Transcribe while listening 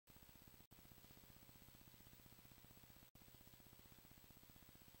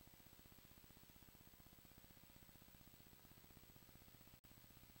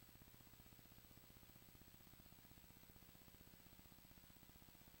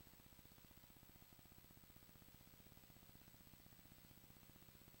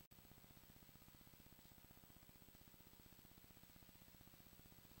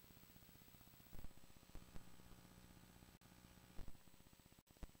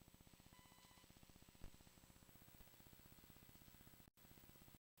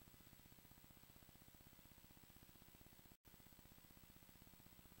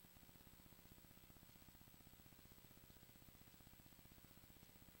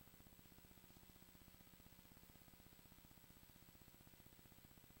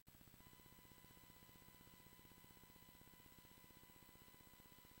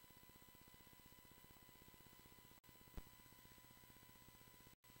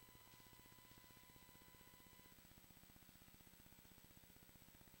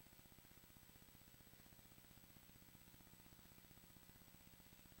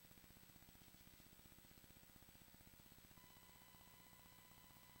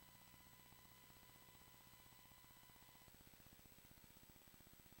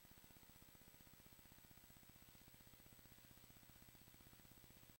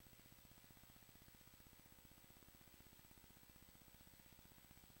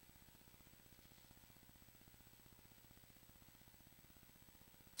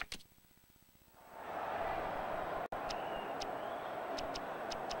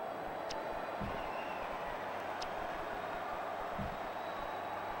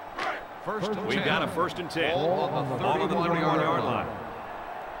We've got a 1st and 10. Ball on the 31-yard line.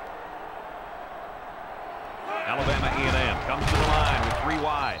 Alabama A&M comes to the line with 3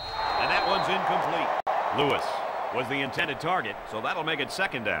 wide. And that one's incomplete. Lewis was the intended target, so that'll make it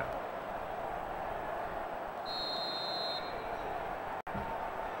 2nd down.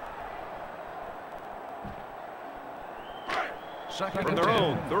 From their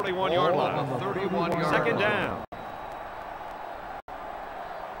own 31-yard line. 2nd down.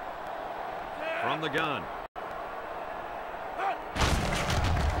 From the gun.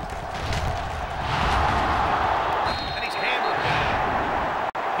 And he's hammered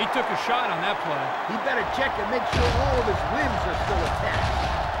down. He took a shot on that play. He better check and make sure all of his limbs are still attached.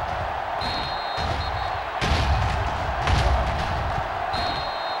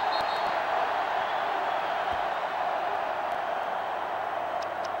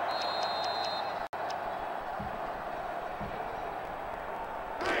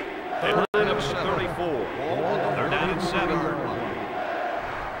 They line up at 34. They're down at 7.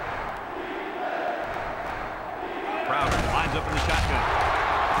 Crowder lines up in the shotgun.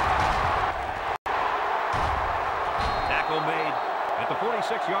 Tackle made at the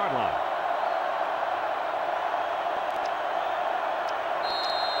 46-yard line.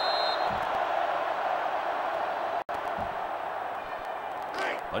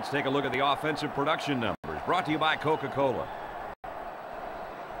 Let's take a look at the offensive production numbers, brought to you by Coca-Cola.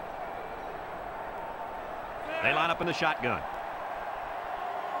 They line up in the shotgun.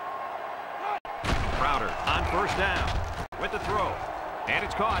 Crowder on 1st down with the throw. And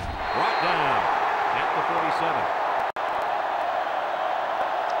it's caught. Brought down at the 47.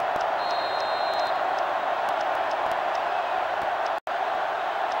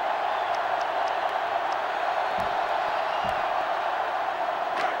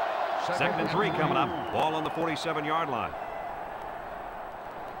 2nd and 3 coming up. Ball on the 47-yard line.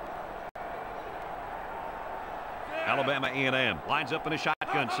 Alabama A&M lines up in a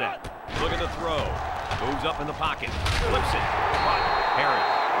shotgun set. Look at the throw. Moves up in the pocket. Flips it. Harris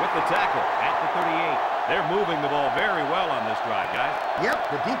with the tackle at the 38. They're moving the ball very well on this drive, guys.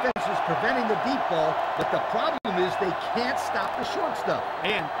 Yep, the defense is preventing the deep ball, but the problem is they can't stop the short stuff.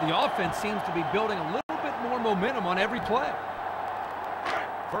 And the offense seems to be building a little bit more momentum on every play.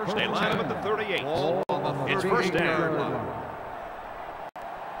 They line up at the 38. It's 1st down.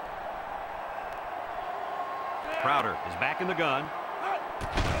 Crowder is back in the gun.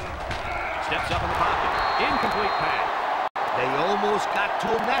 Steps up in the pocket. Incomplete pass. They almost got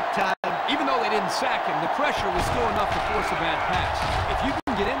to him that time. Even though they didn't sack him, the pressure was still enough to force a bad pass. If you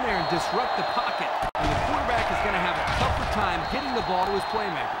can get in there and disrupt the pocket, then the quarterback is going to have a tougher time getting the ball to his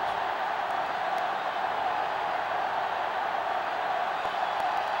playmakers.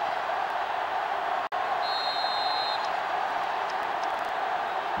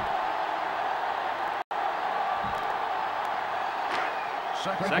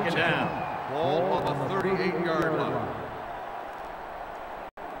 Second down. Ball on the 38-yard line.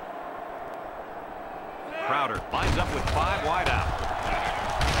 Crowder lines up with 5 wide out.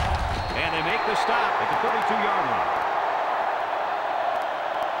 And they make the stop at the 32-yard line.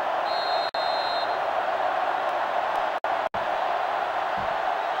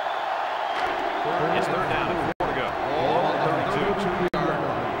 It's 3rd down and 4 to go. Ball on the 32-yard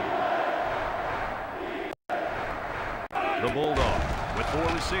line. The Bulldog with 4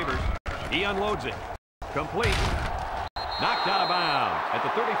 receivers. He unloads it. Complete. Knocked out of bounds at the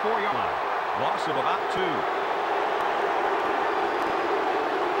 34-yard line. Loss of about 2.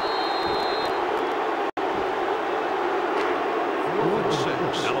 Fourth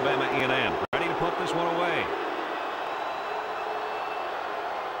and 6. Alabama A&M ready to put this one away.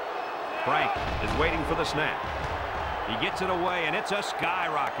 Frank is waiting for the snap. He gets it away, and it's a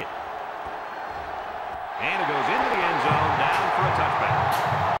skyrocket. And it goes into the end zone, down for a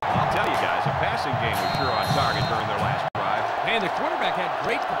touchback. I'll tell you guys, a passing game was sure on target during their last drive. And the quarterback had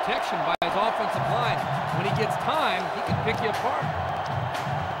great protection by his offensive line. When he gets time, he can pick you apart.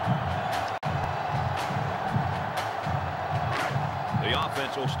 The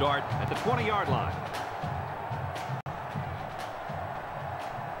offense will start at the 20-yard line.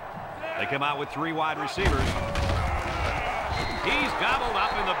 They come out with 3 wide receivers. He's gobbled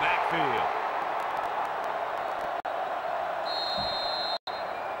up in the backfield.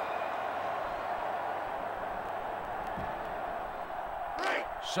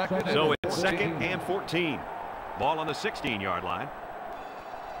 So it's 2nd and 14. Ball on the 16-yard line.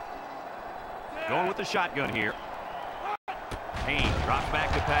 Going with the shotgun here. Haynes drops back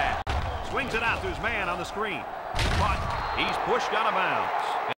to pass. Swings it out to his man on the screen. But he's pushed out of bounds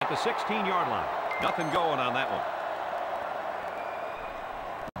at the 16-yard line. Nothing going on that one.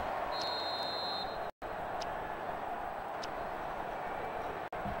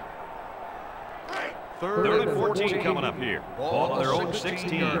 Third and 14 coming up here. Ball on their own 16.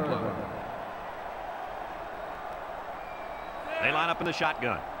 They line up in the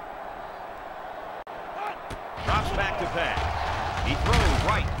shotgun. Drops back to pass. He throws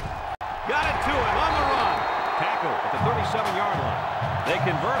right. Got it to him on the run. Tackle at the 37-yard line. They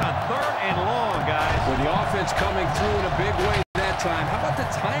convert on 3rd and long, guys. With the offense coming through in a big way that time. How about the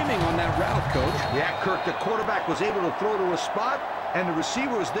timing on that route, Coach? Yeah, Kirk, the quarterback was able to throw to a spot, and the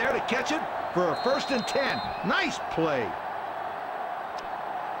receiver was there to catch it for a 1st and 10. Nice play.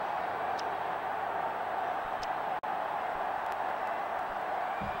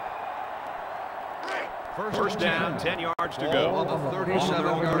 First down, 10 yards to go. On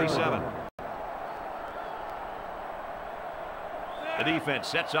the 37. The defense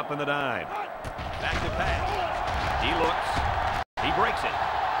sets up in the dime. Back to pass. He looks. He breaks it.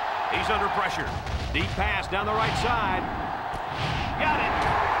 He's under pressure. Deep pass down the right side. Got it.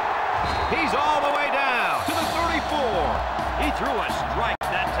 He's all the way down to the 34. He threw a strike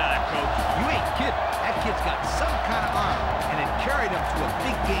that time, Coach. You ain't kidding. That kid's got some kind of arm, and it carried him to a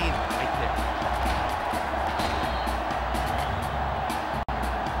big game right there.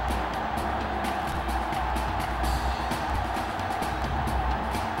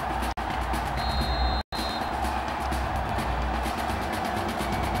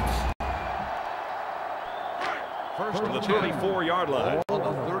 First to the 34-yard line.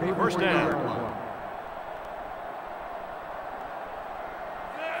 First down.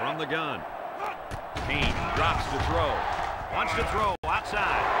 From the gun. Kane drops to throw. Wants to throw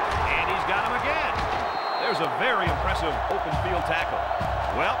outside. And he's got him again. There's a very impressive open field tackle.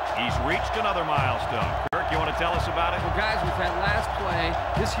 Well, he's reached another milestone. Kirk, you want to tell us about it? Well, guys, with that last play,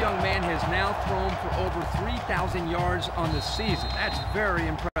 this young man has now thrown for over 3,000 yards on the season. That's very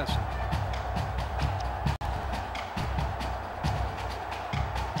impressive.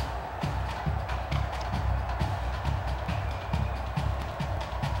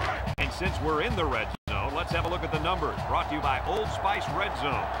 Since we're in the red zone, let's have a look at the numbers. Brought to you by Old Spice Red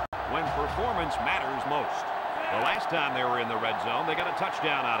Zone, when performance matters most. The last time they were in the red zone, they got a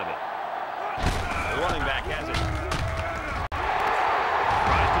touchdown out of it. The running back has it.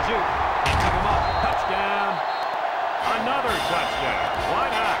 Tries to shoot. Can't pick him up. Touchdown. Another touchdown. Why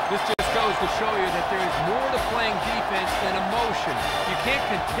not? This just goes to show you that there is more to playing defense than emotion. You can't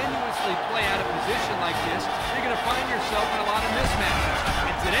continuously play out of position like this. You're going to find yourself in a lot of mismatches.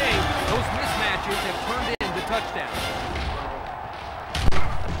 And today, those mismatches have turned into touchdowns.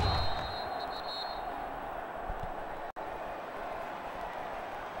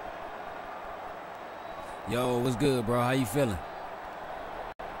 Yo, what's good, bro? How you feeling?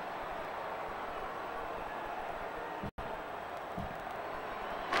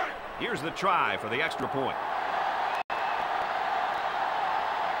 Here's the try for the extra point.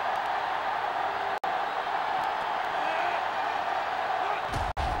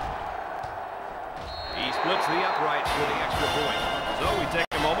 He splits the uprights for the extra point. So we take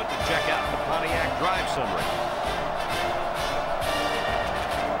a moment to check out the Pontiac drive summary.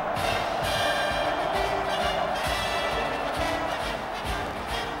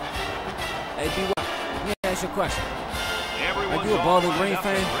 Hey, B.Y., let me ask you a question. Everyone's Are you a Bowling Green up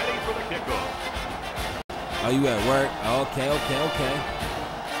fan? and ready for the kickoff. Are you at work? Okay. Oh,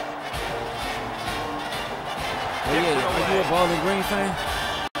 yeah, are you a Bowling Green fan?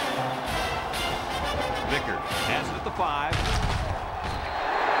 Vickers has it at the 5.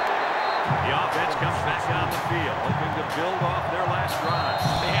 The offense comes back down the field, hoping to build off their last drive.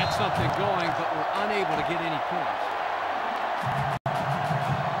 They had something going, but were unable to get any points.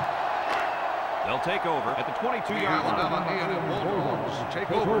 They'll take over at the 22-yard line. Alabama A&M Bulldogs take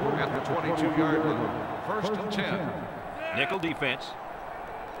over at the 22-yard line. First and 10. Nickel defense.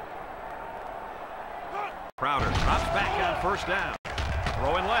 Crowder drops back on first down.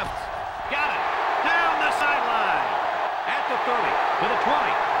 Throwing left. Got it. Down the sideline. At the 30, to the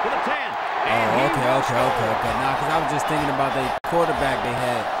 20, to the 10. And Okay. Nah, because I was just thinking about the quarterback they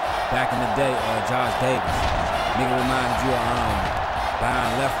had back in the day, Josh Davis. Nigga reminded you of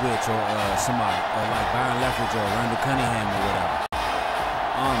Byron Leftwich or somebody, or like Byron Leftwich or Randall Cunningham or whatever.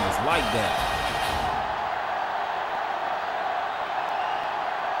 Almost like that.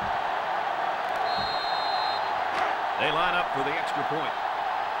 They line up for the extra point.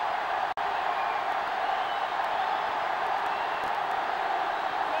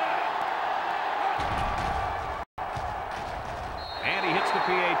 And he hits the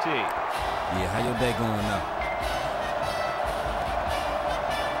PAT. Yeah, how your day going now?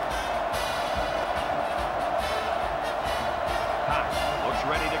 Looks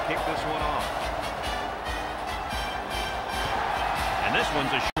ready to kick this one off. And this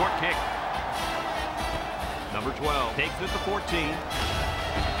one's a short kick. Number 12 takes it to 14.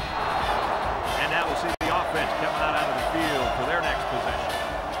 And now we'll see the offense coming out of the field for their next possession.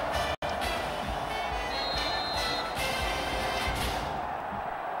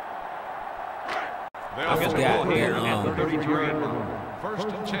 I forgot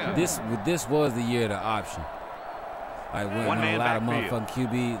that this was the year of the option. Like when a lot of motherfucking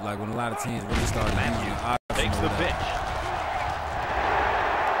QB, like when a lot of teams really started using the option. Takes the pitch.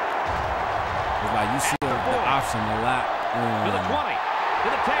 It's like you see the option a lot To the 20, to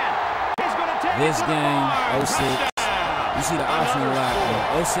the 10. He's going to take this it to game, the 06. You see the option a lot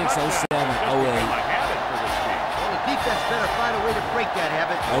in 06, 07, 08. Well, the defense better find a way to break that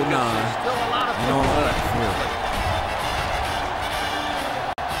habit. 09. There's still a lot of And on up, yeah.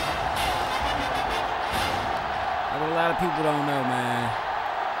 Like a lot of people don't know, man.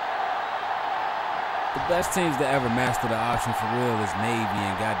 The best teams to ever master the option for real is Navy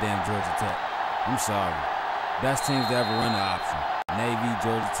and goddamn Georgia Tech. I'm sorry. Best teams to ever run the option. Navy,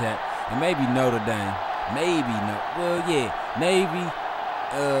 Georgia Tech, and maybe Notre Dame. Navy,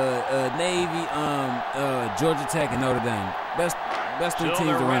 Georgia Tech, and Notre Dame. Best three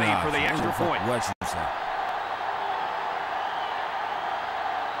teams to run the option. For the extra point. What you say?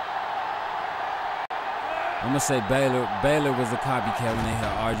 I'm gonna say Baylor. Baylor was a copycat when they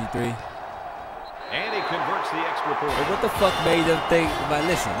had RG3. And he converts the extra point. But what the fuck made them think? But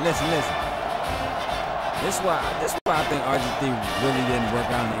listen. This is why I think RG3 really didn't work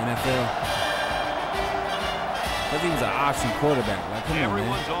out in the NFL. Because he was an option quarterback. Like, come on, man.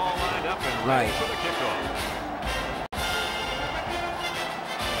 Everyone's all lined up and ready for the kickoff.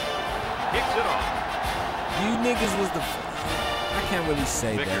 Kicks it off. You niggas was the. I can't really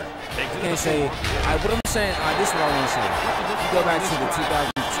say that. I can't say. What I'm saying, this is what I want to say. If you go back to the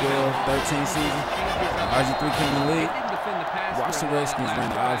 2012-13 season, RG3 came in the league. Watch the Redskins run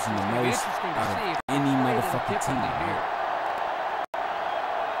the option the most out of any motherfucking team. Right?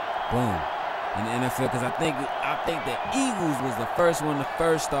 Boom. In the NFL, because I think the Eagles was the first one that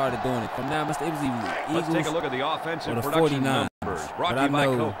first started doing it. From now, it was either the Eagles Let's take a look at the offensive or the production 49ers. numbers. But I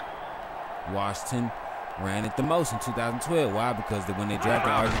know Washington ran it the most in 2012. Why? Because when they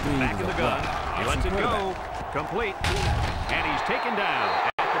drafted RG3, back in the gun. He lets it go. Complete. And he's taken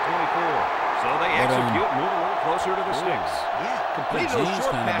down at the 24. So they execute, move a little closer to the sticks. Yeah, completing those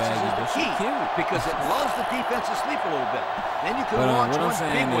short passes is the key because it lulls the defense to sleep a little bit. Then you can launch one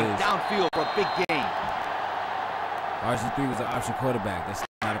big one downfield for a big game. RG3 was an option quarterback. That's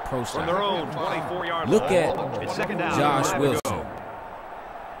not a pro style. From their own 24-yard line. Look at it's second down. Josh Wilson.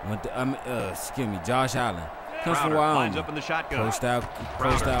 Josh Allen. Comes from Wyoming. Up in the shotgun. Pro style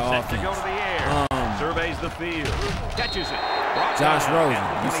offense. To go to the air. Surveys the field. Catches it. Josh Rosen,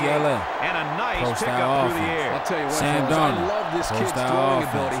 UCLA. And a nice Pro style offense. through the air. I'll tell you what, Sam fellas, Darnold. I love this Pro kid's style throwing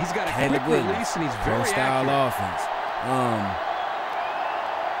offense. ability. He's got a Caleb quick Williams. release and he's Pro very style accurate. offense.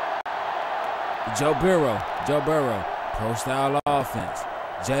 Joe Burrow. Pro style offense.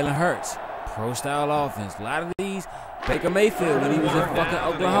 Jalen Hurts. Pro style offense. A lot of these. Baker Mayfield when he was in fucking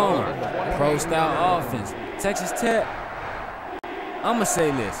Oklahoma. Pro style offense. Texas Tech. I'ma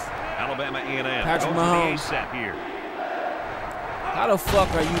say this. Alabama A&M. Patrick Mahomes. Here. How the fuck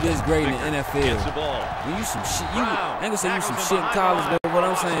are you this great in the NFL? Gets the ball. When you some shit, I ain't gonna say you some shit in college, but what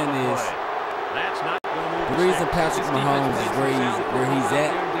I'm saying is, the reason Patrick Mahomes is where he's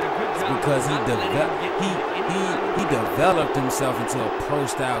at is because he developed himself into a pro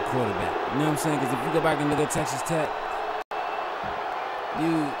style quarterback. You know what I'm saying? Because if you go back and look at Texas Tech,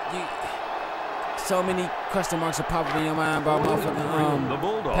 you so many question marks are popping in your mind about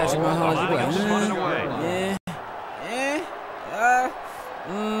motherfucking Patrick Mahomes.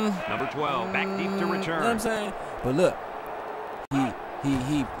 Number 12, back deep to return. You know what I'm saying? But look, Frank, you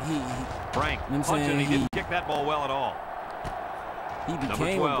know what I'm saying? he didn't kick that ball well at all. He became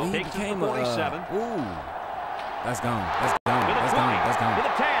Number 12, he takes it became to 47. That's gone. To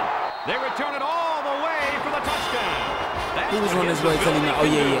the 10. They return it all the way for the touchdown. He was on his way telling me,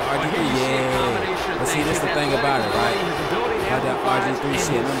 RG3, But see, this the thing about it, right? About that RG3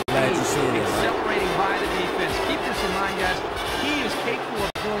 shit. I'm glad you said that, right? Separating by the defense. Keep this in mind, guys. He is capable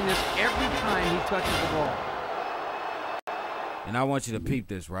of doing this every time he touches the ball. And I want you to peep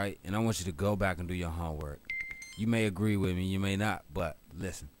this, right? And I want you to go back and do your homework. You may agree with me, you may not, but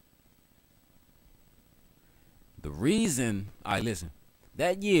listen. The reason, listen.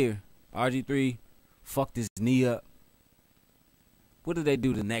 That year, RG3 fucked his knee up. What did they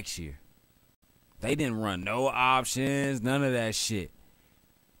do the next year? They didn't run no options, none of that shit.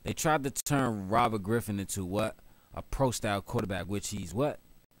 They tried to turn Robert Griffin into what? A pro-style quarterback, which he's what?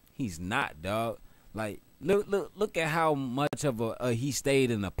 He's not, dog. Like, look at how much of he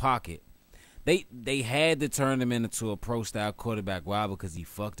stayed in the pocket. They had to turn him into a pro-style quarterback. Why? Because he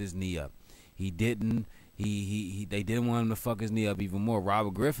fucked his knee up. He didn't. They didn't want him to fuck his knee up even more.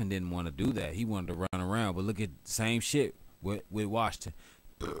 Robert Griffin didn't want to do that. He wanted to run around. But look at the same shit with Washington.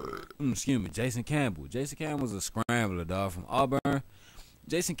 Excuse me, Jason Campbell. Jason Campbell was a scrambler, dog, from Auburn.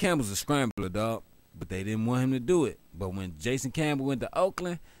 Jason Campbell's a scrambler, dog, but they didn't want him to do it. But when Jason Campbell went to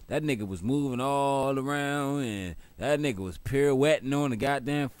Oakland, that nigga was moving all around, and that nigga was pirouetting on the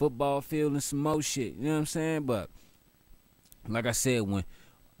goddamn football field and some more shit. You know what I'm saying? But like I said, when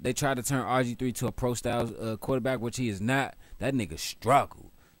they tried to turn RG3 to a pro-style quarterback, which he is not, that nigga struggled.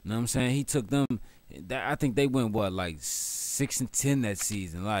 You know what I'm saying? He took them. I think they went, what, like 6-10 that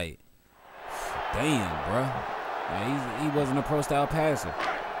season. Like, damn, bro. Man, he wasn't a pro-style passer.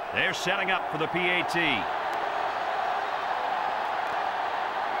 They're setting up for the PAT.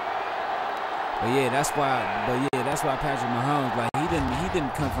 But yeah, that's why Patrick Mahomes, like, he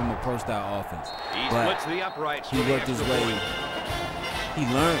didn't come from a pro-style offense. He splits the uprights. He worked his way. He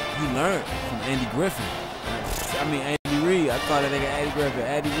learned from Andy Griffin. I mean, Andy Reid. I call that nigga Andy Griffin.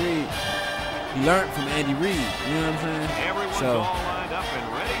 Andy Reid. He learned from Andy Reid. You know what I'm saying? Everyone's all lined up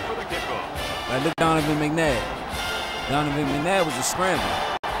and ready for the kickoff. Like, look, Donovan McNabb. Donovan McNabb was a scrambler.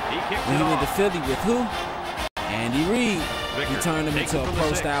 When he went to Philly with who? Andy Reid. He turned him into a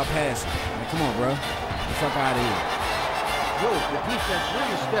pro-style passer. Like, come on, bro. Get the fuck out of here. Yo, the defense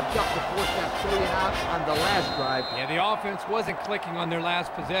really stepped up to force that 3-and-out on the last drive. Yeah, the offense wasn't clicking on their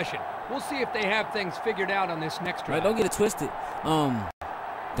last possession. We'll see if they have things figured out on this next drive. Right, don't get it twisted.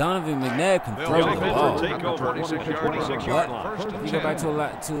 Donovan McNabb can throw the ball. Take over 26-yard line. If you go back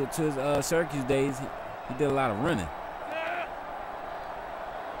to his Syracuse days, he did a lot of running.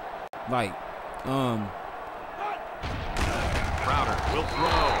 Like, Crowder will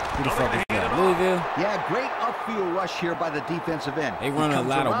throw. Who the fuck is that? Louisville? Yeah, great upfield rush here by the defensive end. They run a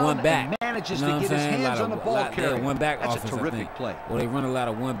lot of one back. Manages you know to get his hands on the ball carrier. One back That's offense, a terrific play. Well, they run a lot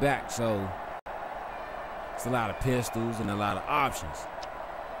of one back, so it's a lot of pistols and a lot of options.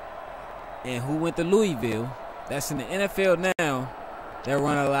 And who went to Louisville? That's in the NFL now. They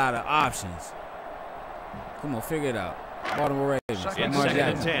run a lot of options. Come on, figure it out. Baltimore Ravens. Lamar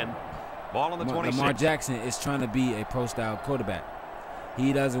Jackson. Ball on the 26. Lamar Jackson is trying to be a pro-style quarterback.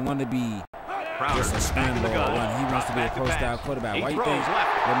 He doesn't want to be just a scrambler or run. He wants to be a pro-style quarterback. Why you think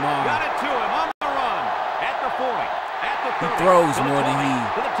Lamar? Got it to him on the run at the 40, at the 30. He throws more than he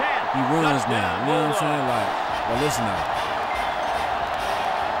runs now. You know what I'm saying? Like, well, listen now.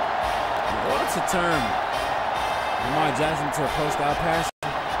 In order to turn Lamar Jackson to a pro-style passer,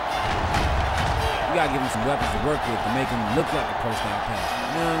 you gotta give him some weapons to work with to make him look like a pro-style passer.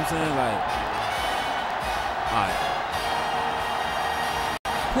 You know what I'm saying? Like, all right.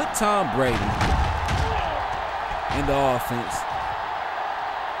 Put Tom Brady in the offense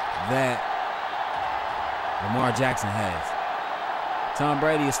that Lamar Jackson has. Tom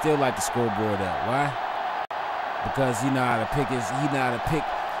Brady is still like the scoreboard up. Why? Because he know how to pick that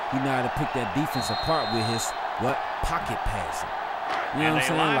defense apart with his pocket passing. You know what I'm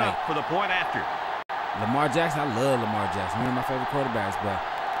saying? Like, for the point after. Lamar Jackson, I love Lamar Jackson. One of my favorite quarterbacks, but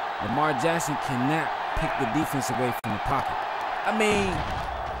Lamar Jackson cannot pick the defense away from the pocket. I mean,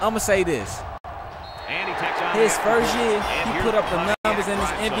 I'm going to say this. His first year, he put up the numbers in his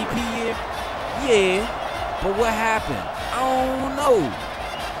MVP year. Yeah, but what happened? I don't know.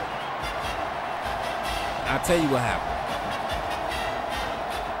 I'll tell you what happened.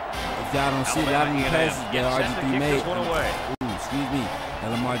 If y'all don't see a lot of the passes that RG3 made, that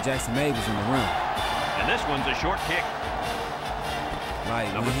Lamar Jackson made was in the run. And this one's a short kick. Like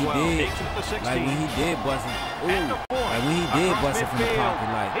when he did bust it from the pocket,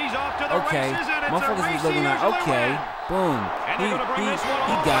 like, okay, motherfuckers was looking like, okay, boom, he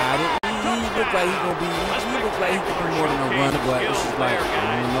got it. He looked like he could be more than a runner, but it's just like,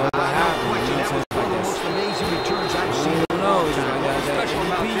 I don't know what happened. You know what I'm saying? Like, most amazing returns I've seen. I don't know. It's like that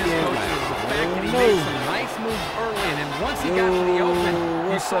MVP there. Like, He made some nice moves early, and then once he got to the open,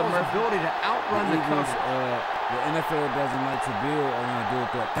 he saw his ability to outrun the cover. The NFL doesn't like to build around dual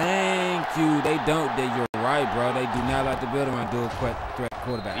threat. Thank you. They don't. You're right, bro. They do not like to build around dual threat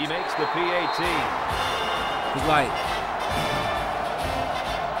quarterbacks. He makes the PAT. It's like,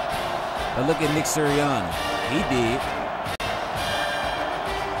 but look at Nick Sirianni. He did.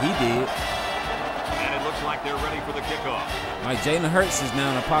 And it looks like they're ready for the kickoff. Like, Jalen Hurts is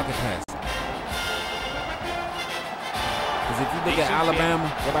now in a pocket pass. Because if you look at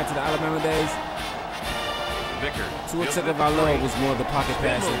Alabama, go back to the Alabama days, Tua Tagovailoa was more of the pocket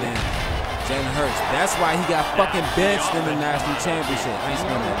passer than Jalen Hurts. That's why he got fucking benched in the national championship. I ain't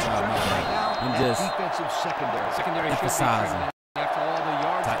spending that time, my bad. I'm just defensive secondary emphasizing. After all the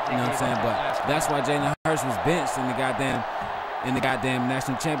yards You know what I'm saying? But that's why Jalen Hurts was benched in the goddamn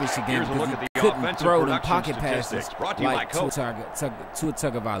national championship game, because he couldn't throw them pocket passes like Tua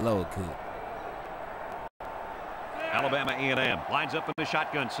Tagovailoa could. Alabama A&M lines up in the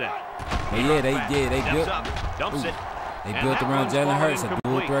shotgun set. They built. Dumps it. They built around Jalen Hurts, a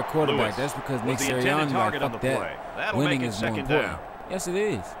dual threat quarterback. That's because Nick Sirianni like, fuck that. Winning is more important. Yes, it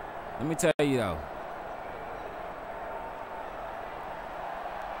is. Let me tell you though.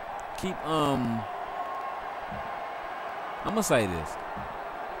 I'm gonna say this.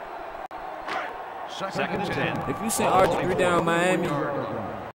 Second and 10. If you send RG3 down Miami,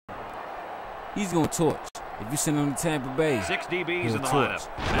 he's gonna torch. If you send him to Tampa Bay, 6 DBs he'll in the torch.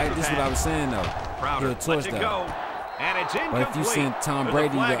 lineup. Like this is what I was saying though. He'll torch though. And it's incomplete. But if you send Tom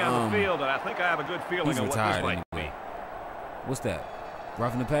Brady to field, and I think I have a good feeling he's of what retired this might anyway. be. What's that?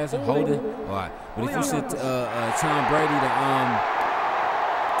 Roughing the passer? Holding? All right. But if you sent Tom Brady to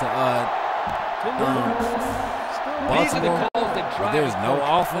Baltimore, there's no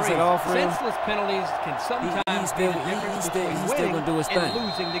offense at all for him. Senseless penalties can sometimes be the difference between winning gonna do his and thing.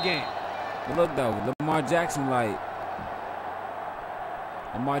 losing the game. But look though, Lamar Jackson,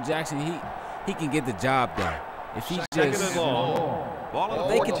 he can get the job done. If he just, they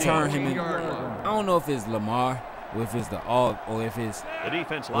can turn him in. I don't know if it's Lamar or if it's the Baltimore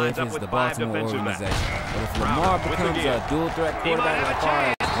organization. But if Lamar becomes a dual threat quarterback as far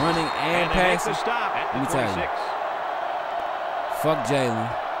as running and passing, let me tell you, fuck Jalen,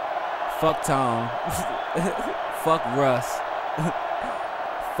 fuck Tom, fuck Russ,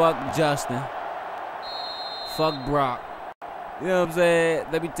 fuck Justin, fuck Brock. You know what I'm saying?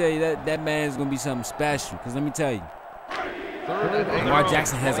 Let me tell you, that man's going to be something special. Because let me tell you, Lamar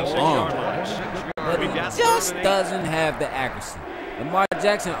Jackson has an arm, but he just doesn't have the accuracy. Lamar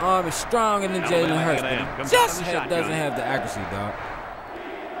Jackson's arm is stronger than Jalen Hurts, but he just doesn't have the accuracy, dog.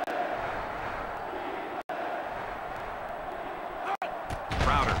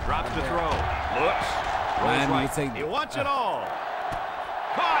 Crowder drops to throw. Looks. Rolls right. He wants it all.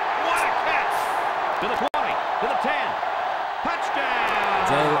 Caught. What a catch. To the 20. To the 10.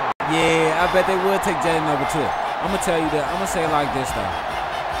 Touchdown! Yeah, I bet they would take Jalen over Tua. I'm going to tell you that. I'm going to say it like this, though.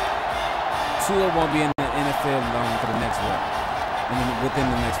 Tua won't be in the NFL long for the next within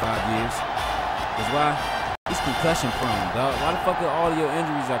the next 5 years. Because why? He's concussion prone, dog. Why the fuck are all your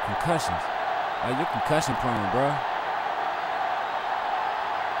injuries are concussions? Like, you're concussion prone, bro.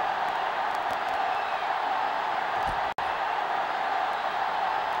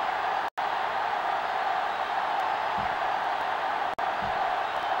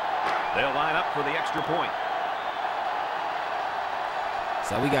 They'll line up for the extra point.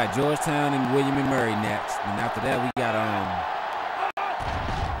 So we got Georgetown and William and Murray next. And after that, we got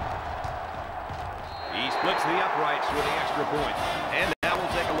He splits the uprights for the extra point. And now we'll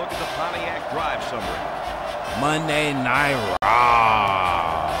take a look at the Pontiac drive summary. Monday Night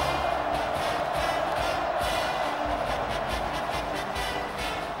Raw.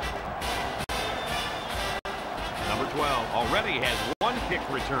 Number 12 already has one kick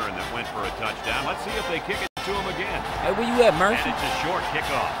return that went for a touchdown. Let's see if they kick it to him again. Hey, where you at, Murphy? And it's a short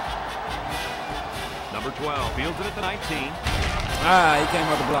kickoff. Number 12 fields it at the 19. He came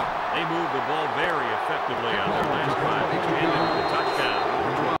out the block. They moved the ball very effectively on their last drive. They ended with a touchdown.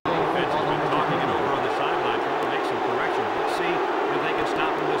 The defense has been talking it over on the sideline, trying to make some corrections. Let's see if they can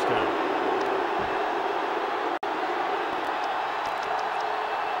stop him this time.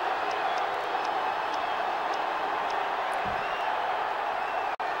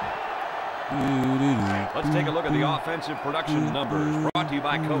 Let's take a look at the offensive production numbers brought to you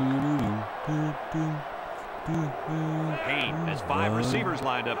by Coke. Payne has 5 receivers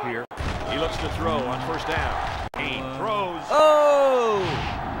lined up here. He looks to throw on first down. Payne throws. Oh!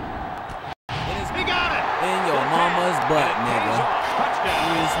 He got it! In your mama's butt, nigga.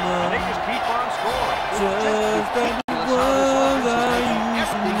 Touchdown. And they just keep on scoring. Just like the ones I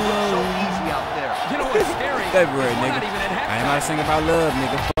used to know. You know what's scary? February, nigga. I ain't about to sing about love,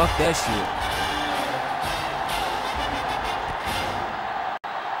 nigga. Fuck that shit.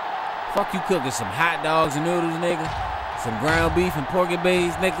 Fuck you cooking some hot dogs and noodles, nigga. Some ground beef and pork and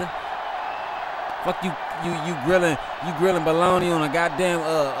beans, nigga. Fuck you grilling bologna on a goddamn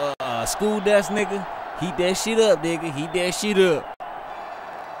school desk, nigga. Heat that shit up, nigga. Heat that shit up.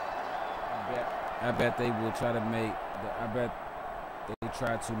 I bet they will try to make. I bet they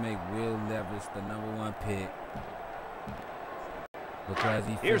try to make Will Levis the #1 pick because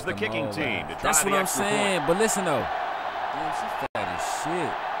he. Here's the kicking team. That's what I'm saying. Point. But listen though, damn, she's fat as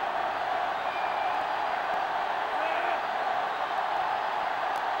shit.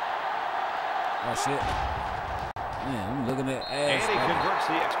 Oh shit. Man, I'm looking at ass. And he converts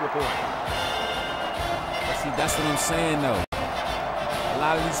the extra point. See, that's what I'm saying, though. A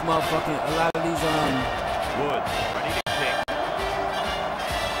lot of these Woods, ready to kick.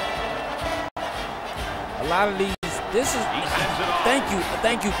 a lot of these, this is, thank you,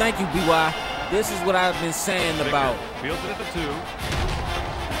 BY. This is what I've been saying about Fields it at the 2.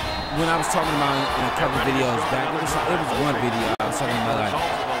 when I was talking about in a couple videos back. It was one video I was talking about like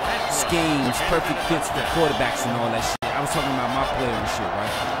schemes, perfect fits for quarterbacks and all that shit. I was talking about my player and shit,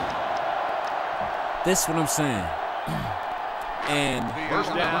 right? This is what I'm saying. And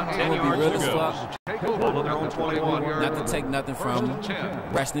First down, I'm 10 gonna be yards real to as go. fuck. Ball on their own 21-yard Not to take nothing from him.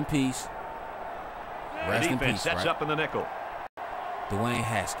 Rest in peace. Rest in peace, sets right? up in the nickel. Dwayne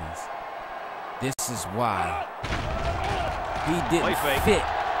Haskins. This is why he didn't Play fake. fit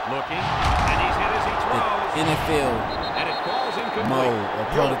Looking, and he's hit as he the throws. NFL And it falls incomplete. mode or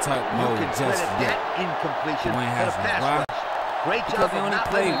prototype mode You can just credit yet. that incompletion Dwayne to the Haskins. pass Why? rush. Great Because job they of only not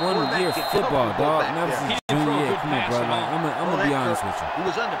played letting the 1 year quarterback get football, comfortable dog. back Never there. since He didn't junior throw a year. good Come on, pass bro. at Like, all. I'm gonna be honest with you. He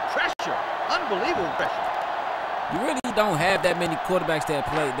was under pressure. Unbelievable pressure. You really don't have that many quarterbacks that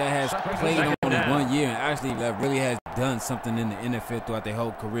has played Second only down. 1 year and actually that really has done something in the NFL throughout their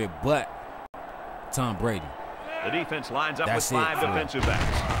whole career. But Tom Brady. The defense lines up That's with it 5 for real. defensive backs.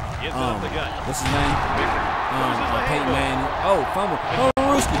 Gives it up the gut. What's his name? Loses the Peyton handle. Manning. Oh, fumble.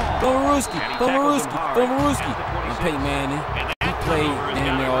 Fumaruski. Peyton Manning. He played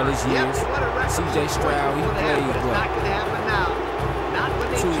damn near all his years. C.J. Stroud, he played what?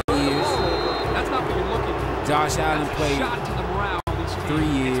 2 years. That's not what you're looking for. Josh Allen played Shot to the morale of this team. 3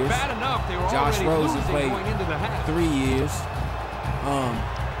 years. It's bad enough they were Josh already Rosen losing played going into the half. 3 years.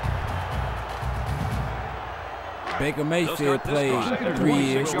 Baker Mayfield played 3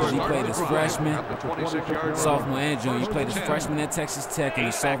 years because he played as freshman, sophomore, and junior. He played as freshman at Texas Tech and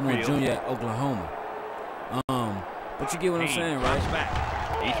as sophomore and junior at Oklahoma. But you get what I'm saying, right?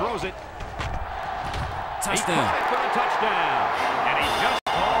 He throws it. Touchdown. He caught it for a touchdown. And he just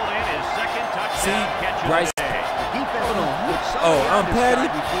called in his second touchdown See, catch of Bryce. the day. Oh, I'm Patty.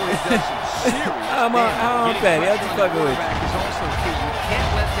 I'm Patty. I'm just fucking with you.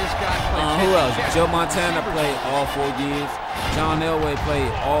 Can't let this guy play. Who else? Joe Montana played all 4 years. John Elway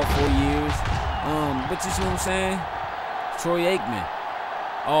played all 4 years. But you see what I'm saying? Troy Aikman,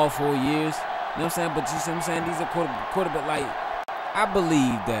 all 4 years. You know what I'm saying? But you see what I'm saying? These are quarterback. Like, I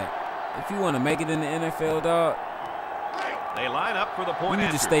believe that if you want to make it in the NFL, dog, They line up for the you point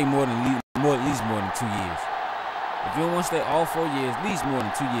need to after. stay at least more than 2 years. If you don't want to stay all 4 years, at least more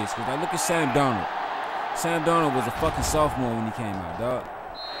than 2 years. Because, like, look at Sam Darnold. Sam Darnold was a fucking sophomore when he came out, dog.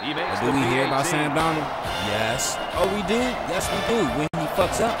 He makes Do the we hear about PAT. Sam Darnold? Yes. Oh, we do? Yes, we do. When he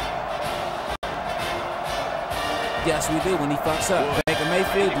fucks up. Yes, we do. When he fucks up. Baker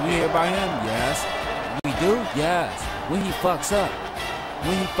Mayfield, do we hear about him? Yes. We do? Yes. When he fucks up.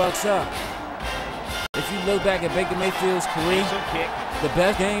 When he fucks up. If you look back at Baker Mayfield's career, Some kick. the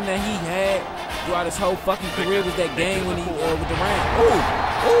best game that he had throughout his whole fucking career was that game when he with the Rams. Ooh.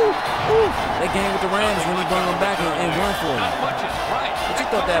 That game with the Rams when he brought him back and won for him. Not much is right. But you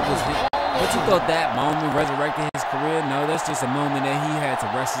thought that was it? But you thought that moment resurrected his career? No, that's just a moment that he had to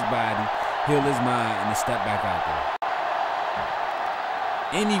rest his body, heal his mind, and to step back out there.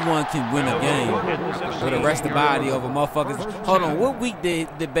 Anyone can win a game with a rested body over motherfuckers. Hold on, what week did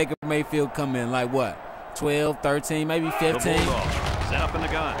Baker Mayfield come in? Like what? 12, 13, maybe 15? The Bulldogs set up in the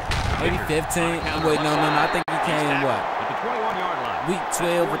gun. Maybe 15? Wait, no. I think he came what? At the 21-yard line. Week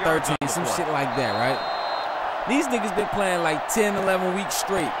 12 or 13, some shit like that, right? These niggas been playing like 10, 11 weeks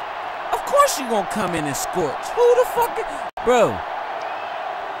straight. Of course you gonna come in and scorch. Who the fuck? Bro,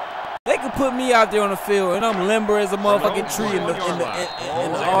 they could put me out there on the field and I'm limber as a motherfucking tree in the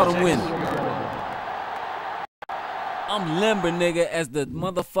autumn wind. I'm limber, nigga, as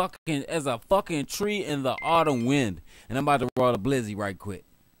a fucking tree in the autumn wind. And I'm about to roll a blizzy right quick.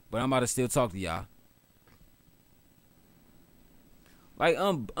 But I'm about to still talk to y'all. Like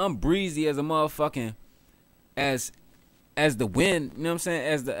I'm breezy as a motherfucking as the wind, you know what I'm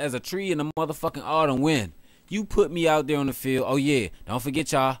saying? As a tree in the motherfucking autumn wind. You put me out there on the field. Oh yeah, don't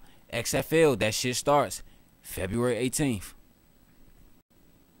forget y'all, XFL, that shit starts February 18th.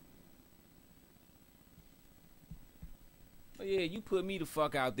 Oh yeah, you put me the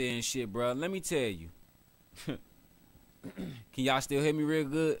fuck out there and shit, bro. Let me tell you. Can y'all still hear me real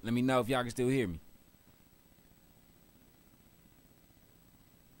good? Let me know if y'all can still hear me.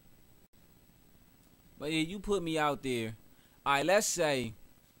 But yeah, you put me out there. All right, let's say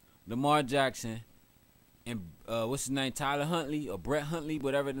Lamar Jackson and what's his name, Tyler Huntley or Brett Huntley,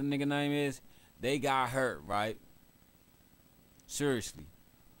 whatever the nigga name is, they got hurt, right? Seriously.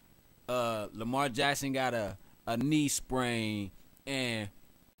 Lamar Jackson got a a knee sprain, and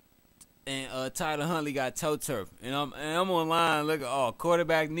Tyler Huntley got toe turf, and I'm online looking. Oh,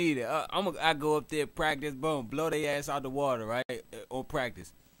 quarterback needed. I go up there, practice, boom, blow their ass out the water, right, on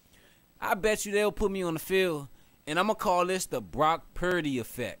practice. I bet you they'll put me on the field, and I'm gonna call this the Brock Purdy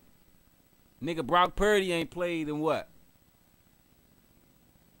effect. Nigga, Brock Purdy ain't played in what?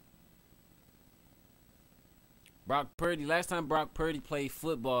 Brock Purdy, last time Brock Purdy played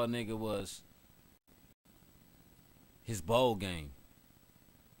football, nigga, was his bowl game.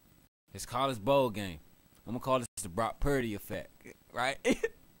 His college bowl game. I'm gonna call this the Brock Purdy effect, right?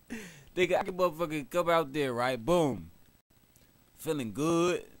 Nigga, I can motherfucking come out there, right? Boom. Feeling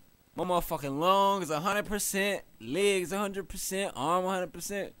good. My motherfucking lungs 100%, legs 100%, arm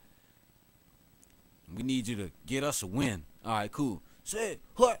 100%. We need you to get us a win. All right, cool. Say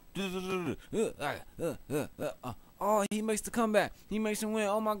what? Oh, he makes the comeback. He makes him win.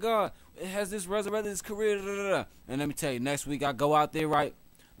 Oh my God, it has this resurrected his career. And let me tell you, next week I go out there, right?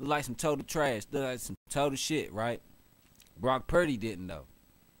 Look like some total trash. Look like some total shit, right? Brock Purdy didn't though.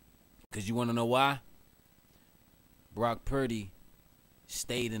 Cause you wanna know why? Brock Purdy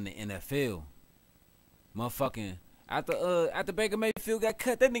stayed in the NFL. Motherfucking after Baker Mayfield got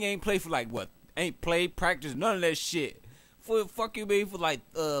cut, that nigga ain't played for like what? Ain't played, practice, none of that shit. Fuck you, baby, for like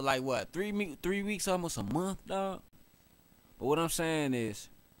what? 3 weeks, almost a month, dog. But what I'm saying is,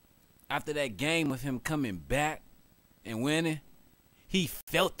 after that game of him coming back and winning, he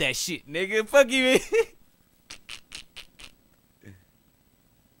felt that shit, nigga. Fuck you,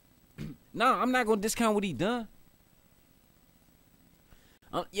 man. No, I'm not gonna discount what he done.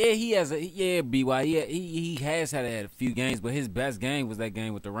 Yeah, he has BY. Yeah, he has had a few games, but his best game was that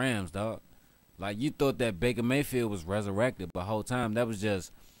game with the Rams, dog. Like, you thought that Baker Mayfield was resurrected, but the whole time that was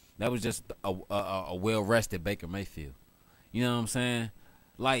just a well rested Baker Mayfield. You know what I'm saying?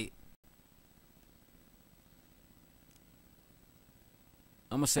 Like,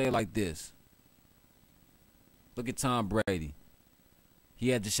 I'm gonna say it like this. Look at Tom Brady. He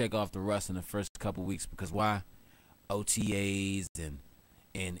had to shake off the rust in the first couple weeks because why? OTAs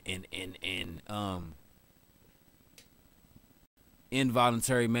and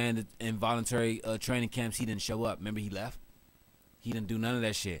involuntary training camps. He didn't show up. Remember, he left. He didn't do none of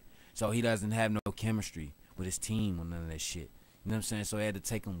that shit. So he doesn't have no chemistry with his team or none of that shit. You know what I'm saying? So it had to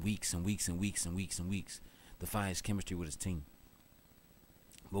take him weeks and weeks and weeks and weeks and weeks to find his chemistry with his team.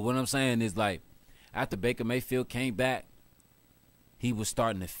 But what I'm saying is, like, after Baker Mayfield came back, he was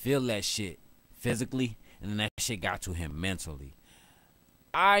starting to feel that shit physically, and then that shit got to him mentally.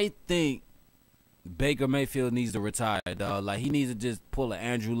 I think Baker Mayfield needs to retire, dog. Like, he needs to just pull an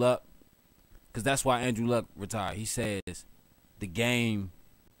Andrew Luck, because that's why Andrew Luck retired. He says the game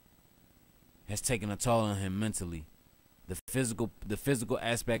has taken a toll on him mentally. The physical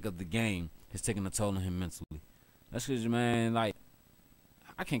aspect of the game has taken a toll on him mentally. That's because, man, like,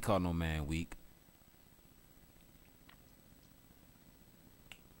 I can't call no man weak.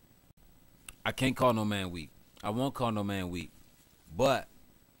 I can't call no man weak. I won't call no man weak. But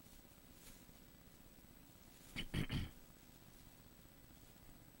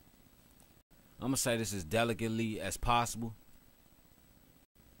I'm gonna say this as delicately as possible.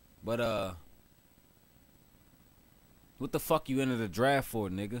 But what the fuck you entered the draft for,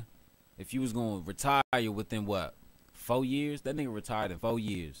 nigga? If you was gonna retire within what, 4 years? That nigga retired in 4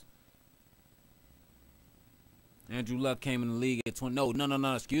 years. Andrew Luck came in the league at 20. No,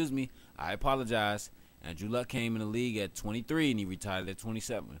 excuse me. I apologize. Andrew Luck came in the league at 23 and he retired at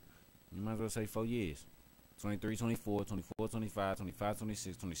 27. You might as well say 4 years. 23, 24, 24, 25, 25,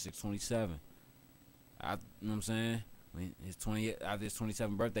 26, 26, 27. You know what I'm saying? When after his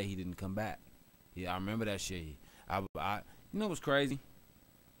 27th birthday, he didn't come back. Yeah, I remember that shit. You know what's crazy?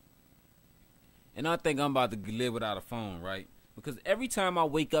 And I think I'm about to live without a phone, right? Because every time I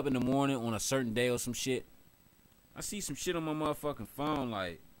wake up in the morning on a certain day or some shit, I see some shit on my motherfucking phone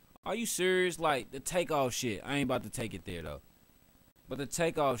like, are you serious? Like, the takeoff shit. I ain't about to take it there, though. But the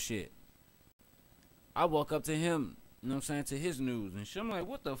takeoff shit. I walk up to him, you know what I'm saying, to his news and shit. I'm like,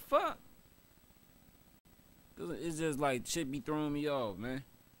 what the fuck? It's just like shit be throwing me off, man.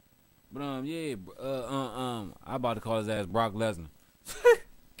 But, yeah, I about to call his ass Brock Lesnar.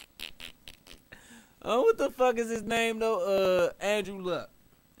 What the fuck is his name, though? Andrew Luck.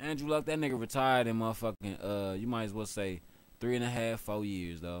 Andrew Luck, that nigga retired in motherfucking, you might as well say 3.5, 4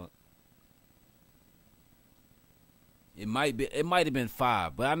 years, dog. It might have been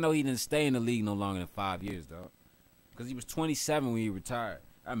 5, but I know he didn't stay in the league no longer than 5 years, dog. Because he was 27 when he retired.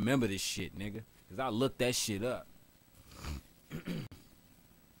 I remember this shit, nigga. Because I looked that shit up.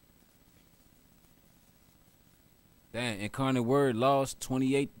 Damn, Incarnate Word lost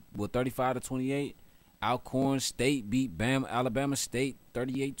 35 to 28. Alcorn State beat Alabama State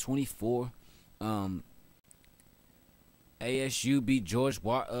 38-24. ASU beat George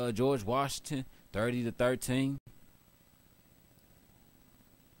Washington 30-13.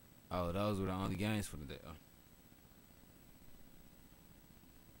 Oh, those were the only games for the day.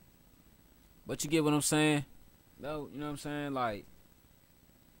 But you get what I'm saying? No, you know what I'm saying? Like,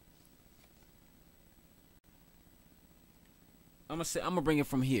 I'm gonna bring it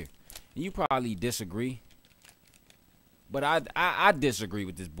from here. And you probably disagree. But I disagree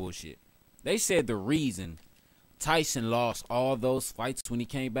with this bullshit. They said the reason Tyson lost all those fights when he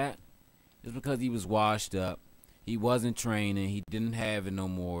came back is because he was washed up. He wasn't training. He didn't have it no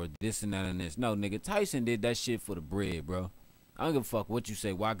more. This and that and this. No, nigga, Tyson did that shit for the bread, bro. I don't give a fuck what you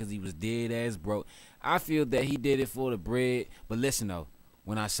say. Why? Because he was dead ass broke. I feel that he did it for the bread. But listen, though,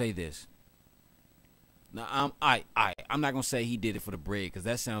 when I say this, now I'm not going to say he did it for the bread because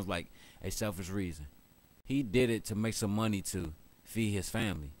that sounds like a selfish reason. He did it to make some money to feed his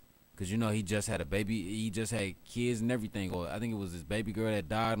family. Because, you know, he just had a baby. He just had kids and everything. Or I think it was his baby girl that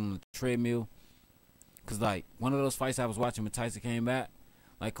died on the treadmill. Because, like, one of those fights I was watching when Tyson came back,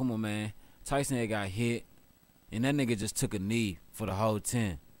 like, come on, man. Tyson had got hit, and that nigga just took a knee for the whole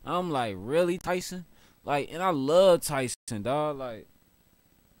 10. I'm like, really, Tyson? Like, and I love Tyson, dog. Like,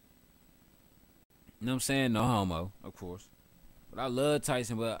 you know what I'm saying? No homo, of course. But I love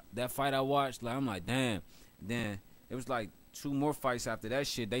Tyson. But that fight I watched, like, I'm like, damn. Then it was like 2 more fights after that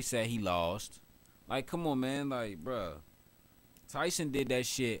shit. They said he lost. Like, come on, man. Like, bruh. Tyson did that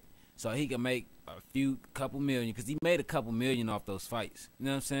shit so he could make a couple million. Because he made a couple million off those fights. You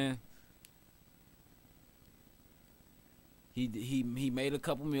know what I'm saying? He made a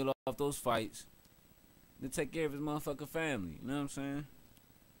couple million off those fights to take care of his motherfucking family. You know what I'm saying?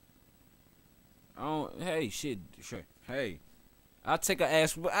 Hey, shit. Hey. I take a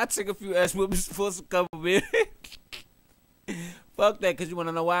few ass whoopings for a couple million. Fuck that, because you want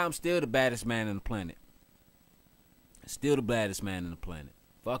to know why? I'm still the baddest man on the planet. Still the baddest man on the planet.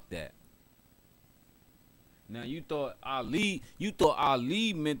 Fuck that. Now, you thought Ali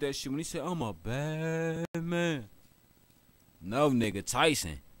meant that shit when he said, I'm a bad man. No, nigga,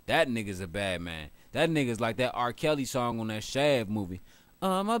 Tyson. That nigga's a bad man. That nigga's like that R. Kelly song on that Shaft movie.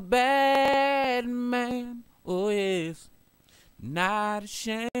 I'm a bad man. Oh, yes. Not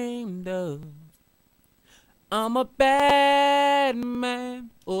ashamed of. I'm a bad man.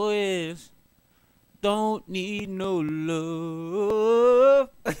 Oh, yes. Don't need no love.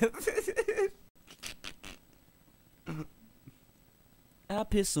 I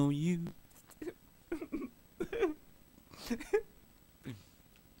piss on you.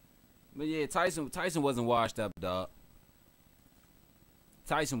 But yeah, Tyson wasn't washed up, dog.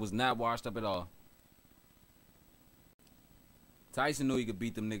 Tyson was not washed up at all. Tyson knew he could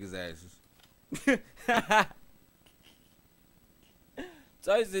beat them niggas' asses.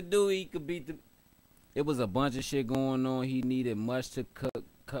 Tyson knew he could beat them. It was a bunch of shit going on. He needed much to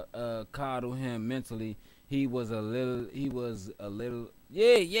coddle him mentally. He was a little,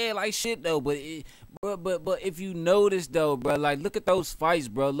 yeah, like shit though. But if you notice though, bro, like look at those fights,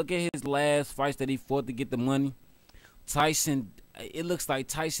 bro. Look at his last fights that he fought to get the money. Tyson, it looks like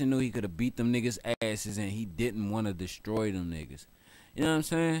Tyson knew he could have beat them niggas' asses, and he didn't want to destroy them niggas. You know what I'm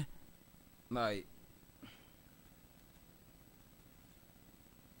saying? Like,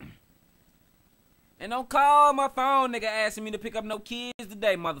 and don't call my phone, nigga, asking me to pick up no kids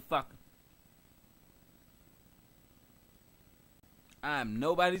today, motherfucker. I'm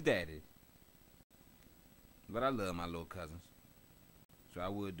nobody's daddy. But I love my little cousins. So I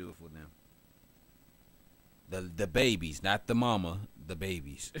would do it for them. The babies, not the mama. The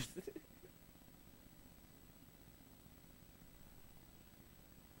babies.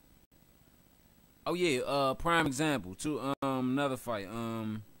 Oh yeah, prime example. To another fight.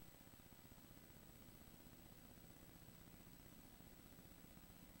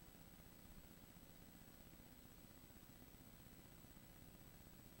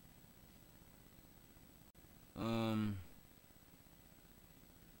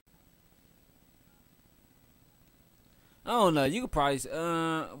 I don't know. You could probably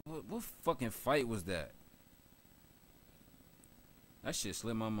what fucking fight was that? That shit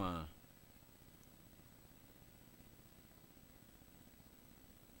slipped my mind.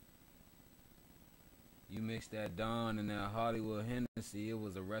 You mixed that Don and that Hollywood Hennessy, it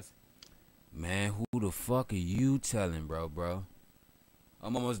was a rest. Man, who the fuck are you telling, bro?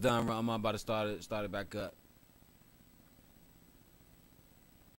 I'm almost done. I'm about to start it back up.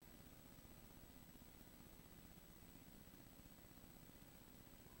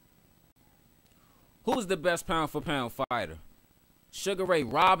 Who's the best pound-for-pound fighter? Sugar Ray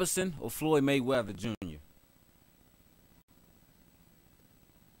Robinson or Floyd Mayweather Jr.?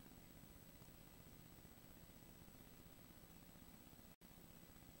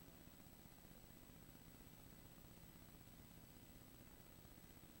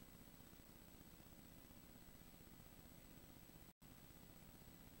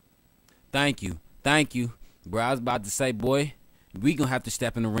 Thank you. Thank you. Bro, I was about to say, boy, we gonna have to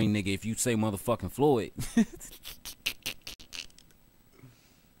step in the ring, nigga, if you say motherfucking Floyd.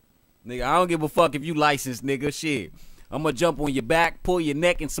 Nigga, I don't give a fuck if you licensed, nigga. Shit. I'm gonna jump on your back, pull your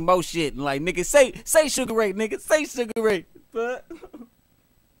neck, and some more shit. And like, nigga, say Sugar Ray, nigga. Say Sugar Ray. But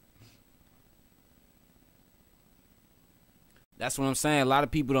that's what I'm saying. A lot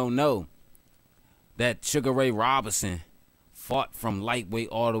of people don't know that Sugar Ray Robinson fought from lightweight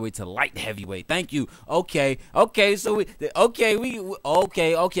all the way to light heavyweight. Thank you. Okay. So we got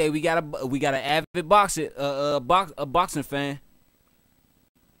an avid boxer, a boxing fan.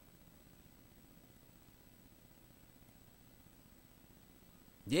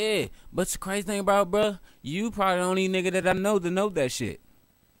 Yeah, but the crazy thing about it, bro, you probably the only nigga that I know to know that shit.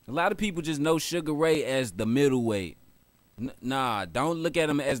 A lot of people just know Sugar Ray as the middleweight. Nah, don't look at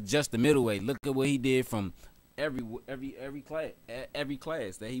him as just the middleweight. Look at what he did from every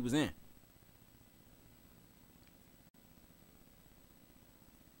class that he was in.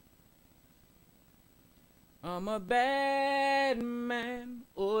 I'm a bad man,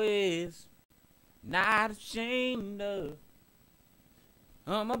 oh yes, not ashamed of.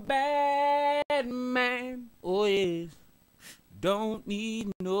 I'm a bad man, oh yes, don't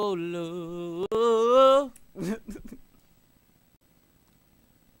need no love.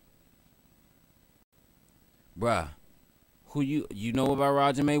 Bruh, who you know about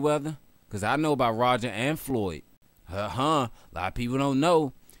Roger Mayweather? Cause I know about Roger and Floyd. A lot of people don't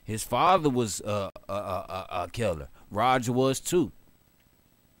know. His father was a killer. Roger was too.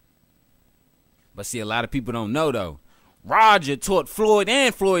 But see, a lot of people don't know though. Roger taught Floyd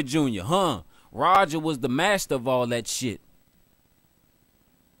and Floyd Jr., Roger was the master of all that shit.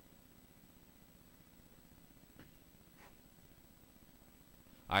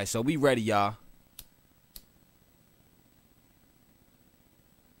 All right, so we ready, y'all.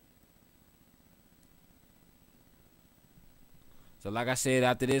 So like I said,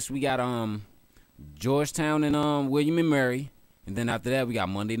 after this, we got Georgetown and William and Mary. And then after that, we got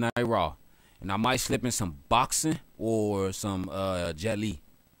Monday Night Raw. And I might slip in some boxing or some Jet Li.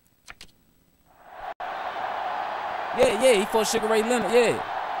 Yeah, he fought Sugar Ray Leonard, yeah.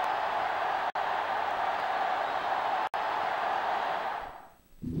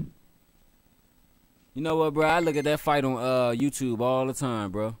 You know what, bro? I look at that fight on YouTube all the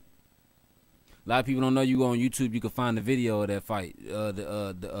time, bro. A lot of people don't know you go on YouTube, you can find the video of that fight,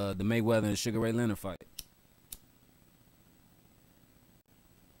 the Mayweather and Sugar Ray Leonard fight.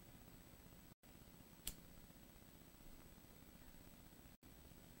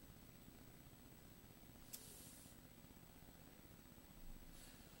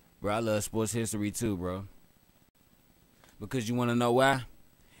 Bro, I love sports history too, bro. Because you want to know why?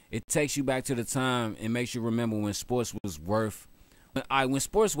 It takes you back to the time and makes you remember when sports was worth. When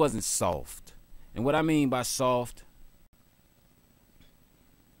sports wasn't soft. And what I mean by soft,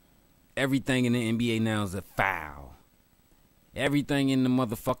 everything in the NBA now is a foul. Everything in the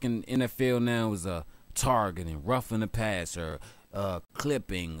motherfucking NFL now is a targeting, roughing the passer,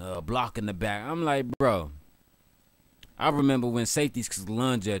 clipping, blocking the back. I'm like, bro, I remember when safeties could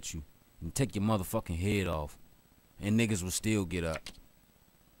lunge at you and take your motherfucking head off, and niggas would still get up.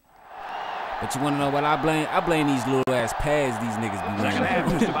 But you want to know what I blame? I blame these little ass pads these niggas be wearing. Second half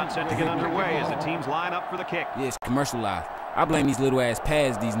just about set to get underway as the teams line up for the kick. Yeah, it's commercialized. I blame these little ass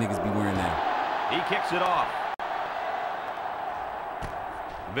pads these niggas be wearing now. He kicks it off.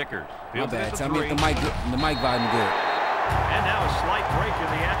 Vickers. My bad. Tell me if the mic volume good. And now a slight break in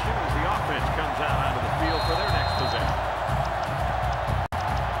the action as the offense comes out onto the field for their next possession.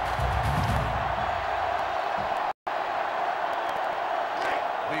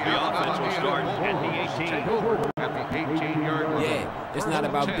 The offense will start at the 18. At the 18-yard line. Yeah, it's not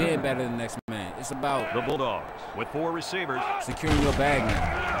about being better than the next man. It's about the Bulldogs with 4 receivers. Securing your bag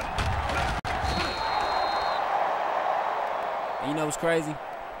now. And you know what's crazy?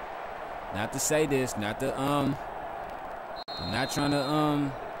 Not to say this, not trying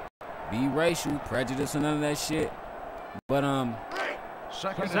to be racial, prejudice, or none of that shit. But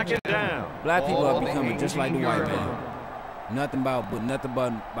second down. Black people are becoming just like the white man. Nothing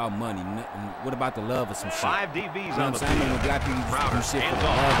about money. What about the love of some shit? 5 DBs you know on what I'm the saying? field. When black people used to do shit for the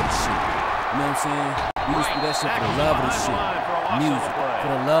love of the shit. You know what I'm saying? We used to do that shit for the love of the shit. Music,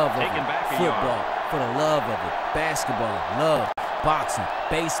 for the love of it. Football, for the love of it. Basketball, love. Boxing,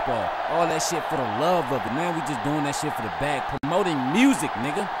 baseball, all that shit for the love of it. Now we just doing that shit for the bag. Promoting music,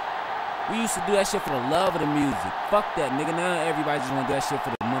 nigga. We used to do that shit for the love of the music. Fuck that, nigga. Now everybody just want to do that shit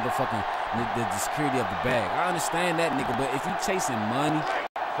for the motherfucking the security of the bag. I understand that, nigga, but if you chasing money,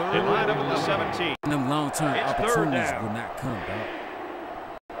 they line up at the 17. them long-term It's opportunities will not come, dog.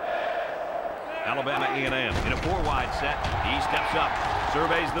 Alabama A&M in a 4-wide set. He steps up,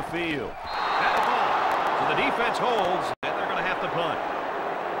 surveys the field. And a ball. So the defense holds, and they're going to have to punt.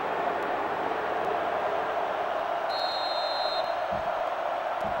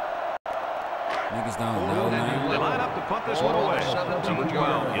 Niggas don't know, man. They line up to punt this one away. Number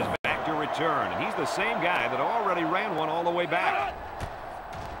 12 is back to return, and he's the same guy that already ran one all the way back.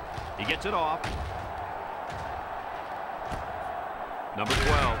 He gets it off. Number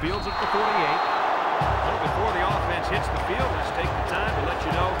 12 fields it for 48. Well, before the offense hits the field, let's take the time to let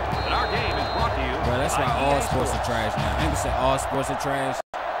you know that our game is brought to you. Bro, that's why all sports are trash now. I ain't gonna say all sports are trash,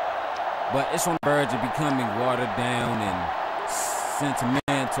 but it's on the verge of becoming watered down and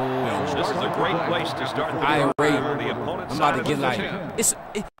sentimental. This is a great place to start the irate. opponent's I'm about to side get of like,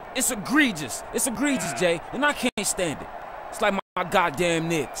 the it's egregious. It's egregious, Jay, and I can't stand it. It's like my goddamn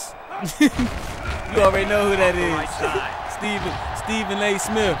Knicks. You already know who that is. Right side. Stephen A.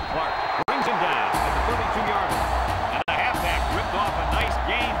 Smith. Clark brings him down at the 32-yard line. And the halfback ripped off a nice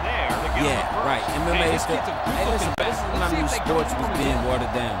gain there to get him Yeah, the first. right. MMA is the. Hey, listen, this is when I knew sports was being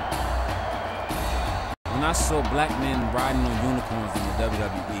watered down. When I saw black men riding on unicorns in the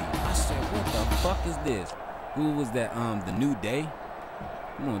WWE, I said, what the fuck is this? Who was that? The New Day?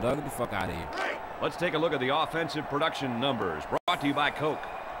 Come on, dog, get the fuck out of here. Let's take a look at the offensive production numbers brought to you by Coke.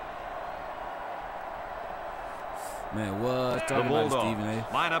 Man, what? The Talking about Bulldogs Stephen A.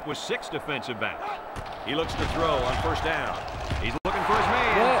 line up with 6 defensive backs. He looks to throw on first down. He's looking for his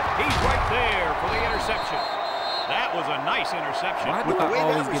man. What? He's right there for the interception. That was a nice interception. Why do With the I way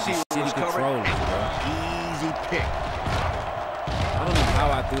always that get the receiver shitty was covered, controls, bro? easy pick. I don't know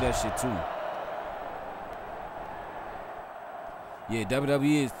how I threw that shit too. Yeah,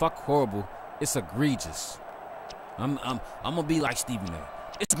 WWE is fuck horrible. It's egregious. I'm gonna be like Stephen A.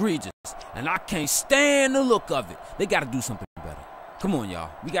 It's egregious, and I can't stand the look of it. They gotta do something better. Come on, y'all.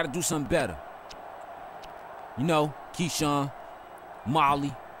 We gotta do something better. You know, Keyshawn,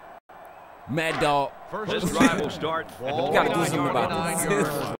 Molly, Mad Dog. This drive will start at the We gotta do something 49-yard about line. this.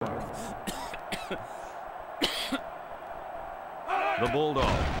 The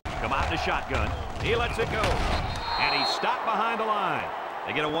Bulldogs come out in a shotgun. He lets it go. And he's stopped behind the line.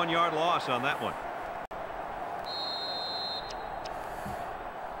 They get a 1-yard loss on that one.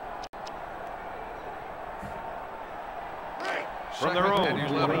 From their own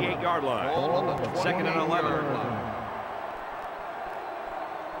 28-yard line. 2nd and 11.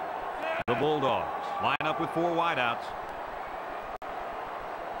 The Bulldogs line up with 4 wideouts.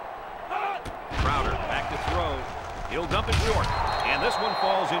 Crowder back to throw. He'll dump it short. And this one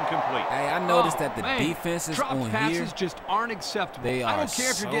falls incomplete. Hey, I noticed that the defenses drop on passes here, just aren't acceptable. they are I don't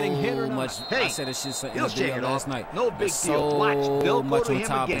care if you're getting hit or not. much. Hey, I said this shit in he'll the video shake it last off. night. No big so deal. Watch, they'll go much to on him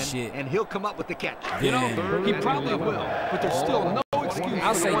top again, of shit. and he'll come up with the catch. You Then, know, he probably will, but there's still no excuse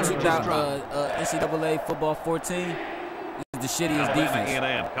I'll for say the one who just dropped. NCAA football 14 is the shittiest Alabama defense.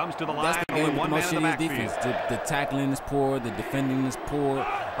 A&M comes to the line. That's the game with with the 1 man most in the shittiest backfield. defense. The tackling is poor, the defending is poor,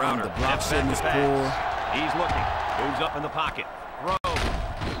 Crowder the block steps shitting back is to pass. poor. He's looking. Moves up in the pocket. Throw.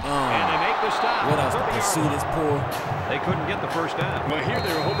 And they make the stop. What else? The 30 pursuit yards. is poor. They couldn't get the first down. Well, here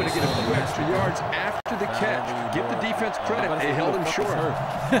they were hoping to get a few extra yards after the catch. Give the defense credit. They held him short.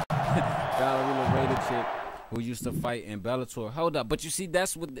 Valerie rated chick who used to fight in Bellator. Hold up, but you see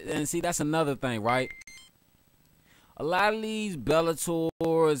that's another thing, right? A lot of these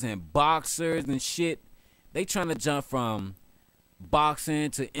Bellators and boxers and shit, they trying to jump from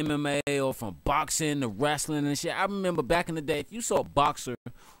boxing to MMA or from boxing to wrestling and shit. I remember back in the day, if you saw a boxer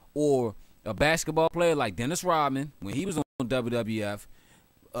or a basketball player like Dennis Rodman when he was on WWF,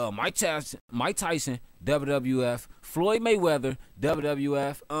 Mike Tyson, WWF, Floyd Mayweather,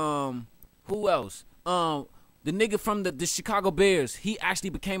 WWF, who else? The nigga from the Chicago Bears, he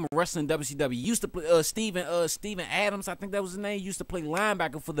actually became a wrestler in WCW. He used to play Steven Adams, I think that was his name. He used to play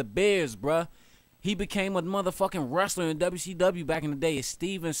linebacker for the Bears, bruh. He became a motherfucking wrestler in WCW back in the day. It's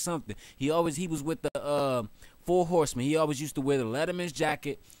Steven something. He was with the Four Horsemen. He always used to wear the Letterman's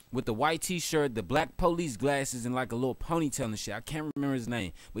jacket with the white T-shirt, the black police glasses, and like a little ponytail and shit. I can't remember his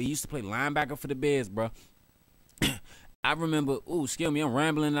name, but he used to play linebacker for the Bears, bro. I remember. Ooh, excuse me, I'm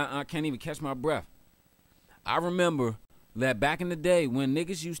rambling. I can't even catch my breath. I remember that back in the day when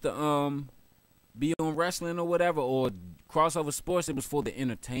niggas used to be on wrestling or whatever or crossover sports, it was for the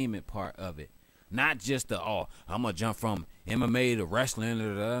entertainment part of it. Not just the, I'm going to jump from MMA to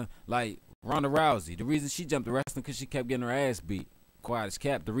wrestling. Like Ronda Rousey. The reason she jumped to wrestling because she kept getting her ass beat. Quiet as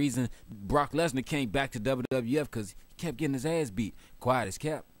kept. The reason Brock Lesnar came back to WWF because he kept getting his ass beat. Quiet as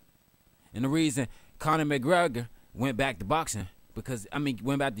kept. And the reason Conor McGregor went back to boxing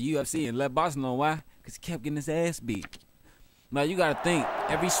went back to UFC and let boxing know why? Because he kept getting his ass beat. Now, you got to think,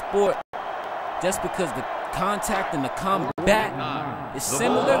 every sport just because the contact and the combat is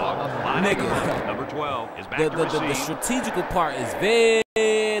similar, nigga. Number 12 is back The strategical part is very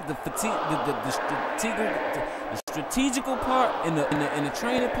the strategical part and the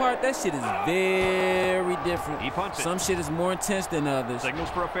training part. That shit is very different. He punts it. Some shit is more intense than others. Signals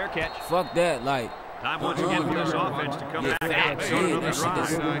for a fair catch. Fuck that, like. Time once again for this offense to come back. That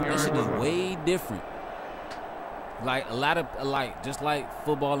shit is way different. Like a lot of just like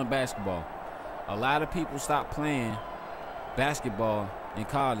football and basketball. A lot of people stop playing basketball in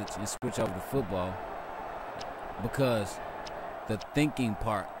college and switch over to football because the thinking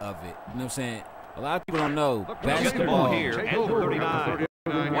part of it. You know what I'm saying? A lot of people don't know basketball here at the 39.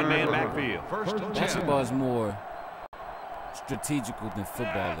 One-man backfield. Basketball is more strategical than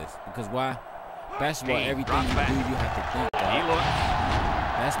football is. Because why? Basketball, everything you do, you have to think.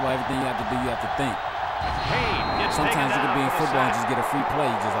 Basketball, everything you have to do, you have to think. Sometimes you can be in football and just get a free play.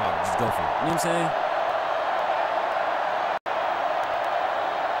 You just go for it. You know what I'm saying?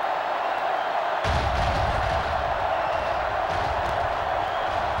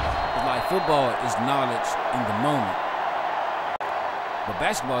 It's like football is knowledge in the moment. But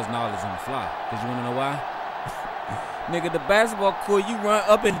basketball is knowledge on the fly. Because you want to know why? Nigga, the basketball court, you run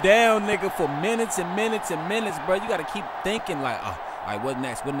up and down, nigga, for minutes and minutes and minutes, bro. You got to keep thinking like, oh, all right, what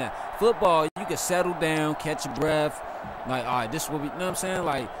next? What next? Football, you can settle down, catch your breath. Like, all right, this is what we, you know what I'm saying?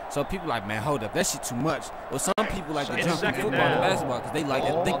 Like, so people like, man, hold up, that shit too much. Or some people like to jump from football to basketball because they like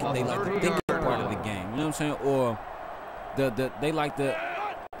that thinking, they like the thinking part of the game. You know what I'm saying? Or they like the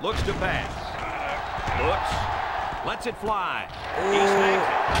looks to pass. Looks, lets it fly. He snags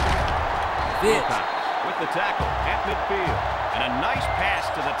it. With the tackle at midfield. And a nice pass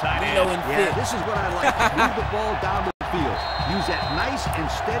to the tight end. Yeah, this is what I like. Move the ball down the field. Use that nice and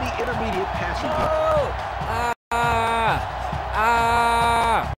steady intermediate passing game.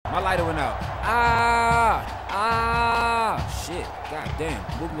 My lighter went out. Shit. God damn.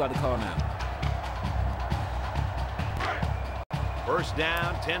 What we about to call now? First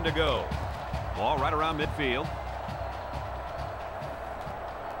down, 10 to go. Ball right around midfield.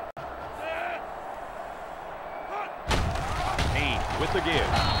 With the give.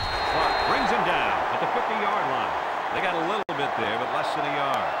 Clark brings him down at the 50-yard line. They got a little bit there, but less than a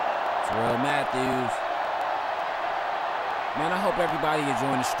yard. Terrell Matthews. Man, I hope everybody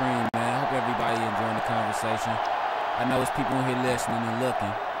enjoying the stream, man. I hope everybody enjoying the conversation. I know it's people on here listening and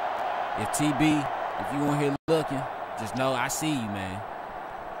looking. If if you on here looking, just know I see you, man.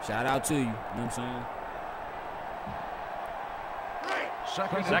 Shout out to you. You know what I'm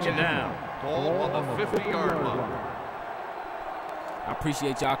saying? Second down. Ball on the 50-yard line. I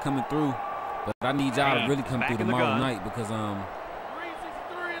appreciate y'all coming through, but I need y'all to really come through tomorrow night because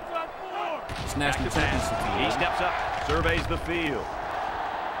it's national championship. He steps up, surveys the field.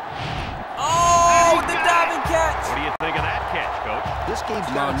 Oh, the diving catch! What do you think of that catch, Coach? This game's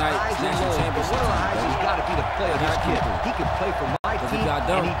got highs and lows, but one of the highs has got to be the play of this kid. He can play for my team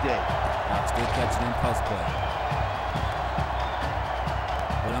any day. I'm still catching in post play.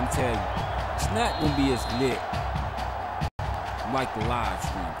 But I'm telling you, it's not gonna be as lit like the live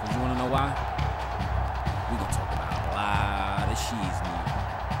stream, because you want to know why? We're going to talk about a lot of cheese meat.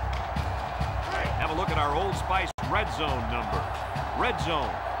 Have a look at our Old Spice Red Zone number. Red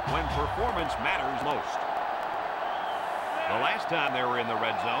Zone, when performance matters most. The last time they were in the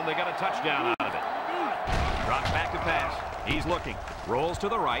red zone, they got a touchdown out of it. Drops back to pass. He's looking. Rolls to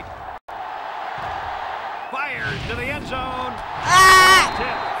the right. Fires to the end zone. Tip.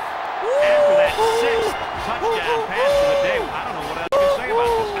 After that sixth touchdown pass of the day, I don't know what else to say about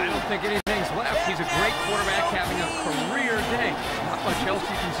this. I don't think anything's left. He's a great quarterback having a career day. Not much else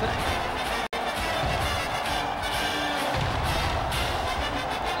you can say.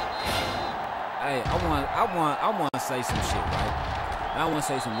 Hey, I want to say some shit, right? I want to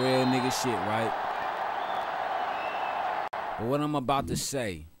say some real nigga shit, right? But what I'm about to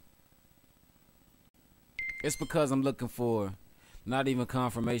say, it's because I'm looking for not even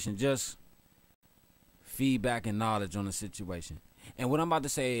confirmation, just feedback and knowledge on the situation. And what I'm about to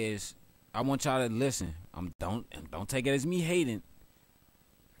say is, I want y'all to listen. Don't take it as me hating.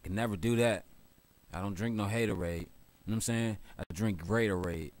 I can never do that. I don't drink no haterade. You know what I'm saying? I drink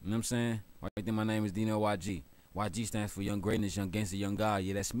Greaterade. You know what I'm saying? Right there, my name is Dino YG. YG stands for Young Greatness, Young Gangster, Young God.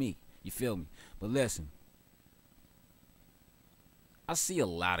 Yeah, that's me. You feel me? But listen, I see a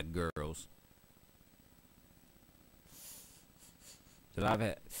lot of girls that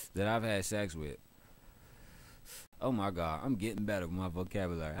I've had sex with. Oh my God, I'm getting better with my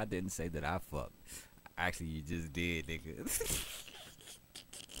vocabulary. I didn't say that I fucked. Actually, you just did, nigga.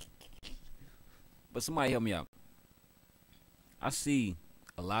 But somebody help me out. I see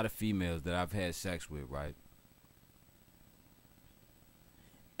a lot of females that I've had sex with, right?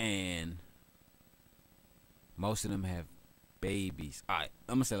 And most of them have babies. All right,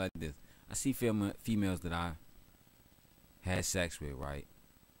 I'm gonna say it like this. I see females that I had sex with, right?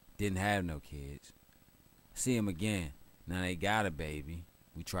 Didn't have no kids. See them again. Now they got a baby.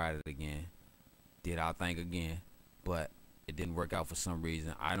 We tried it again. Did our thing again. But it didn't work out for some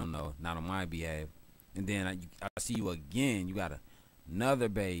reason. I don't know. Not on my behalf. And then I see you again. You got another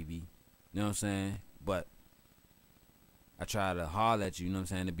baby. You know what I'm saying? But I try to holler at you, you know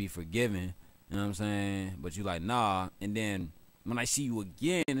what I'm saying, to be forgiving. You know what I'm saying? But you like, nah. And then when I see you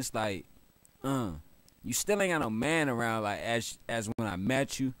again, it's like, you still ain't got no man around like as when I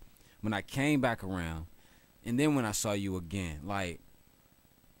met you, when I came back around, and then when I saw you again. Like,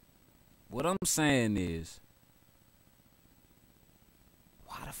 what I'm saying is,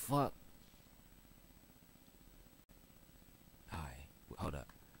 why the fuck? Alright, hold up.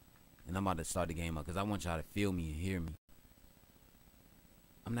 And I'm about to start the game up because I want y'all to feel me and hear me.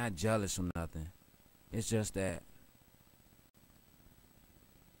 I'm not jealous or nothing. It's just that,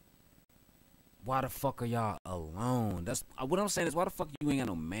 why the fuck are y'all alone? That's what I'm saying is, why the fuck you ain't got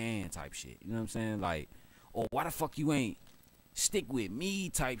no man type shit? You know what I'm saying? Like, or why the fuck you ain't stick with me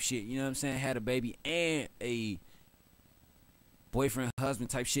type shit? You know what I'm saying? Had a baby and a boyfriend, husband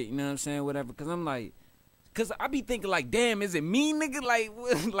type shit. You know what I'm saying? Whatever. Because I'm like, because I be thinking like, damn, is it me, nigga?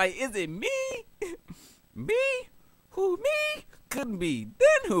 Like, is it me? Me? Who, me? Couldn't be.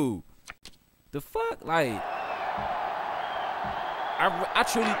 Then who? The fuck? Like, I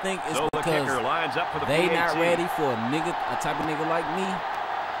truly think it's so because the kicker lines up for the they PAT. not ready for a type of nigga like me.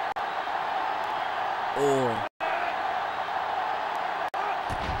 Or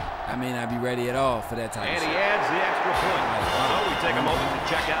I may not be ready at all for that type of shit. And he adds the extra point. So we take a moment to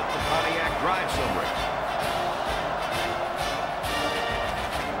check out the Pontiac drive summary.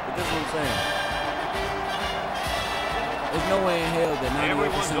 But this is what I'm saying. There's no way in hell that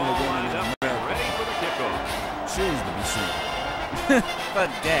 98% of the women in America ready for the kickoff. choose to be single.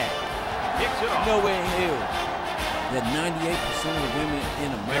 Fuck that. Kicks it off. No way in hell that 98% of the women in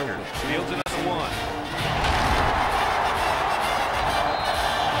America fields it at one.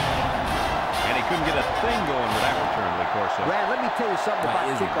 And he couldn't get a thing going with that return, Lee Corso. Brad, let me tell you something about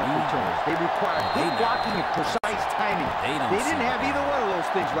kickoff returns. They require good blocking and precise timing. They didn't have either one of those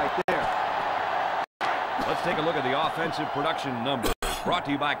things right there. Let's take a look at the offensive production numbers. Brought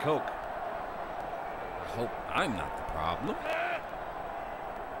to you by Coke. I hope I'm not the problem.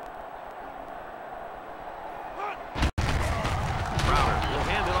 Crowder will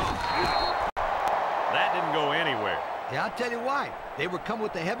hand it off. That didn't go anywhere. Yeah, I'll tell you why. They were coming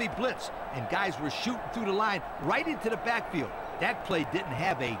with a heavy blitz, and guys were shooting through the line right into the backfield. That play didn't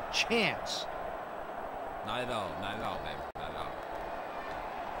have a chance. Not at all. Not at all, baby. Not at all.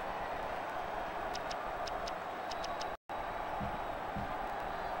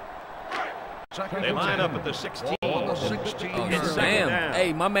 They line up at the 16. On the 16. Oh, damn.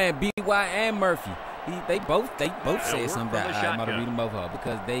 Hey, my man B.Y. and Murphy. They both said something that I'm about to read them both up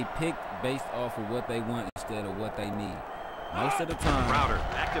because they pick based off of what they want instead of what they need. Most of the time, Crowder,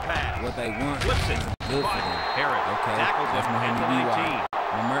 back to pass. what they want Flips it. is good for them. Harris Okay, tackles that's him my at homie the B.Y. 19.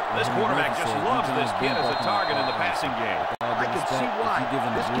 This quarterback just loves this kid as a target in the passing game. I can see why.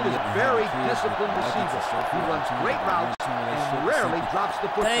 This kid is a very disciplined receiver. He runs great routes and rarely drops the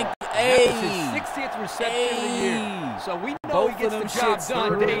football. That's his 60th reception of the year. So we know he gets the job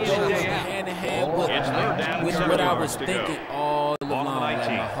done day in and day out. Hand in hand with It's what I 7 was yards to thinking go. all Ball along. on the Like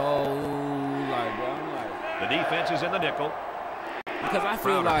 19. my whole life, bro. I'm like, The defense is in the nickel. because I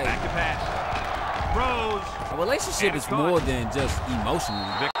feel Crowder, like back to pass. Throws. a relationship is more than just emotional.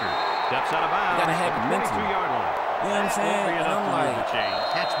 Victor steps out of bounds. You gotta have it at the mentally. 22-yard line. You know what I'm Won't saying? be And enough I'm to move like, the chains.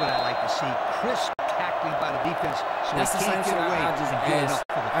 That's what I like to see. Crisp tackling by the defense so that's he the same can't shit get away I just and get asked.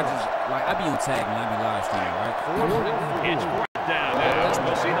 enough for the I be on tag and I be live streaming, right? It's fourth down.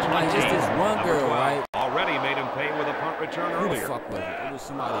 We'll see the Like, it's this one Number girl, 12 right? already made him pay with a punt return Who the earlier. fuck was it? It was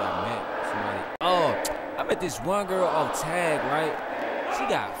somebody I met. I met this one girl off tag, right? She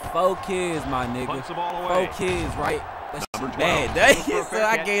got 4 kids, my nigga. Punts the ball 4 away. kids, right? But she Number 12. bad, dang. So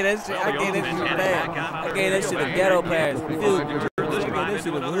I gave that shit. I gave that shit bad. I gave that shit a ghetto pass. I gave that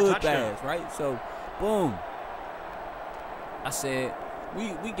shit a hood pass, right? So, boom. I said, we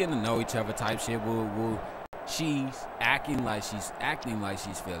getting to know each other type shit. She's acting like she's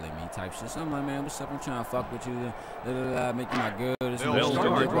feeling me type shit. So I'm like, man, what's up? I'm trying to fuck with you. Make you my girl. This and They'll start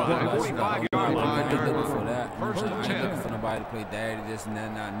from the 45-yard line. I ain't looking for that. First and I ain't 10. looking for nobody to play daddy, this and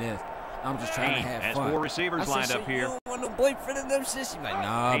that, not this. I'm just trying to have Has fun. 4 receivers I said, lined so up here. you don't want no boyfriend in them shit? She's like,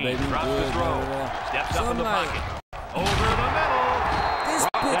 nah, He baby, drops good. the throw. Steps up in the pocket. Over the middle. This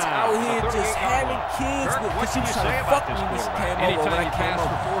bitch out here just having kids with because she was trying to fuck me when she came over. Anytime you pass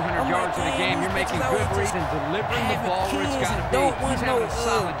for 400 yards in a game, you're making good reads and delivering the ball where it's got to be. He's having a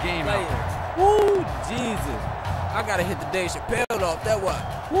solid game out there. Woo, Jesus. I got to hit the Dave Chappelle off that one.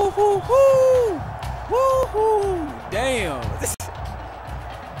 Woo-hoo-hoo. Woo-hoo. Damn.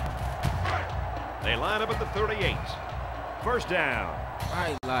 They line up at the 38. First down.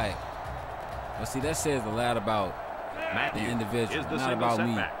 Right, like. Well, see, that says a lot about the individual, not about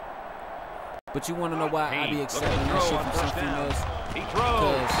me. But you want to know why I be accepting that shit from some females?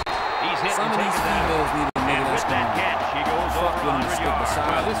 Because some of these females need a nigga that's going to fuck with them and stick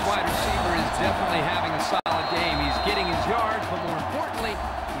beside them. This wide receiver is definitely having a solid game. He's getting his yards, but more importantly,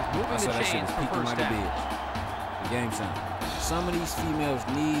 he's moving the chains for first down. The game sound. Some of these females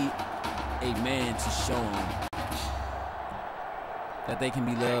need a man to show them that they can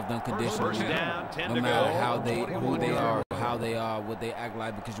be loved unconditionally, no matter who they are, how they are, what they act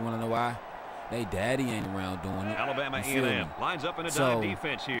like. Because you want to know why? They daddy ain't around doing it. Alabama A&M lines up in a dime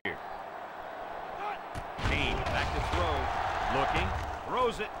defense here. Kane back to throw, looking,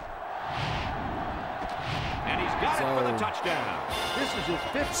 throws it, and he's got it for the touchdown. This is his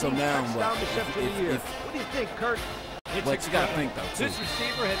 15th touchdown reception of the year. What do you think, Kurt? But you gotta think though, too. This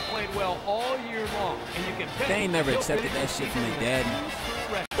receiver has played well all year long, and you can bet they ain't never accepted that shit from their daddy.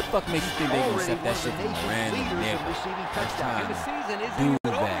 What the fuck makes you think they gonna accept that shit from a random nigga? That's time to do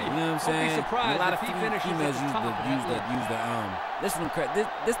that. You know what I'm saying? A lot of females use the this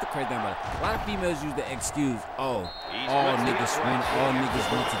the crazy thing about it. A lot of females use the excuse, all niggas want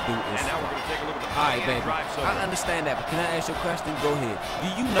to do is fuck. Alright, baby. I understand that, but can I ask you a question? Go ahead. Do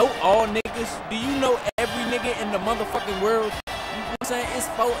you know all niggas? Do you know every nigga in the motherfucking world? You know what I'm saying? It's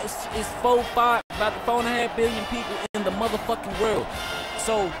 4.5 billion people in the motherfucking world.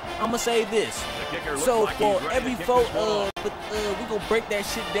 So I'ma say this. So for every we gonna break that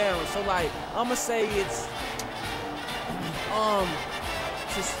shit down. So like I'ma say it's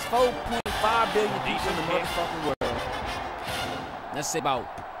 4.5 billion people in the motherfucking world. Let's say about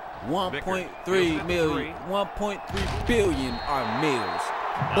 1.3 billion are males.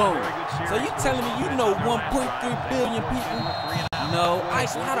 Boom. So you telling me you know 1.3 billion people? No.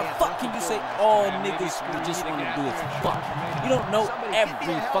 How the fuck can you say all niggas just want to do is fuck? You don't know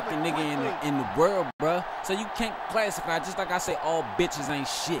every fucking nigga in the world, bruh. So you can't classify, just like I say all bitches ain't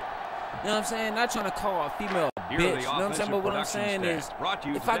shit. You know what I'm saying? Not trying to call a female a bitch. You know what I'm saying? But what I'm saying is,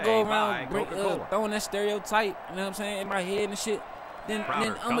 if I go around throwing that stereotype, you know what I'm saying, in my head and shit, then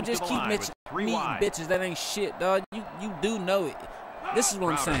I'm gonna just keep meeting bitches that ain't shit, dog. You do know it. This is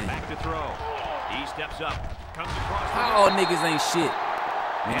what I'm saying. Back to throw. He steps up. Comes across. How all niggas ain't shit?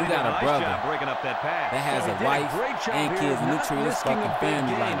 When you got a brother that has a wife and kids and you treat his fucking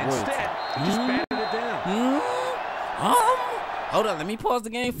family like royalty. Hold on, let me pause the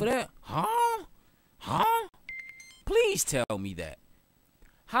game for that. Please tell me that.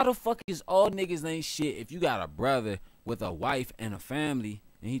 How the fuck is all niggas ain't shit if you got a brother with a wife and a family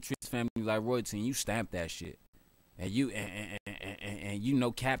and he treats family like royalty and you stamp that shit? And you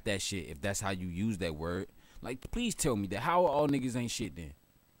know cap that shit if that's how you use that word. Like, please tell me that. How all niggas ain't shit then?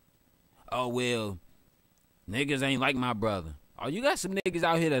 Oh, well, niggas ain't like my brother. Oh, you got some niggas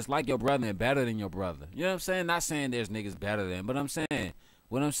out here that's like your brother and better than your brother. You know what I'm saying? Not saying there's niggas better than, but what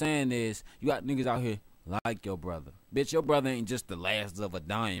I'm saying is you got niggas out here like your brother. Bitch, your brother ain't just the last of a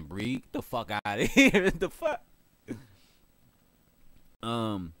dying breed. Get the fuck out of here. The fuck?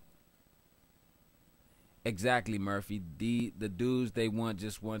 Exactly, Murphy. The dudes they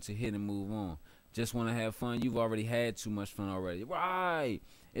just want to hit and move on. Just want to have fun. You've already had too much fun already. Right.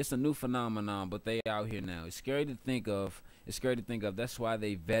 It's a new phenomenon, but they out here now. It's scary to think of. That's why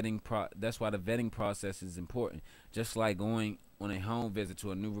the vetting process is important. Just like going on a home visit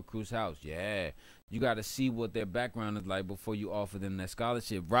to a new recruit's house. Yeah. You got to see what their background is like before you offer them that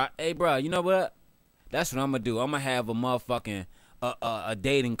scholarship. Right? Hey, bro, you know what? That's what I'm going to do. I'm going to have a motherfucking a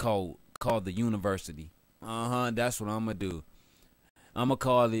dating code called the university. That's what I'm going to do. I'm going to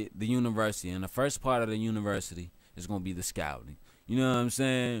call it the university. And the first part of the university is going to be the scouting. You know what I'm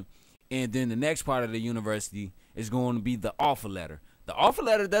saying? And then the next part of the university is going to be the offer letter. The offer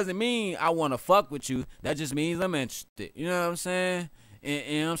letter doesn't mean I want to fuck with you. That just means I'm interested. You know what I'm saying? And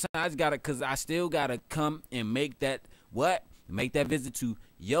you know what I'm saying? I just got to, because I still got to come and make that, make that visit to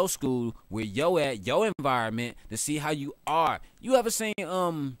your school, where yo at, your environment, to see how you are. You ever seen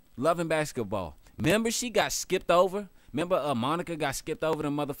Love and Basketball? Remember she got skipped over Remember Monica got skipped over the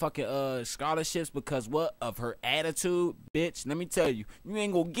motherfucking scholarships because what? Of her attitude? Bitch, let me tell you, you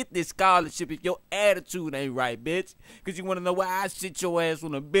ain't gonna get this scholarship if your attitude ain't right, bitch. Because you want to know why I sit your ass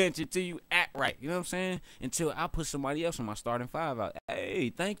on the bench until you act right. You know what I'm saying? Until I put somebody else on my starting 5 out.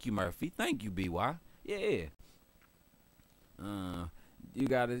 Hey, thank you, Murphy. Thank you, BY. Yeah. You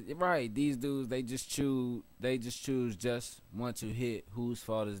got it right. These dudes, they just choose just want to hit. Whose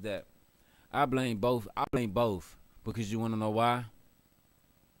fault is that? I blame both. Because you want to know why?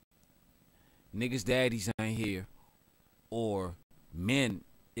 Niggas' daddies ain't here. Or men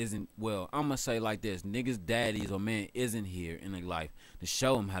isn't, well, I'm going to say like this. Niggas' daddies or men isn't here in their life to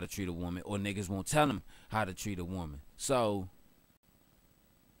show them how to treat a woman. Or niggas won't tell them how to treat a woman. So,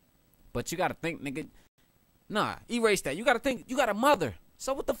 but you got to think, nigga. Nah, erase that. You got to think, you got a mother.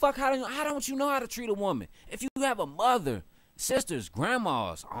 So what the fuck, how don't you know how to treat a woman? If you have a mother, sisters,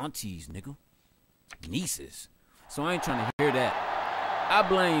 grandmas, aunties, nigga, nieces. So I ain't trying to hear that. I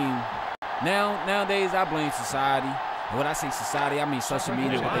blame, nowadays I blame society. And when I say society, I mean social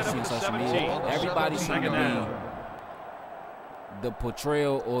media, what they see on social media. Everybody's trying to be the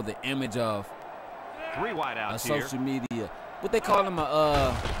portrayal or the image of a social media. What they call them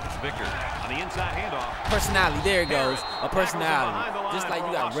Vicker on the inside handoff. Personality, there it goes. A personality. Just like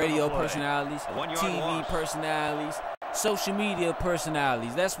you got radio personalities, TV personalities, social media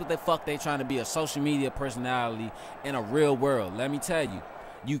personalities. That's what the fuck they trying to be, a social media personality in a real world. Let me tell you,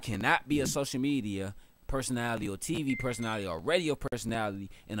 you cannot be a social media personality or TV personality or radio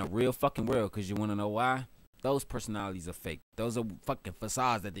personality in a real fucking world, because you want to know why? Those personalities are fake. Those are fucking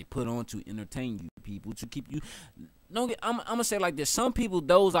facades that they put on to entertain you people, to keep you. I'm going to say it like this. Some people,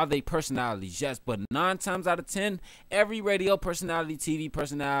 those are their personalities, yes. But 9 times out of 10, every radio personality, TV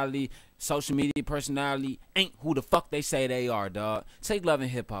personality, social media personality ain't who the fuck they say they are, dog. Take Love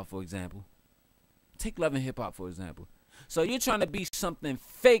and Hip Hop, for example. So you're trying to be something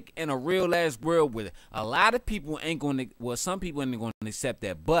fake in a real-ass world with it. A lot of people ain't going to, well, some people ain't going to accept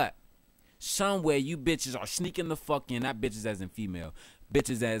that. But somewhere you bitches are sneaking the fuck in, not bitches as in female,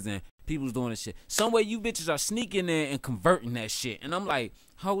 bitches as in people's doing this shit. Somewhere you bitches are sneaking in and converting that shit. And I'm like,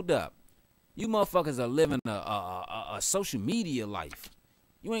 hold up. You motherfuckers are living a social media life.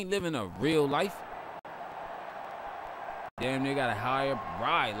 You ain't living a real life. Damn, they got a higher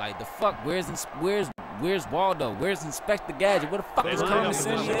ride. Like, the fuck, where's Waldo? Where's Inspector Gadget? Where the fuck is Carmen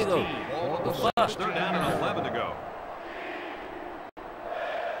San Diego? The fuck? They're down and 11 to go.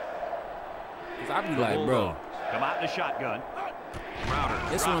 I be like, bro. Come out in the shotgun. Crowder.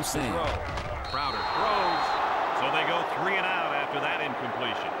 That's what I'm saying. Crowder throws. So they go 3 and out after that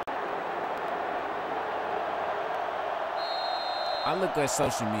incompletion. I look at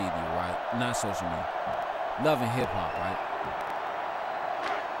social media, right? Not social media. Love and Hip Hop, right?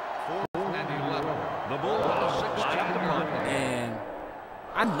 4th and 11. The Bulldogs line up the punt. And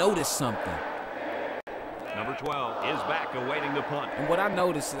I noticed something. Number 12 is back awaiting the punt. And what I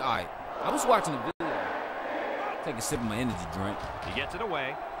noticed is, all right, I was watching the video. Take a sip of my energy drink. He gets it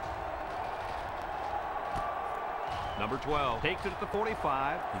away. Number 12 takes it at the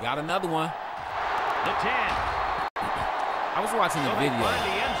 45. He got another one. The 10. I was watching the video. They find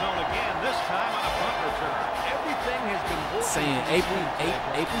the end zone again, this time on a punt return. Everything has been saying April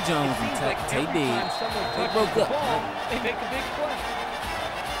Jones and Tay Diggs, they broke up. They make a big play.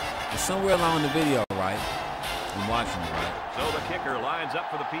 It's somewhere along the video, right? I'm watching it, right? So the kicker lines up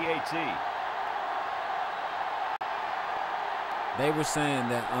for the PAT. They were saying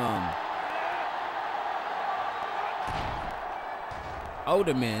that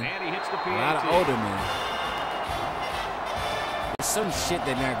older men, And he hits the PAT. a lot of older men, there's some shit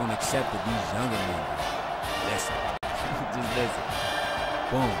they're not gonna accept that these younger men. Listen, just listen.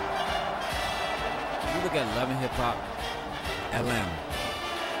 Boom. You look at Love and Hip Hop, Atlanta.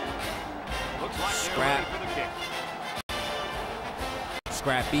 Looks like they're Scrap. ready for the kick.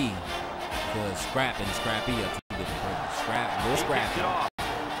 Scrappy, because Scrap and Scrappy are two different persons. Scrap, He real kicks Scrappy. it off.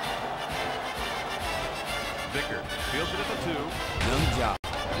 Vicker fields it at the 2. Young job.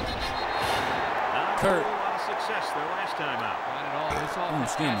 Not Kurt. a lot of success their last time out. Not at all. This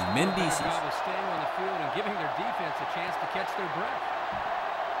offense excuse me, has Mendes. done a good job of staying on the field and giving their defense a chance to catch their breath.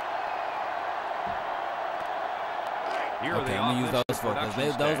 Here are Okay, the I'm gonna use those offensive four because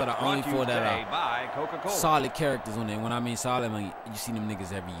production those are stats the only brought to four you that today are by Coca-Cola. solid characters on there. When I mean solid, I mean you see them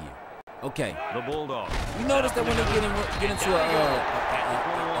niggas every year. Okay. The Bulldogs. You notice that when they get into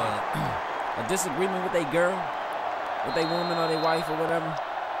a disagreement with their girl, with their woman or their wife or whatever,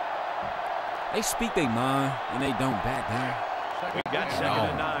 they speak their mind and they don't back down. We've got 2nd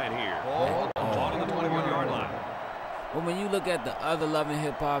and 9 here. Ball to the 21-yard line. But But when you look at the other Love and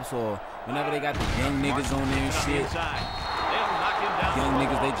Hip Hops or whenever they got the young niggas on there and shit, young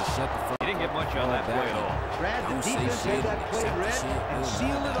niggas, they just shut the fuck up. He didn't get much on that play at all. Brad, the defense had that play read and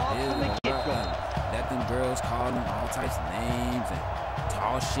sealed it off from the get-go. Let them girls call them all types of names and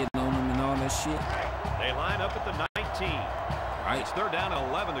tall shit on them and all that shit. They line up at the 19. Right. It's 3rd down and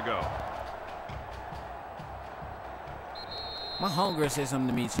 11 to go. My homegirl said something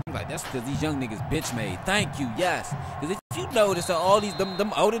to me. She was like, that's because these young niggas bitch made. Thank you, yes. Because if you notice that all these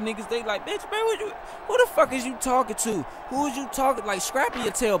them older niggas, they like, bitch, man, who the fuck is you talking to? Who is you talking? Like, Scrappy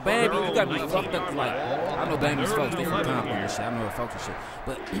your tail, Bambi. You got me fucked up. Like, I know Bambi's folks, they from Compton and shit. I know her folks and shit.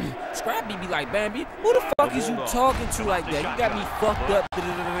 But Scrappy be like, Bambi, who the fuck is you talking to like that? You got me fucked up.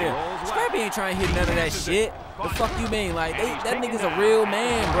 Scrappy ain't trying to hear none of that shit. The fuck you mean? Like, that nigga's a real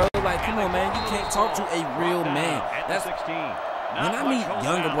man, bro. Like, come on, man. You can't talk to a real man. That's 16. When I meet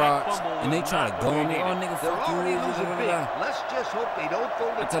younger broads and they try to go on me, oh nigga, fuck you. Let's just hope they don't throw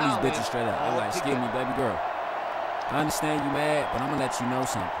the I tell these bitches straight up. They're like, excuse me, baby girl. I understand you mad, but I'm gonna let you know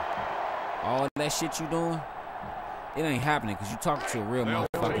something. All that shit you doing, it ain't happening because you talking to a real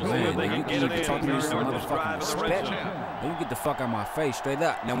motherfucking man. You can either talk to me with some motherfucking respect, or you get the fuck out of my face straight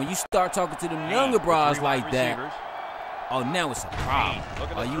up. Now when you start talking to them younger broads like that, oh, now it's a problem.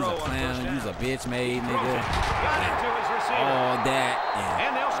 Oh, you's a clown, you's a bitch made nigga. All that.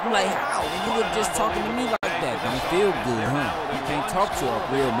 And I'm like, how? You were just talking to me like that. Don't feel good, huh? You can't talk to a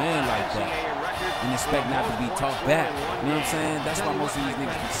real man like that and expect not to be talked back. You know what I'm saying? That's why most of these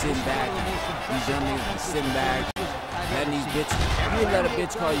niggas be sitting back. These young niggas be sitting back. Letting these bitches. You let a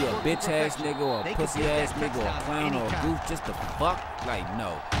bitch call you a bitch ass nigga or a pussy ass nigga or a clown or a goof just to fuck? Like,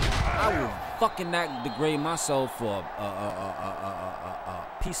 no. I will fucking not degrade my soul for a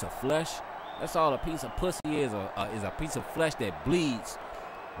piece of flesh. That's all a piece of pussy is a piece of flesh that bleeds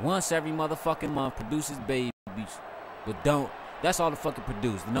once every motherfucking month, produces babies, but don't. That's all the fucking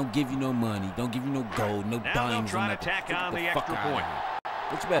produce. They don't give you no money, don't give you no gold, no dimes, or nothing. Tack on the extra point.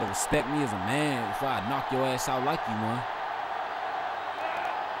 But you better respect me as a man before I knock your ass out like you one.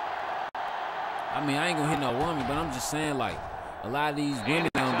 I mean, I ain't gonna hit no woman, but I'm just saying, like, a lot of these women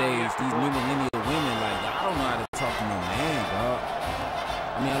nowadays, these new millennial women, like, I don't know how to talk to no man, dog.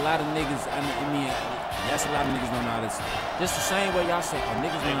 I mean, a lot of niggas, I mean, yes, a lot of niggas don't know how to, just the same way y'all say, oh,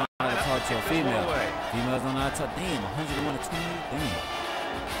 niggas don't know how to talk to a female. Females don't know how to talk, damn, 101 to 20, damn.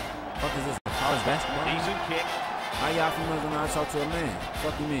 Fuck is this, college basketball? Decent kick. How y'all females don't know how to talk to a man?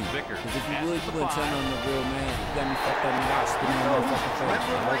 Fuck you mean? Because if you would, you wouldn't tell no real man. You got me fucked up, nigga, I'll spit in my motherfucking face.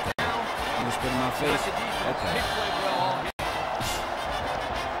 Okay. You gonna spit in my face? Okay.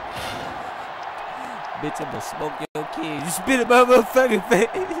 Bitch, I'm gonna smoke your kid. You spit in my motherfucking face.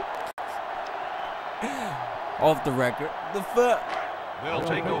 Off the record. The fuck? They'll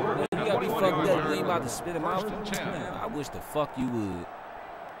take over. You got me fucked up. You ain't about to spit in my face. Man, I wish the fuck you would.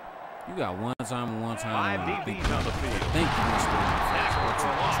 You got one time and one time. 5 DBs on the field. Think you gonna spit in my face. Or to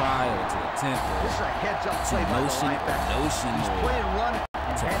try or to attempt or This is a heads-up to play by the notion linebacker. or Play and run.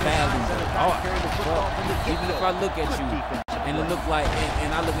 to fathom the art. Even if I look at you and it look like,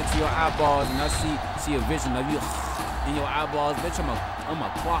 and I look into your eyeballs and I see a vision of you in your eyeballs, bitch, I'ma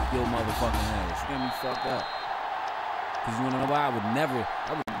clock your motherfucking ass. You got me fucked up. Cause you wanna know why? I would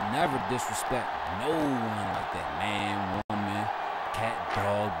never disrespect no one like that. Man, woman, cat,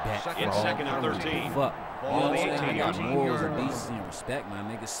 dog, bat, frog. It's 2nd and 13. Fuck. You know what I'm saying? I got 18 morals and decency and respect, my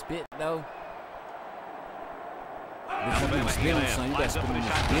nigga. Spit though. Bitch, I'm gonna spit on something. You gotta spit on the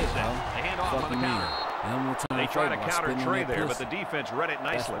spit, though. Fuck you mean? They try to counter Trey there, but the defense read it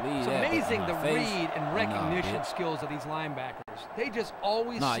nicely. It's amazing the read and recognition skills of these linebackers. They just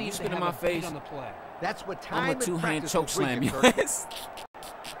always seem to have a beat on the play. That's what time I'm a two-hand choke slam you ass.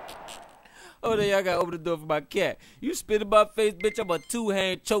 Oh, there y'all gotta open the door for my cat. You spit in my face, bitch. I'm a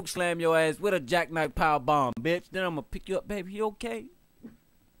two-hand choke slam your ass with a jackknife power bomb, bitch. Then I'm gonna pick you up, baby. You okay?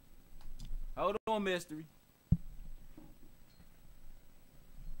 Hold on, mystery.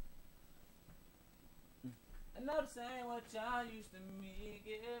 I know the same what y'all used to me,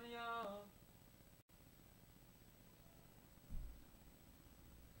 give y'all.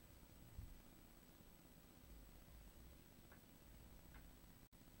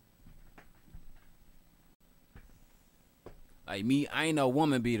 Like me, I ain't no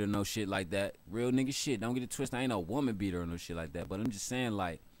woman beater, no shit like that. Real nigga shit. Don't get it twisted. I ain't no woman beater or no shit like that. But I'm just saying,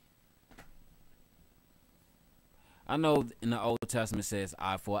 like, I know in the Old Testament it says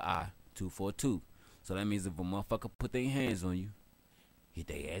eye for an eye, tooth for a tooth. So that means if a motherfucker put their hands on you, hit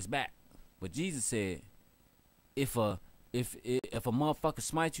their ass back. But Jesus said, if a motherfucker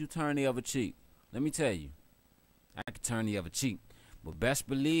smite you, turn the other cheek. Let me tell you, I can turn the other cheek. But best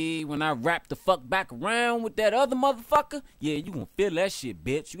believe when I wrap the fuck back around with that other motherfucker, yeah, you gonna feel that shit,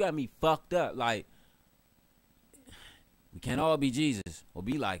 bitch. You got me fucked up. Like, we can't all be Jesus or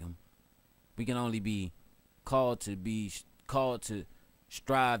be like him. We can only be called to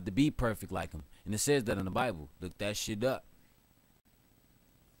strive to be perfect like him. And it says that in the Bible. Look that shit up.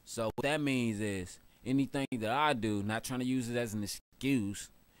 So what that means is anything that I do, not trying to use it as an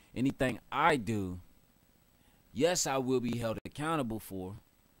excuse, anything I do, yes, I will be held accountable for,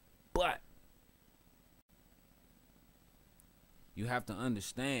 but you have to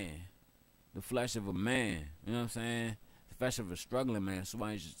understand the flesh of a man, you know what I'm saying? The flesh of a struggling man,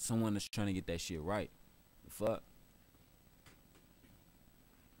 someone that's trying to get that shit right. The fuck?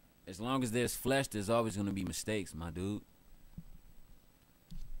 As long as there's flesh, there's always going to be mistakes, my dude.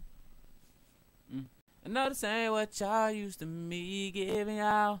 I know this ain't what y'all used to me giving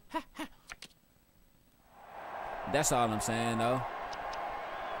y'all. That's all I'm saying, though.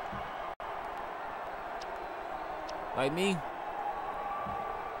 Like me,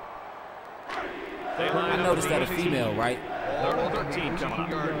 I noticed that a female, right?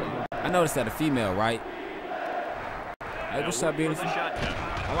 I noticed that a female, right? Hey, what's up, beautiful?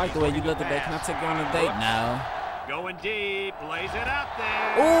 I like the way you look today. Can I take you on a date now? Going deep, lays it out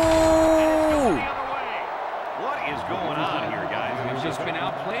there. Ooh! What is going on here, guys? He's just been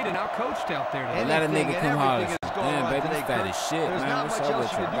outplayed and outcoached out there today. Let a nigga come holler. Damn, baby, you fat as shit, man. What's up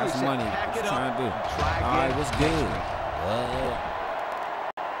with you? Got some money. What you trying to do? All right, what's good?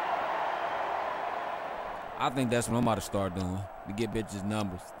 I think that's what I'm about to start doing to get bitches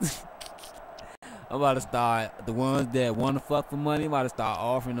numbers. I'm about to start, the ones that want to fuck for money, I'm about to start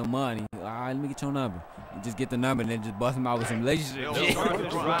offering them money. All right, let me get your number. You just get the number and then just bust them out with some relationship shit.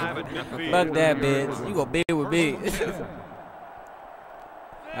 Fuck that, bitch. You gonna be with me.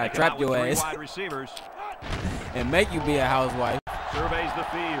 I trap your ass and make you be a housewife. Surveys the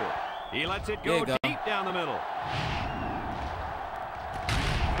field. He lets it go deep down the middle.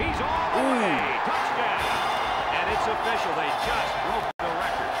 He's all the way. Touchdown. And it's official. They just broke the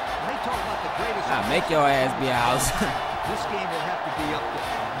record. They talk about the greatest. Make your ass be a house. This game will have to be up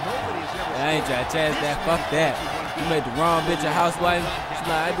there. Nobody's ever. I ain't trying to chance that. Fuck that. You made the wrong bitch a housewife. She's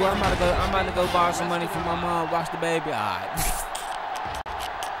like, hey, boy, I'm about to go borrow some money from my mom. Watch the baby. All right.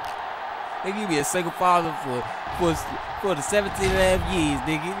 Nigga, you be a single father for the 17 and a half years,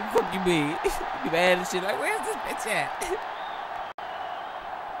 nigga. What the fuck you mean? You be mad and shit like, where's this bitch at?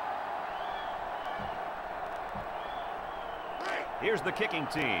 Here's the kicking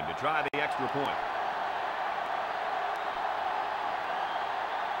team to try the extra point.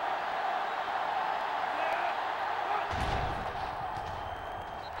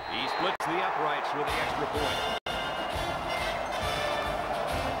 He splits the uprights with the extra point.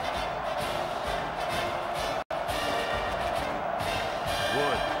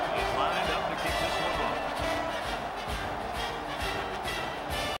 Wood is lined up to kick this one off.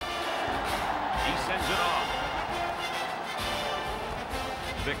 He sends it off.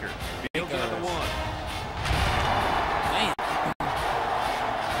 Vickers fields another one. Damn.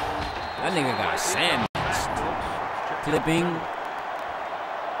 That nigga got sandwiched. Clipping.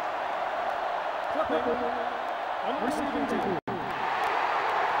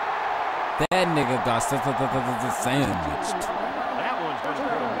 That nigga got sandwiched. That one's going to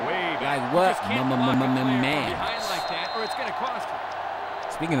put him way back. Like what? Man. Like that, or it's going to cost you.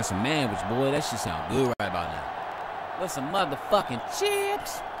 Speaking of some sandwich, boy, that shit sound good right about now. With some motherfucking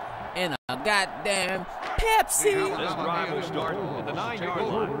chips and a goddamn Pepsi. This drive will start at the 9-yard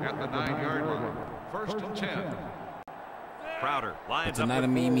line. At the 9-yard line. 1st and 10. Crowder lines up Tonight I with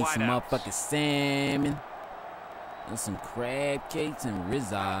made me 4 some wideouts. motherfucking salmon and some crab cakes and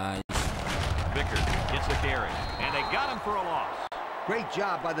ribeyes. Vickers gets the carry, and they got him for a loss. Great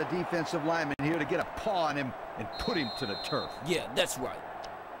job by the defensive lineman here to get a paw on him and put him to the turf. Yeah, that's right.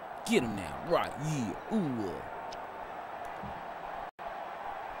 Get him now. Right, yeah. Ooh.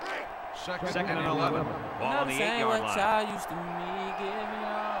 Second and 11. Ball on the 8-yard line. Y'all used to me giving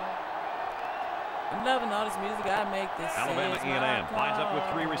y'all. I'm loving all this music I make this. Alabama A&M lines up with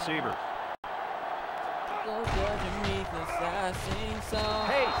 3 receivers.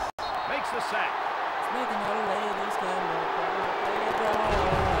 Hayes makes the sack. Making all the ladies come up.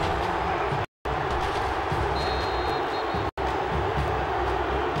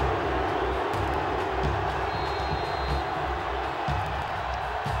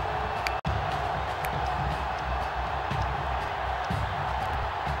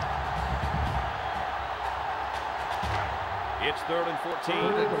 It's 3rd and 14.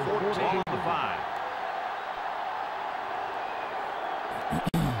 Ball on the 5.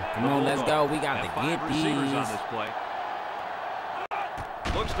 Come on, let's go. We got to Have 5 get receivers these. on this play.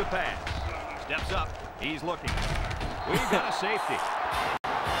 Looks to pass. Steps up. He's looking. We've got a safety.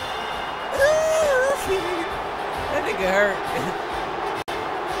 That nigga hurt.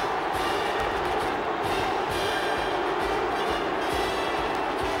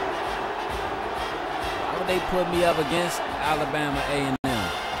 Why would they put me up against Alabama A&M? And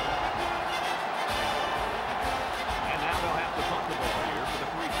now they'll have to punt the ball here for the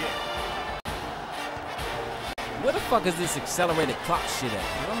free kick. Where the fuck is this accelerated clock shit at?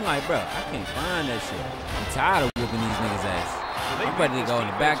 I'm like, bro, I can't find that shit. I'm tired of whooping these niggas' ass. I'm ready to go in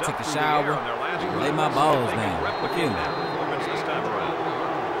the back, take a shower, lay my balls down. Look at me.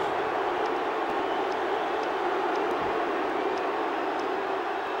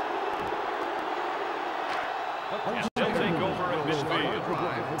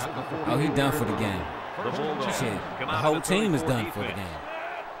 Oh, he done for the game. Shit, the whole team is done for the game.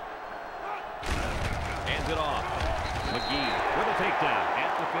 Hands it off. McGee with a takedown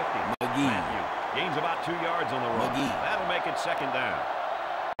at the 50. McGee gains about 2 yards on the run. That'll make it second down.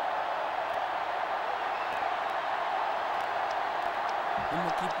 I'm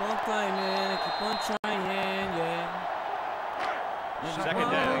gonna keep on climbing, keep on trying, yeah. Second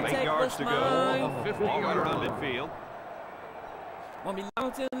down, 8 yards to go. 50 right around midfield. Won't be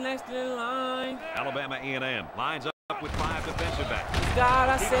long till the next line. Alabama A&M lines up with 5 defensive backs. God,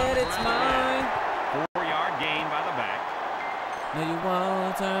 I said it's mine. 4-yard gain by the back. No, you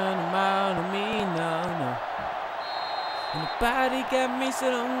won't turn around on me, no. Nobody got me, so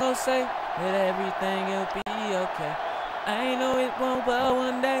don't go say that everything will be okay. I know it won't, but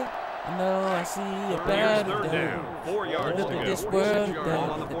one day I know I see a better day. 4 yards Look to at go. this world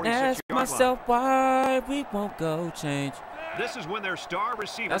today and ask myself why we won't go change. This is when their star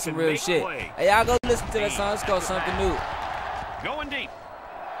receiver That's some can real make shit. plays. Hey, y'all go listen to that song. It's called Something New. Going deep.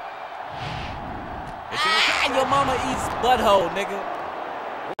 Your mama eats butthole, nigga.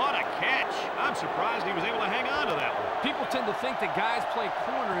 What a catch. I'm surprised he was able to hang on to that one. People tend to think that guys play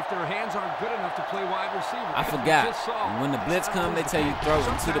corner if their hands aren't good enough to play wide receiver. I forgot. When the blitz come, they tell you throw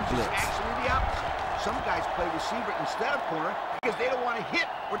them to the blitz. Actually the opposite. Some guys play receiver instead of corner because they don't want to hit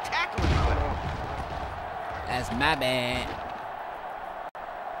or tackle anybody. That's my bad.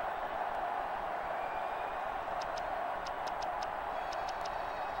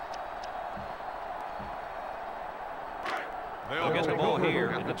 They'll get the ball here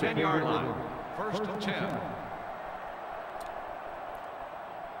at the 10-yard line. First and 10.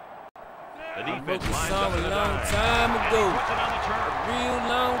 The defense lines Song up a to the long 9. time ago. And he puts it on the turn. Real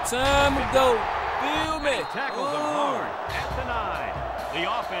long time ago. Feel me? He tackles him hard at the 9. The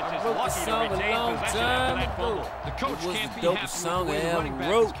offense is lucky to retain possession after that fumble. The coach It was can't the be happy dopest with song the way I the ever running back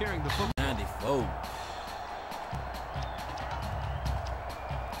wrote. is carrying the football. 94.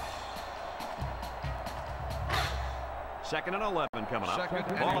 Second and 11 coming up. Second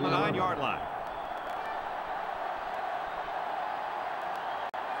and Ball on the 11. 9-yard line.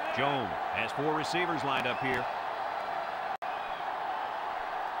 Jones has 4 receivers lined up here.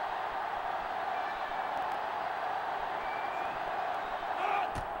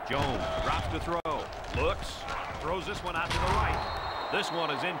 Jones drops to throw. Looks. Throws this one out to the right. This one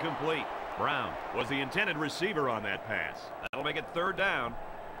is incomplete. Brown was the intended receiver on that pass. That'll make it third down.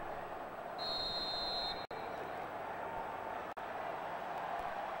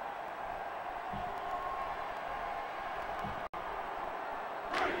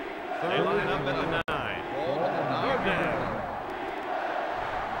 They line up at the 9. Third down.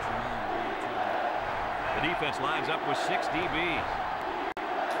 The defense lines up with 6 DBs.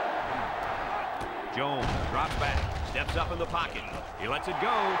 Jones drops back, steps up in the pocket. He lets it go.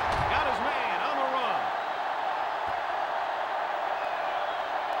 Got his man on the run.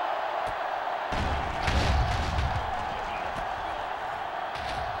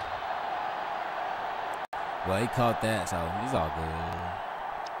 Well, he caught that, so he's all good.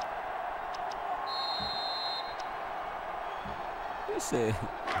 He said,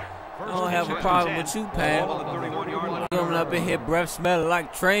 I don't have a problem with you, Pat. Coming up in here, breath smelling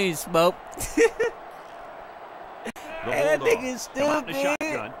like train smoke. Hey, that nigga's stupid.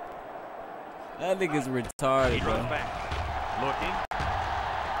 That nigga's retarded, He bro. runs back. Looking.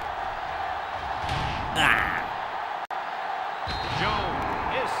 Jones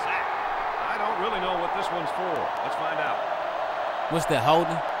is sacked. I don't really know what this one's for. Let's find out. What's that,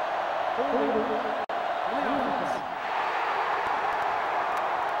 holding?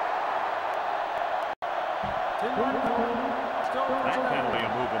 That penalty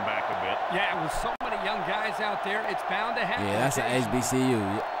will move him back a bit. Yeah, with so many young guys out there, it's bound to happen. Yeah, that's an HBCU.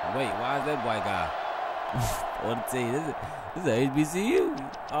 Wait, why is that white guy? What to tell you, this is an HBCU.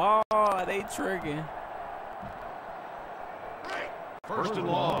 Oh, they tricking. First and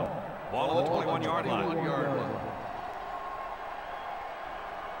long. Ball on the 21-yard line.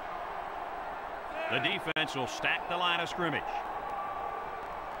 The defense will stack the line of scrimmage.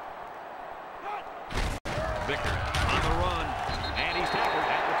 Vickers on the run, and he's tackled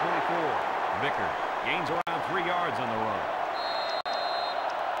at the 24. Vickers gains around 3 yards on the run.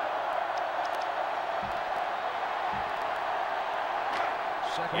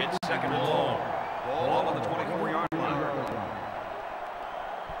 It's second and long. Ball on the 24-yard line.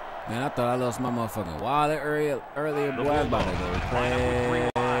 Man, I thought I lost my motherfucking wallet earlier, boy. I was about to go crazy.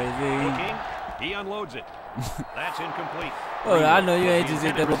 He unloads it. That's incomplete. Oh, I know you ain't just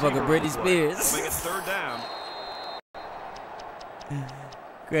hit that motherfucking Britney Spears. Make it third down.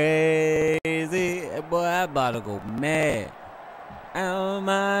 Crazy. Boy, I'm about to go mad. Out of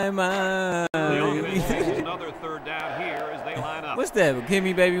my mind. Another third down here as they line up. What's that? Give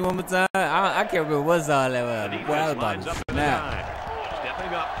me baby one more time. I can't remember what song that was. Boy, I was about to snap.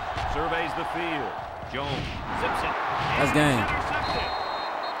 Stepping up, surveys the field. Jones zips it. That's game.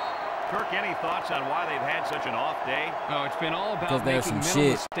 Kirk, any thoughts on why they've had such an off day? Oh, it's been all about making mental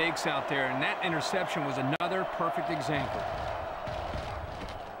mistakes out there, and that interception was another perfect example.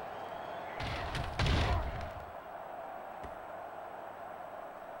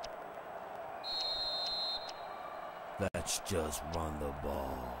 Let's just run the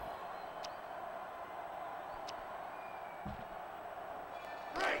ball.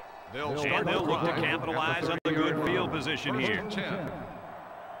 They'll look to capitalize on the good field position here.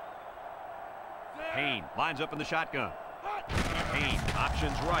 Payne lines up in the shotgun. Payne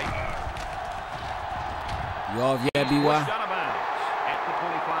options right. You off yet, BY? Out of bounds at the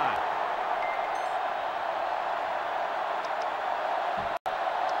 25.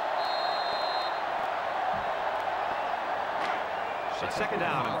 It's second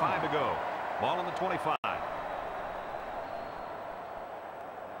down and 5 to go. Ball on the 25.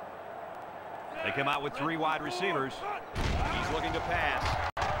 They come out with 3 wide receivers. He's looking to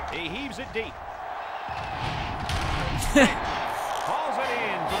pass. He heaves it deep. Calls it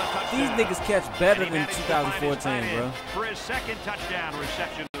in for the touchdown. These niggas catch better than 2014, bro. For his second touchdown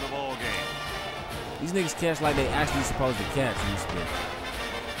reception of the ball game. These niggas catch like they actually supposed to catch in this bit.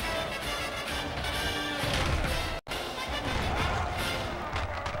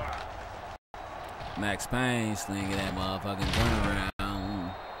 Max Payne slinging that motherfucking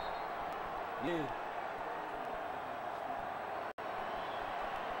turnaround. Yeah.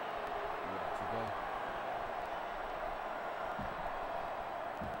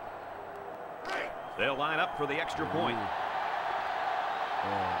 They'll line up for the extra point.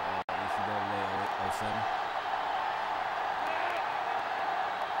 NCAA 07.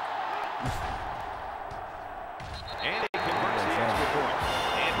 And he converts the extra point.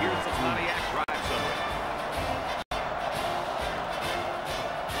 And here's the Pontiac drive summary.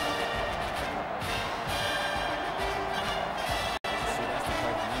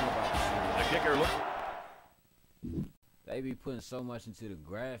 The kicker looks. They be putting so much into the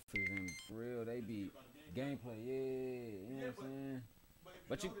graphics and for real, they be gameplay, you know what I'm saying?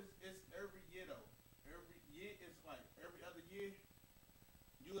 But if you notice, it's every year though. Every year, it's like every other year,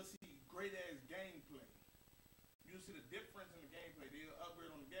 you'll see great ass gameplay. You'll see the difference in the gameplay. They'll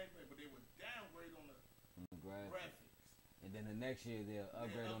upgrade on the gameplay, but they would downgrade on the graphics. And then the next year they'll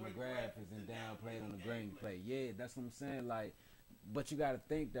upgrade on the graphics and downplay on the gameplay. Yeah, that's what I'm saying. Like, but you gotta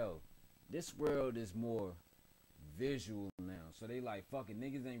think though, this world is more visual now, so they like fucking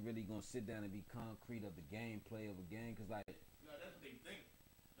niggas ain't really gonna sit down and be concrete of the gameplay of a game, cause like no, that's what they think.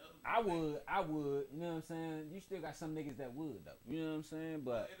 I would, you know what I'm saying? You still got some niggas that would though, you know what I'm saying?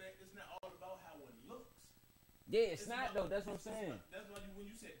 But it's not all about how it looks. Yeah, it's not though. That's what I'm saying. That's why when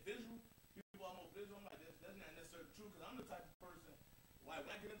you said visual, people are more visual. I'm like, that's not necessarily true, cause I'm the type of person. Like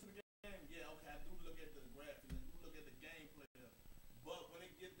when I get into the game, yeah, okay, I do look at the graphics, I do look at the gameplay, but when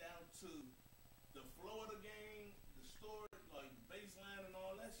it get down to the flow of the game, the story, like baseline and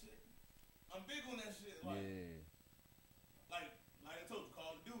all that shit, I'm big on that shit. Like, yeah. Like I told you,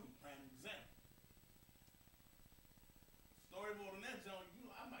 Call of Duty, prime example. Storyboard on that joint, you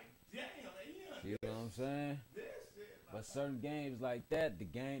know, I'm like, damn, you know what I'm saying? This shit, like, but certain games like that, the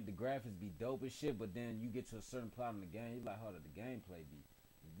graphics be dope as shit, but then you get to a certain part in the game, you like, hold up, the gameplay be,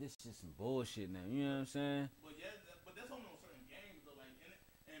 this shit some bullshit now, you know what I'm saying? But yeah, but that's only on certain games though, like,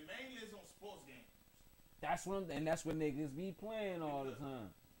 and mainly it's on sports games. That's what niggas be playing all the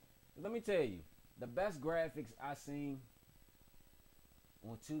time. Let me tell you, the best graphics I seen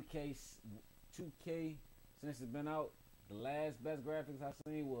on 2K since it's been out, the last best graphics I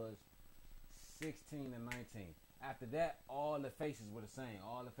seen was 16 and 19. After that, all the faces were the same.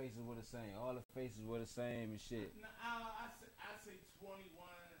 All the faces were the same. All the faces were the same and shit. No, I say 21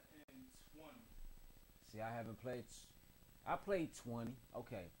 and 20. See, I haven't played. I played 20.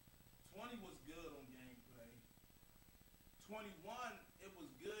 Okay. 20 was good on gameplay. 21, it was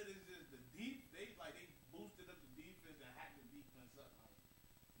good. It's just the deep. They boosted up the defense and hacked the defense up. Like,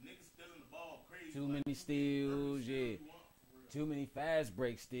 niggas stealing the ball crazy. Too many steals, yeah. Too many fast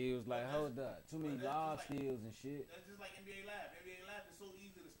break steals. Like, hold up. Too many lob steals and shit. That's just like NBA Live. NBA Live is so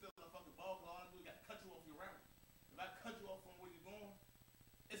easy to steal a fucking ball. All I do is got to cut you off your route. If I cut you off from where you're going,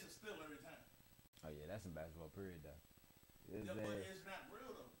 it's a steal every time. Oh, yeah, that's in basketball, period, though. Yeah, but it's not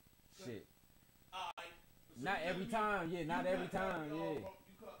real, though. Shit. Alright. So not every time, yeah, not every time, yeah.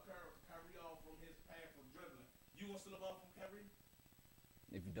 You cut Kyrie off from his path of dribbling. You gonna steal a ball from Kyrie?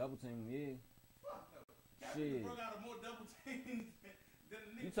 If you double team, yeah. Fuck no. Kyrie broke out of more double teams than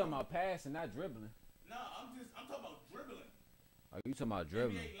the nigga. You talking about passing, not dribbling. No, I'm talking about dribbling. Oh, you talking about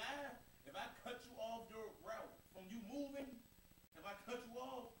dribbling? NBA Live, if I cut you off your route from you moving, if I cut you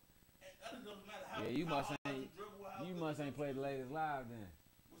off, it doesn't matter how. Yeah, you must ain't played the latest live then.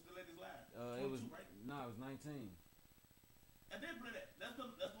 What's the latest live? It was right? No, it was 19. I did play that. That's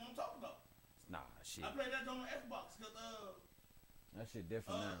what I'm talking about. Nah, shit. I played that on the Xbox because that shit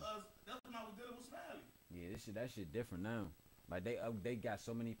different now. That's when I was dealing with Smiley. Yeah, that shit different now. Like they got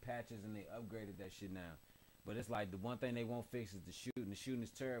so many patches and they upgraded that shit now. But it's like the one thing they won't fix is the shooting. The shooting is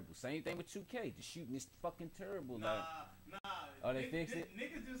terrible. Same thing with 2K. The shooting is fucking terrible. Nah. Oh, they fixed it?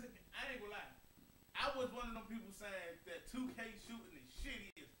 Niggas just, I ain't gonna lie. I was one of them people saying that 2K shooting is shitty.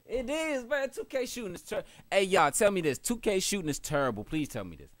 It is, man. 2K shooting is terrible. Hey, y'all, tell me this. 2K shooting is terrible. Please tell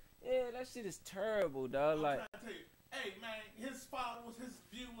me this. Yeah, that shit is terrible, dog. I'm like, trying to tell you. Hey, man, his followers, his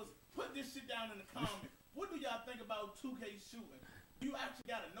viewers, put this shit down in the comments. What do y'all think about 2K shooting? You actually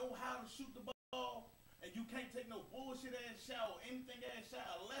gotta know how to shoot the ball. And you can't take no bullshit ass shot or anything ass shot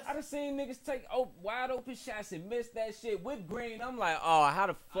unless I done seen niggas take wide open shots and miss that shit with green. I'm like, oh, how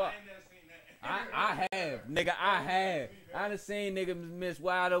the fuck? I ain't never seen that. I have, nigga. I have. I done seen niggas miss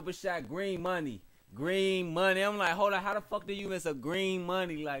wide open shot, green money. Green money. I'm like, hold on, how the fuck do you miss a green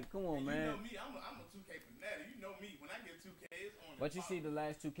money? Like, come on, man. You know me, I'm a 2K fanatic. You know me. When I get 2K, it's on. But you see, the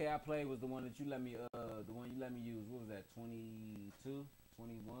last 2K I played was the one that you let me, use. What was that? 22,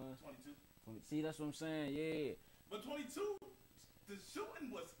 21, 22. See, that's what I'm saying. Yeah. But 22, the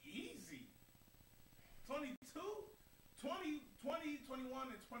shooting was easy. 22, 20,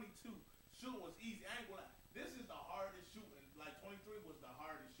 21, and 22 shooting was easy. I ain't gonna lie. This is the hardest shooting. Like 23 was the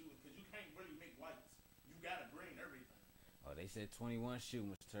hardest shooting because you can't really make whites. You gotta green everything. Oh, they said 21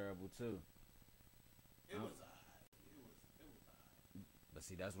 shooting was terrible too. It was But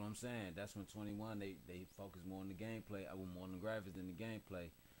see, that's what I'm saying. That's when 21 they focus more on the gameplay. I want more on the graphics than the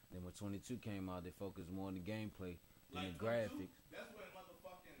gameplay. Then when 22 came out, they focused more on the gameplay than like the graphics. That's when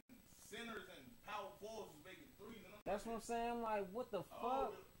motherfucking centers and power forwards was making threes. And that's what I'm saying. I'm like, what the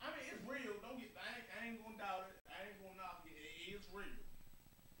fuck? I mean, it's real. Don't get. I ain't gonna doubt it. I ain't gonna knock it. It is real.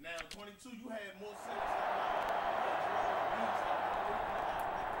 Now 22, you had more centers.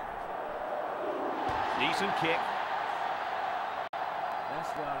 Decent kick.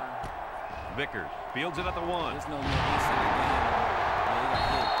 That's why. Vickers fields it at the 1. There's no more decent in the game.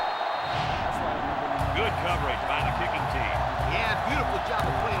 Good coverage by the kicking team. Yeah, beautiful job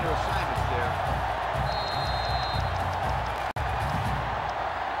of playing their assignments there.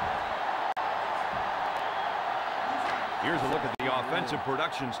 Here's a look at the offensive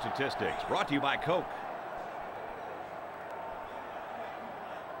production statistics brought to you by Coke.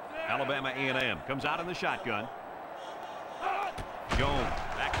 Alabama A&M comes out in the shotgun. Jones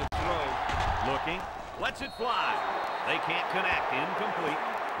back to throw. Looking. Lets it fly. They can't connect. Incomplete.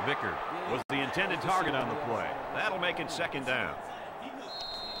 Vickers was the intended target on the play. That'll make it second down.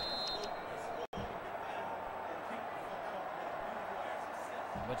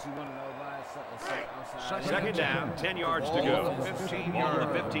 But you want to know why outside. Second down, 10 yards to go.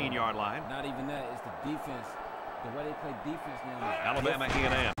 15-yard line. Not even that. It's the defense. The way they play defense now. Alabama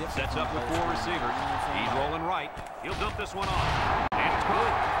A&M sets up with 4 receivers. He's rolling right. He'll dump this one off. And it's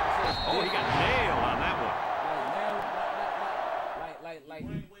caught. Oh, he got nailed on that one. Like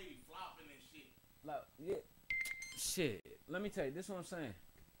flopping and shit. Like, yeah. Shit. Let me tell you, this is what I'm saying.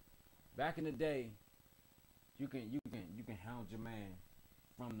 Back in the day, you can hound your man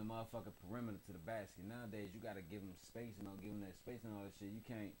from the motherfucking perimeter to the basket. Nowadays, you gotta give him space and give him that space and all that shit. You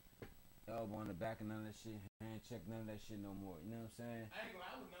can't elbow on the back and none of that shit, hand check, none of that shit no more. You know what I'm saying? I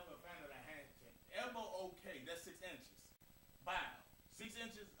was never a fan of that hand check. Elbow okay, that's 6 inches. Bow. 6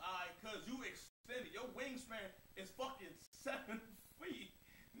 inches, alright, cause you extended. Your wingspan is fucking 7 feet.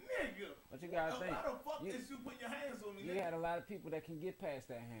 Nigga. What you gotta think. How the fuck is you put your hands on me? You had a lot of people that can get past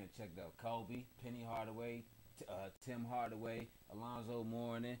that hand check though. Kobe, Penny Hardaway, Tim Hardaway, Alonzo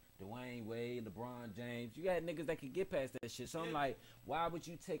Mourning, Dwayne Wade, LeBron James. You got niggas that can get past that shit. So I'm like, why would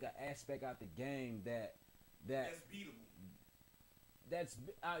you take an aspect out the game that's beatable?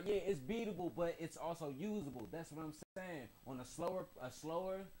 It's beatable, but it's also usable. That's what I'm saying. On a slower,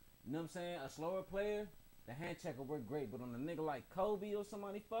 you know what I'm saying, a slower player, the hand checker work great. But on a nigga like Kobe or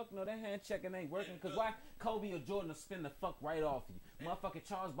somebody, fuck no, that hand checking ain't working. Cause why Kobe or Jordan will spin the fuck right off you. Motherfucking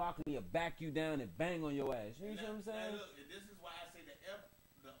Charles Barkley will back you down and bang on your ass. You know what I'm saying? Look, this is why I say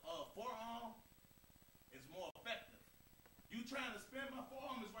the forearm is more effective. You trying to spin my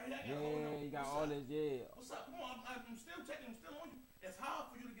forearm is right here. You got all this, What's up? Come on, I'm still checking. I'm still on you. It's hard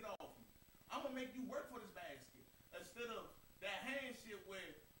for you to get off me. I'm gonna make you work for this basket instead of that hand shit where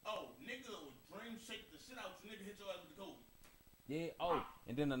nigga would dream shake the shit out you, nigga hit your ass with the Kobe. Yeah.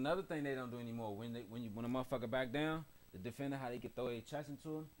 And then another thing they don't do anymore when a motherfucker back down, the defender how they can throw their chest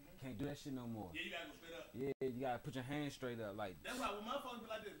into him, can't do that shit no more. Yeah, you gotta go straight up. Yeah, you gotta put your hands straight up like. That's why when motherfuckers be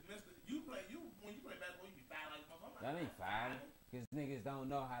like this, Mister, when you play basketball, you be foul like motherfucker. That ain't foul, cause niggas don't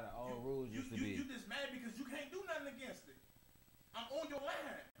know how the old rules used to be. You just mad because you can't do nothing against it. I'm on your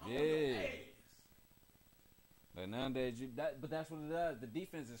line. I'm on your ass. But nowadays, but that's what it does. The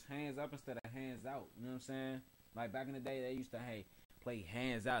defense is hands up instead of hands out. You know what I'm saying? Like back in the day, they used to play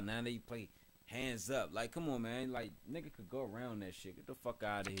hands out. Now they play hands up. Like, come on, man. Like, nigga could go around that shit. Get the fuck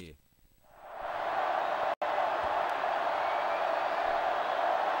out of here.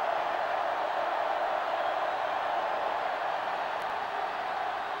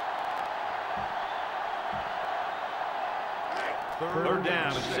 Third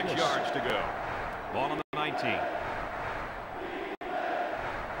down and 6 yards to go. Ball on the 19.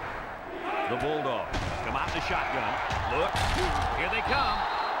 The Bulldogs come out in the shotgun. Look, here they come.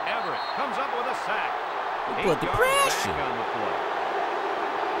 Everett comes up with a sack. Put the pressure on the play.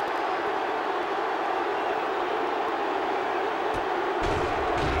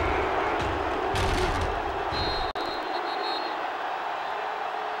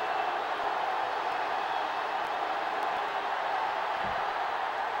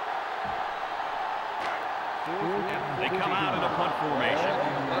 They come out in a punt formation.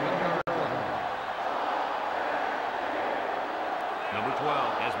 Number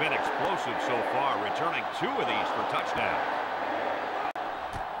 12 has been explosive so far, returning 2 of these for touchdown.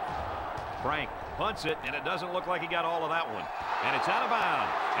 Frank punts it, and it doesn't look like he got all of that one. And it's out of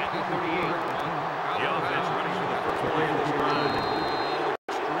bounds at the 38. The offense ready for the first play of this drive. They moved the ball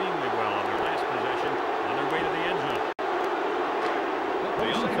extremely well on their last possession on their way to the end zone. The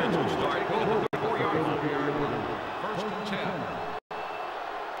offense will start at the 34-yard line. First and 10.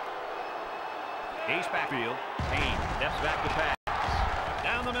 Ace backfield. Payne steps back to pass.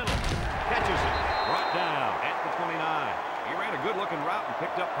 Down the middle. Catches it. Brought down at the 29. He ran a good-looking route and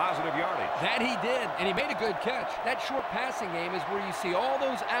picked up positive yardage. That he did, and he made a good catch. That short passing game is where you see all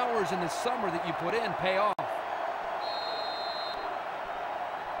those hours in the summer that you put in pay off.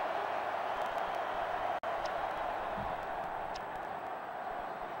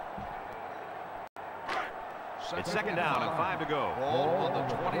 It's second down and 5 to go. Ball on the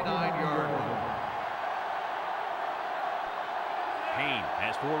 29-yard line. Payne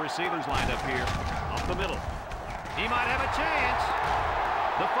has 4 receivers lined up here. Up the middle. He might have a chance.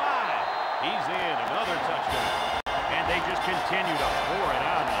 The 5. He's in. Another touchdown. And they just continue to pour it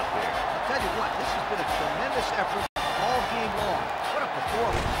out there. I'll tell you what, this has been a tremendous effort all game long. What a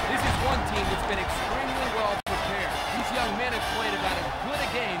performance. This is one team that's been extremely well prepared. These young men have played about as good a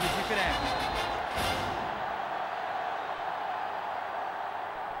game as you could ask.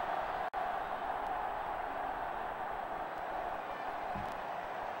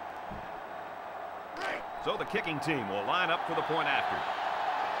 So the kicking team will line up for the point after.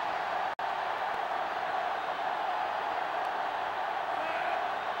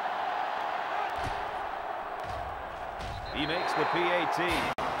 He makes the PAT.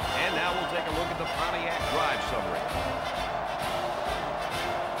 And now we'll take a look at the Pontiac drive summary.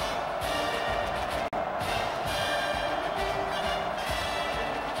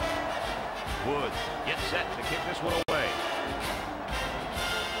 Woods gets set to kick this one away.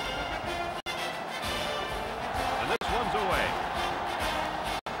 Away.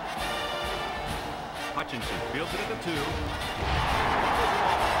 Hutchinson fields it at the 2.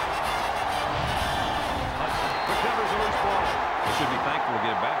 Hudson recovers a loose ball. They should be thankful to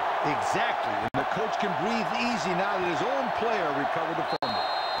get it back. Exactly. And the coach can breathe easy now that his own player recovered the fumble.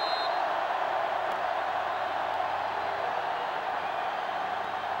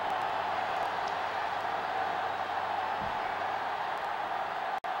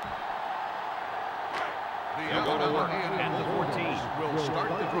 They'll go to work at the 14. Will start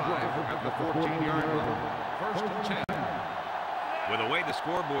the drive at the 14-yard line. First and 10. With the way the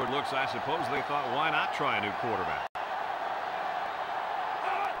scoreboard looks, I suppose they thought, why not try a new quarterback?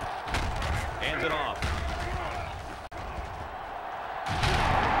 Hands it off.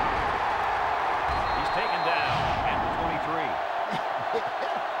 He's taken down at the 23.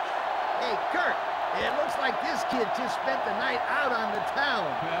 Hey, Kirk, it looks like this kid just spent the night out on the town.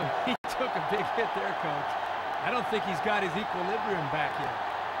 Well, he took a big hit there, Coach. I don't think he's got his equilibrium back yet.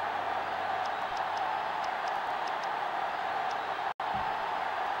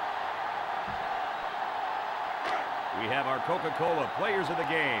 We have our Coca-Cola Players of the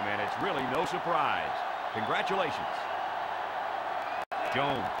Game, and it's really no surprise. Congratulations.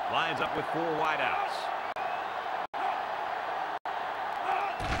 Jones lines up with 4 wideouts.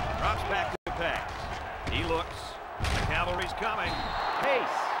 Drops back to pass. He looks. The cavalry's coming.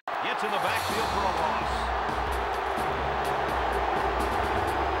 Pace gets in the backfield for a loss.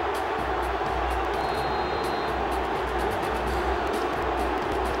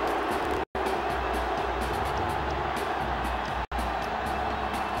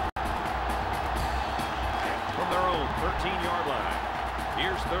 From their own 13-yard line.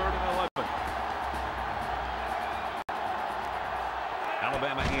 Here's 3rd and 11.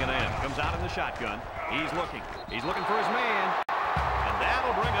 Alabama A&M comes out in the shotgun. He's looking. He's looking for his man. And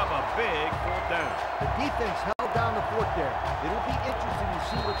that'll bring up a big 4th down. The defense held down the fort there. It'll be interesting to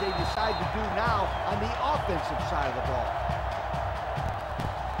see what they decide to do now on the offensive side of the ball.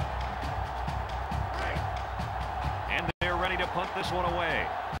 And they're ready to punt this one away.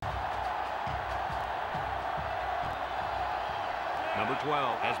 Number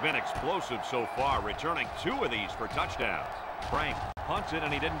 12 has been explosive so far, returning 2 of these for touchdowns. Frank punts it,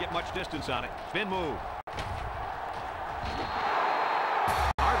 and he didn't get much distance on it. Spin move.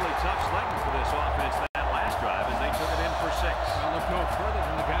 Hardly tough sledding for this offense that last drive as they took it in for 6. Well, look no further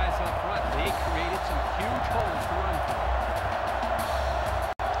than the guys up front. They created some huge holes to run through.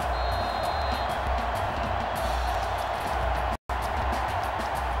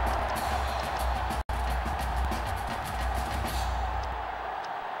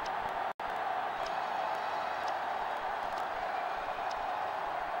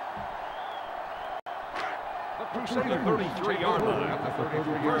 From the 33-yard line. At the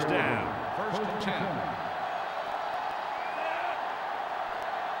 33-yard First down. line. First and 10.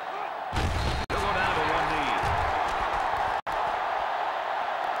 They'll go down to 1 knee.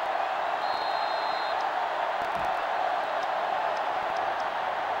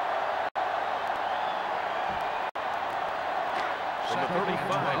 From the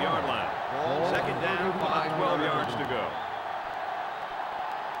 35-yard line. 2nd down, about 12 yards to go.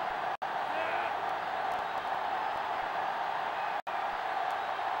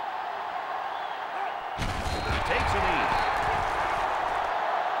 Takes a knee.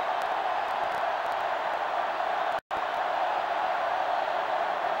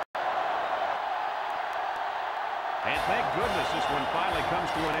 And thank goodness this one finally comes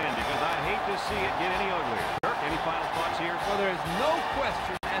to an end, because I hate to see it get any uglier. Kirk, any final thoughts here? Well, there is no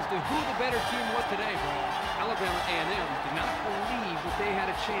question as to who the better team was today, bro. Alabama A&M did not believe that they had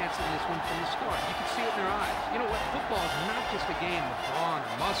a chance in this one from the start. You could see it in their eyes. You know what? Football is not just a game of brawn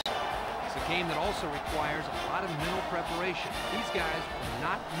or muscle. It's a game that also requires a lot of mental preparation. These guys were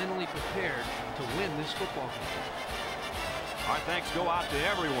not mentally prepared to win this football game. Our thanks go out to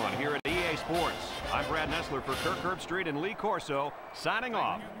everyone here at EA Sports. I'm Brad Nessler for Kirk Herbstreit and Lee Corso, signing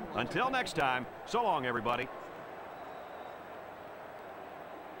off. Until next time, so long, everybody.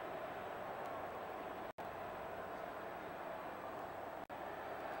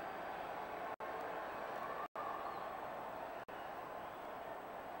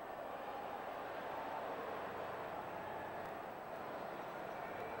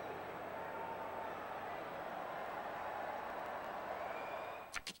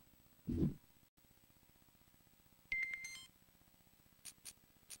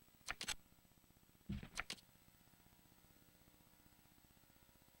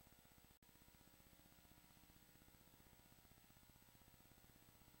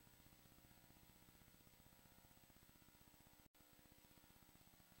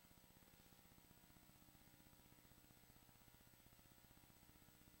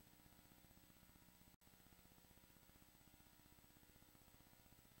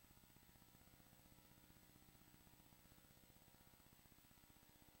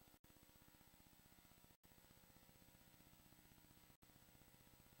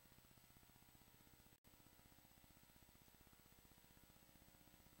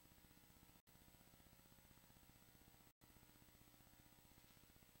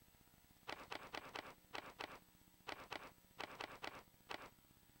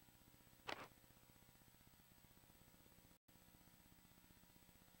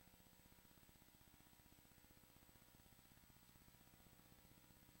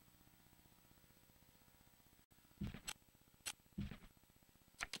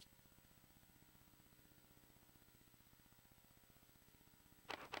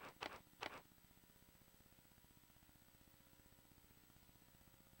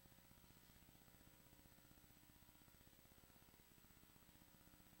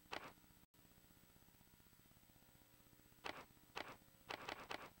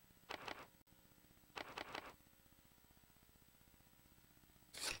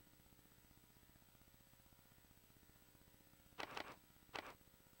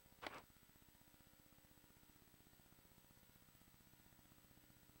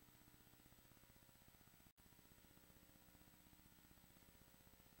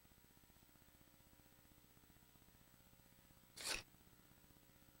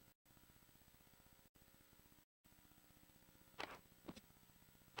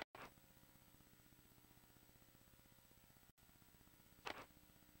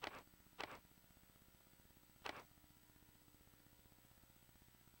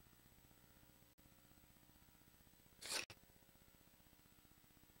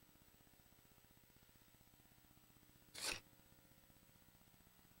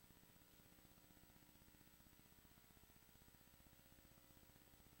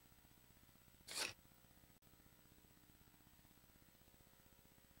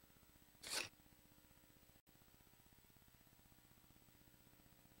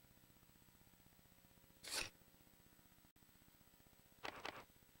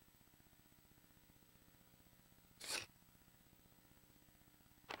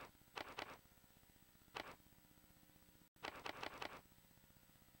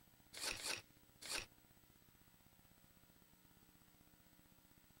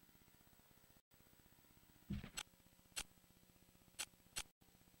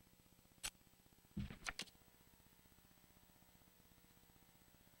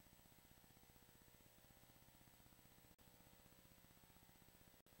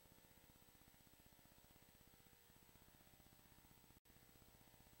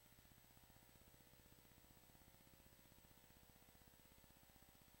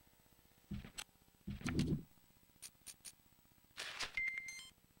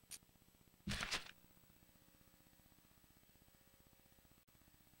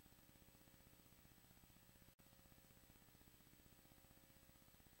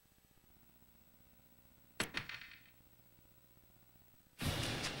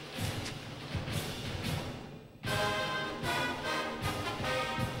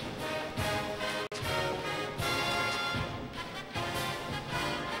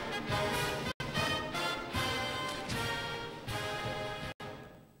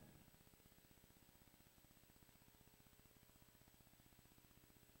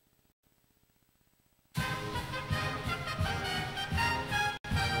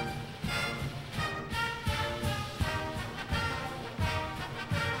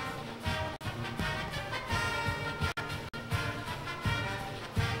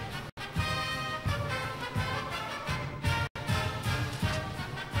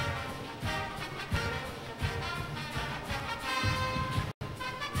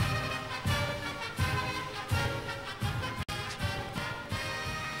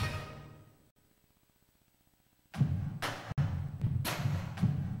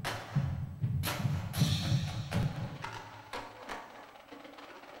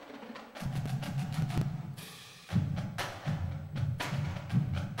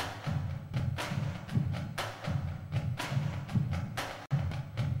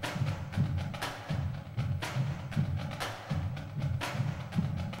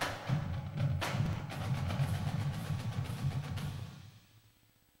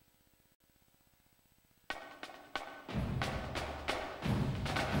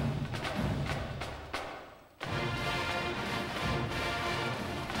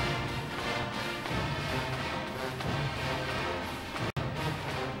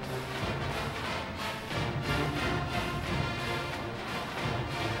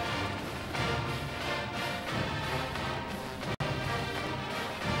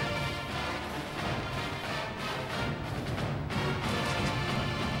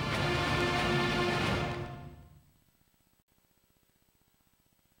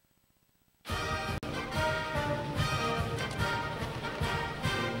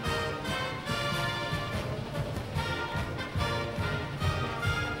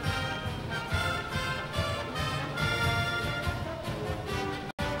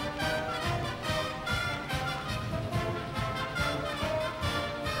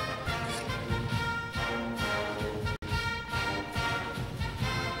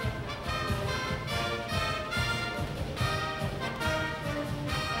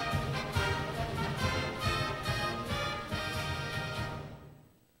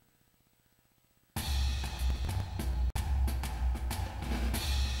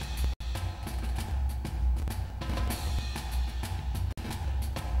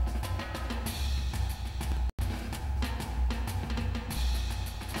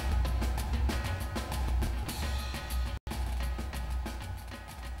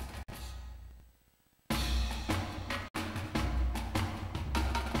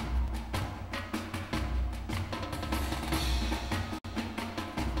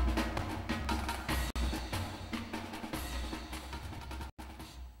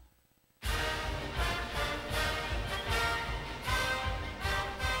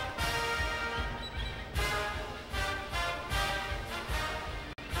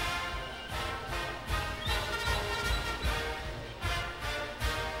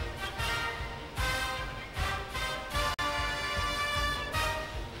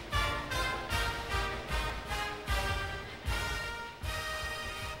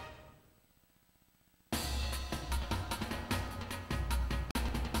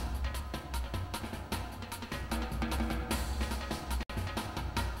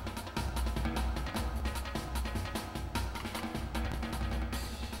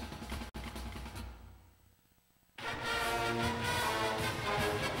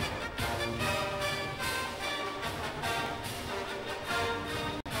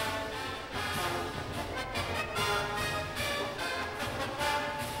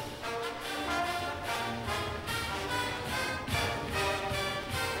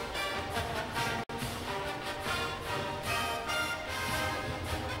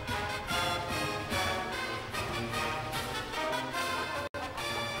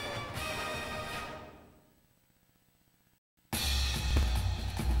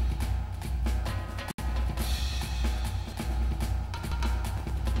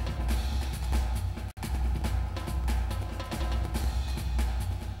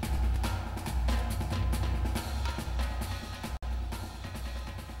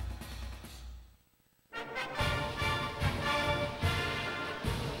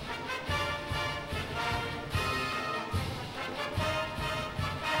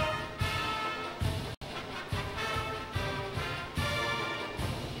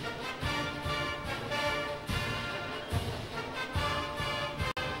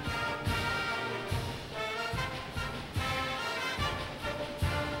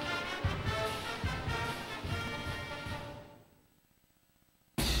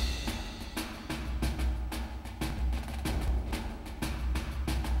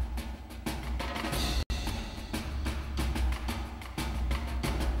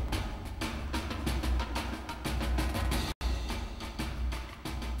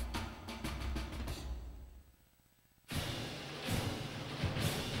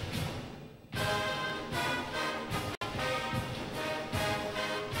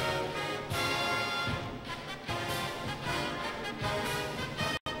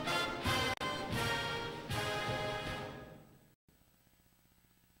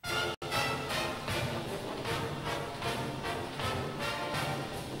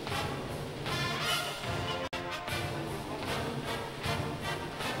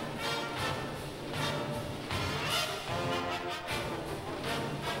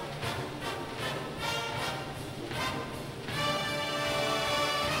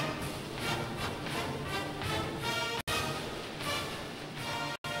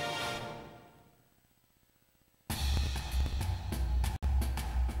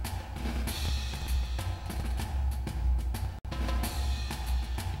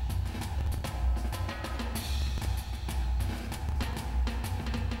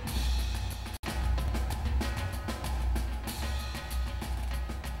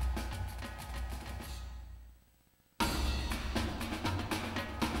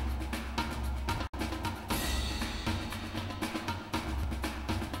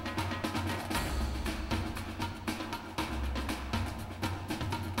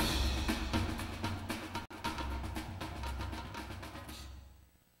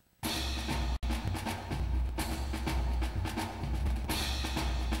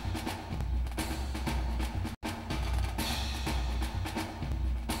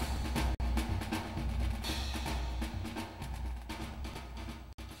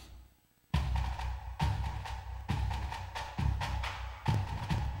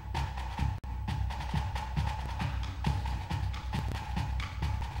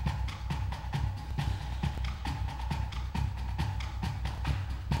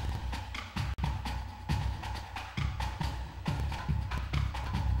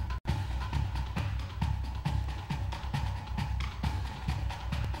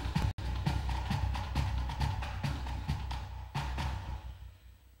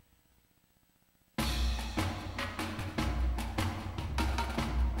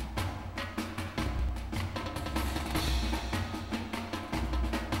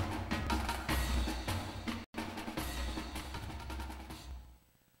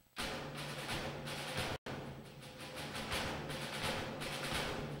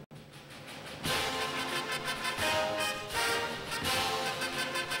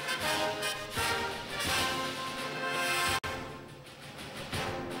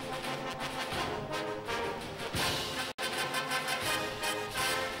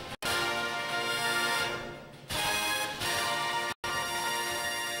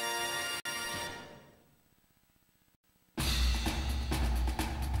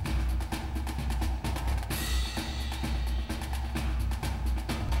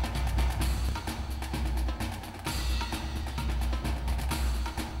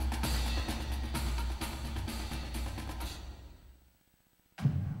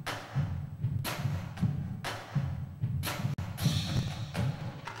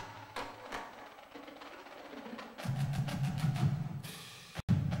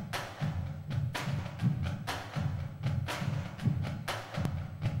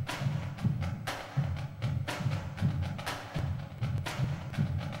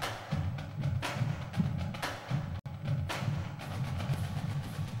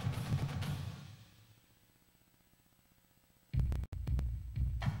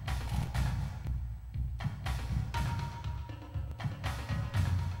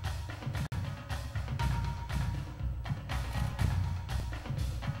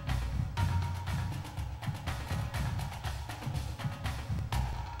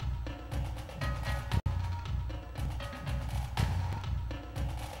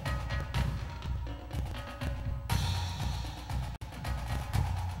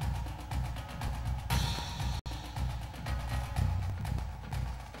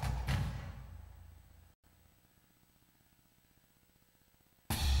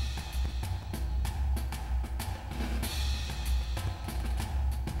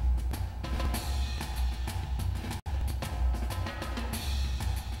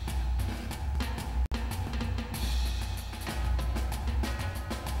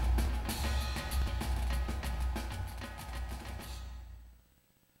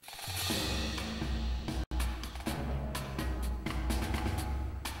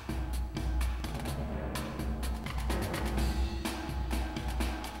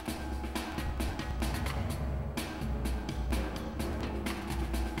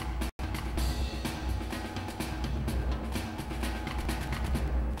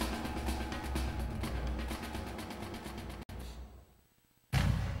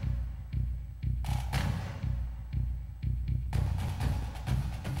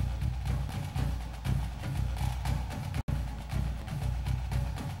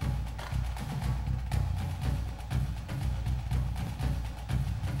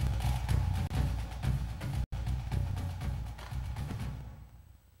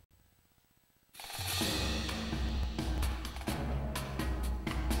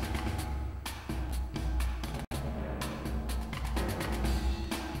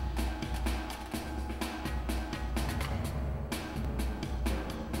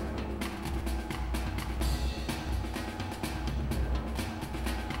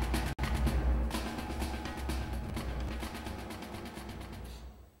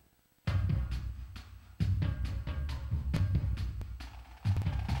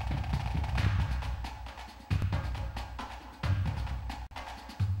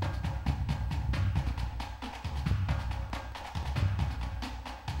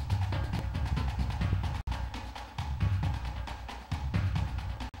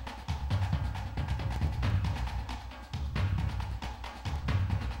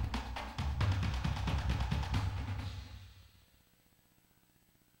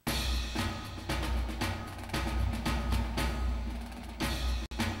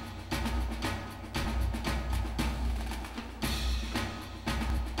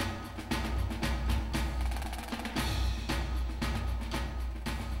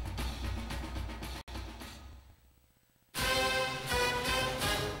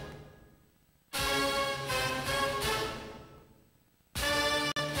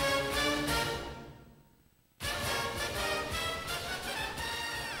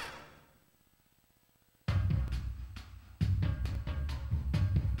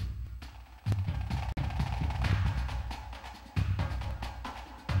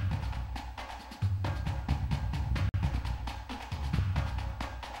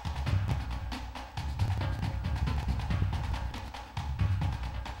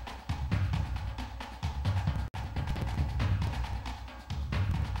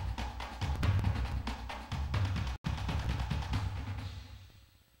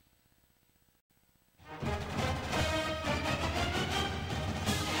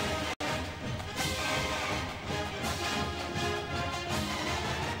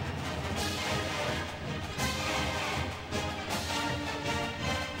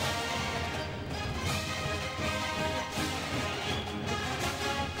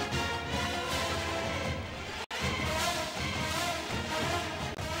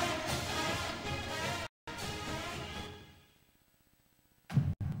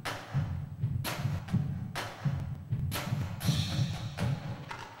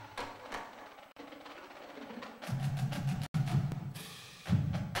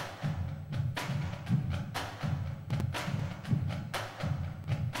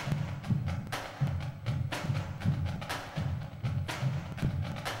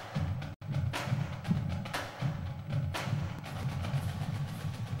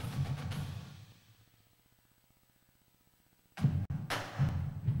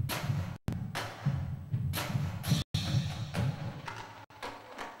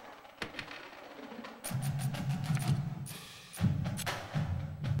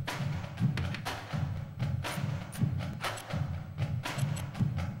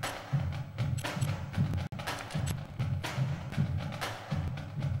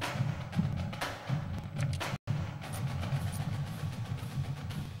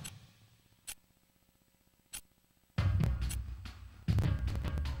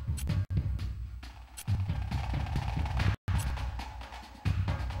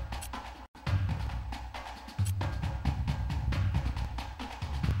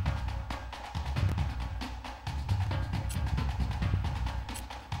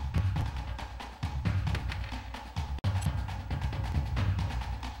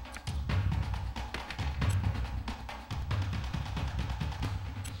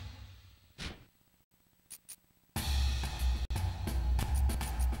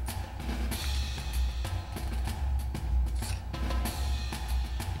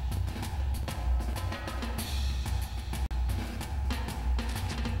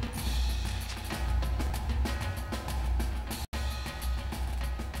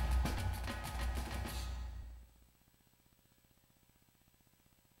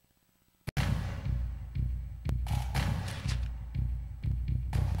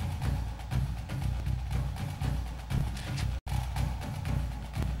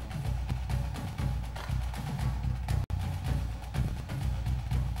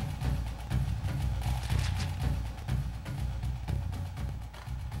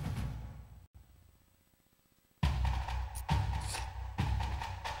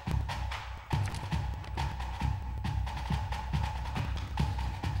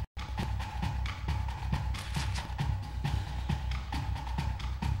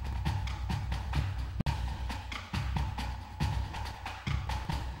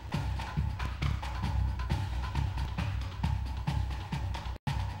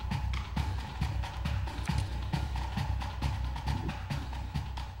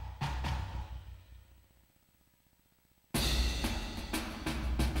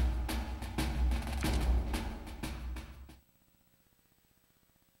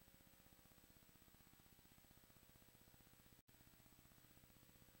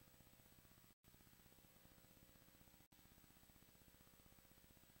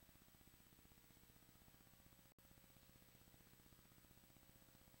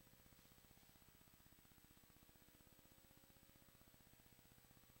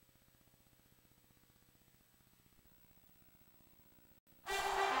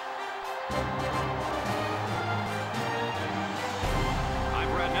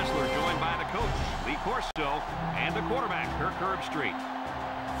 course so. And the quarterback, Kirk Herbstreit.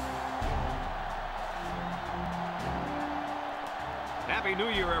 Happy New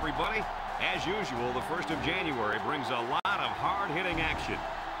Year, everybody. As usual, the 1st of January brings a lot of hard-hitting action.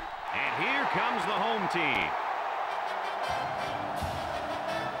 And here comes the home team.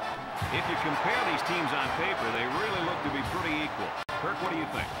 If you compare these teams on paper, they really look to be pretty equal. Kirk, what do you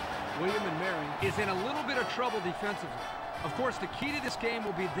think? William and Mary is in a little bit of trouble defensively. Of course, the key to this game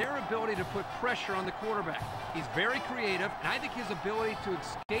will be their ability to put pressure on the quarterback. He's very creative, and I think his ability to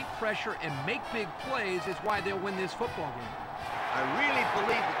escape pressure and make big plays is why they'll win this football game. I really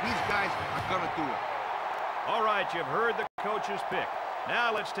believe that these guys are going to do it. All right, you've heard the coach's pick.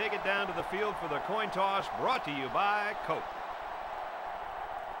 Now let's take it down to the field for the coin toss, brought to you by Coke.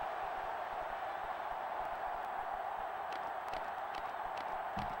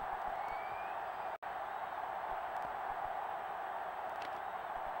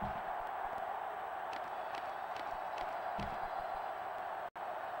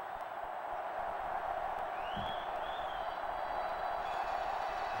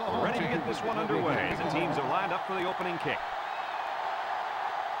 Ready to get this one underway as the teams are lined up for the opening kick.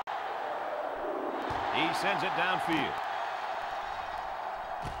 He sends it downfield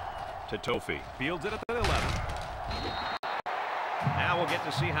to Tofi. Fields it at the 11. Now we'll get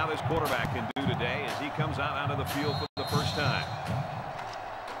to see how this quarterback can do today as he comes out onto the field for the first time.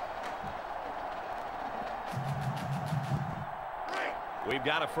 We've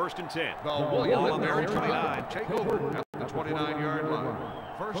got a 1st and 10. Ball on their 29. Take over at the 29-yard line.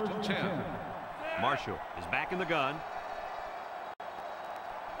 1st and 10. Marshall is back in the gun.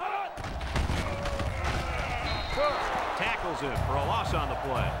 Tackles him for a loss on the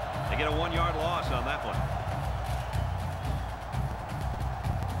play. They get a 1-yard loss on that one.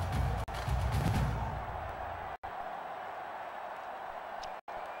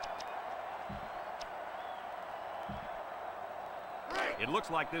 It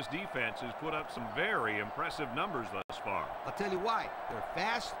looks like this defense has put up some very impressive numbers thus far. I'll tell you why. They're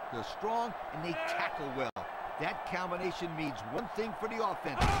fast, they're strong, and they tackle well. That combination means one thing for the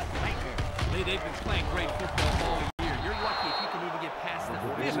offense. Nightmare. Lee, they've been playing great football all year. You're lucky if you can even get past the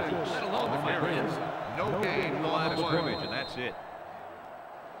 50, let alone the 5 ends. No gain the line of scrimmage, and that's it.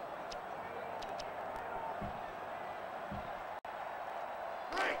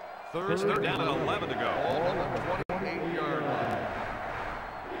 Third down and 11 to go. Ball on the 28-yard line.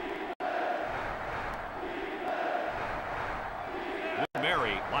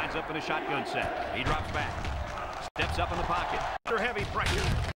 Mary lines up in a shotgun set. He drops back. Steps up in the pocket. Under heavy pressure.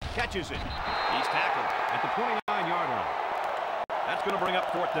 Catches it. He's tackled at the 29-yard line. That's going to bring up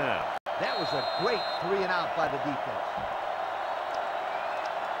 4th down. That was a great 3 and out by the defense.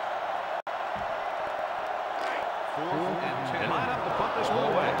 4th and 10. They line up to punt this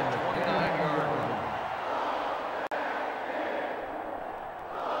one away. 29-yard line.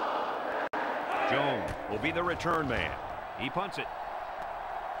 Jones will be the return man. He punts it.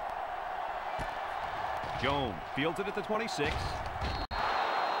 Jones fields it at the 26.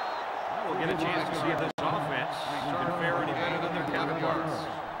 Well, we'll get a chance to see if this offense can fare any better than their counterparts.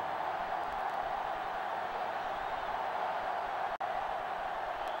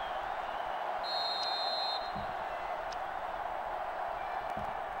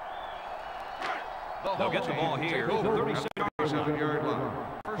 They'll get the ball here. 37-yard line.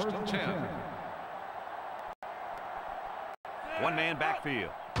 1st and 10. One-man backfield.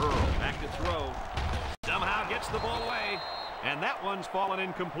 Earl back to throw. Somehow gets the ball away. And that one's fallen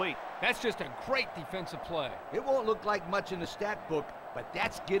incomplete. That's just a great defensive play. It won't look like much in the stat book, but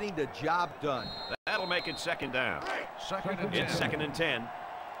that's getting the job done. That'll make it 2nd down. 2nd and 10. It's 2nd and 10.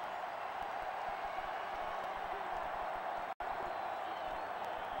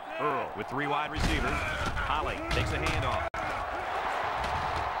 Earl with 3 wide receivers. Holly takes a handoff.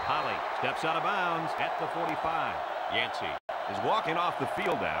 Holly steps out of bounds at the 45. Yancey is walking off the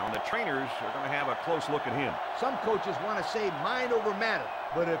field down. The trainers are going to have a close look at him. Some coaches want to say mind over matter,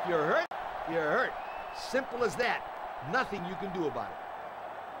 but if you're hurt, you're hurt. Simple as that. Nothing you can do about it.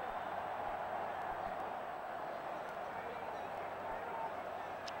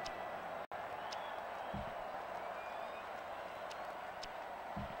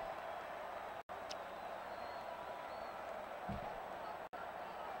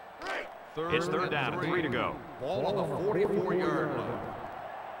 It's 3rd down and 3 to go. Ball on the 44-yard line.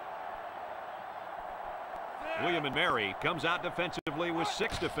 William and Mary comes out defensively with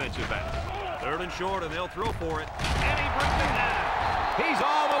 6 defensive backs. 3rd and short, and they'll throw for it. And he brings it down. He's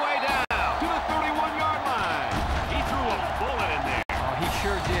all the way down to the 31-yard line. He threw a bullet in there. Oh, he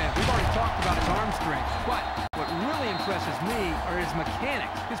sure did. We've already talked about his arm strength, but what really impresses me are his mechanics.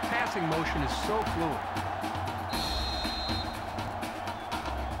 mechanics. His passing motion is so fluid.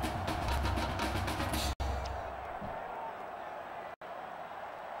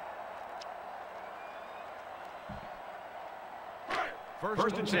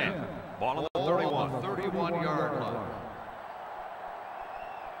 First and 10. Ball on the 31-yard line.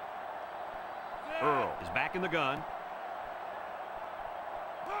 Earl is back in the gun.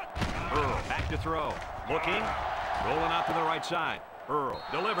 Earl back to throw. Looking. Rolling out to the right side. Earl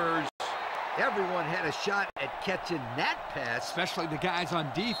delivers. Everyone had a shot at catching that pass. Especially the guys on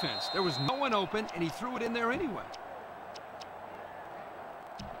defense. There was no one open, and he threw it in there anyway.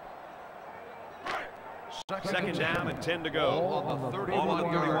 Second down and 10 to go. On the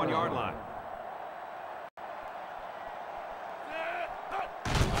 31-yard line.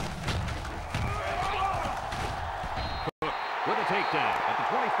 Cook with a takedown at the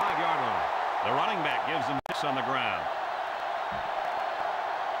 25-yard line. The running back gives him this on the ground.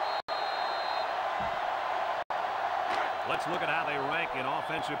 Let's look at how they rank in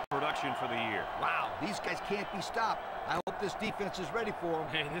offensive production for the year. Wow, these guys can't be stopped. I hope this defense is ready for them.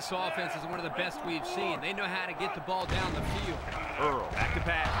 Hey, this offense is one of the best we've seen. They know how to get the ball down the field. Earl back to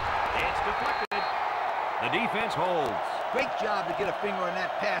pass. It's deflected. The defense holds. Great job to get a finger on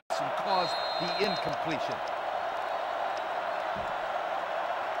that pass and cause the incompletion.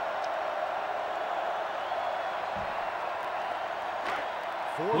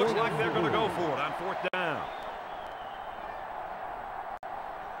 Looks like they're going to go for it on fourth down.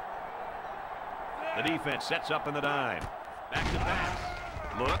 The defense sets up in the dime. Back to pass.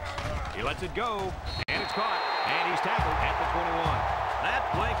 Looks. He lets it go. And it's caught. And he's tackled at the 21. That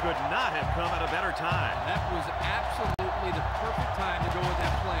play could not have come at a better time. That was absolutely the perfect time to go with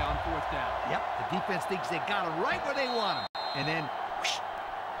that play on fourth down. Yep, the defense thinks they got him right where they want him. And then, whoosh,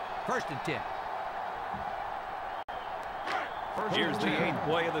 first and 10. Here's the 8th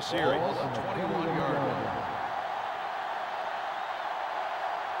play of the series. 21-yard line.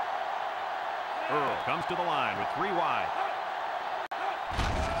 Earl comes to the line with 3 wide.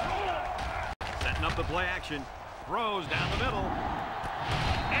 Setting up the play action. Throws down the middle.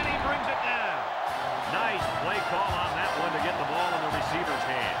 And he brings it down. Nice play call on that one to get the ball in the receiver's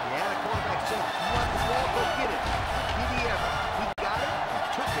hand. Yeah, the quarterback said, you want the ball, go get it. Did he ever? He got it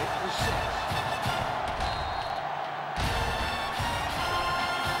and took it for 6.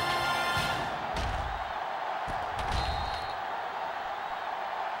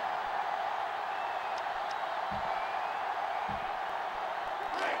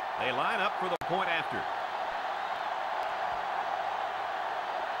 They line up for the point after.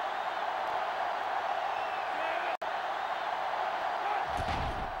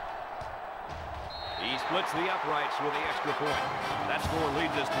 He splits the uprights with the extra point. That score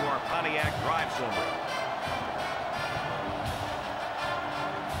leads us to our Pontiac drive summary.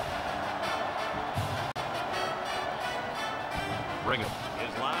 Brigham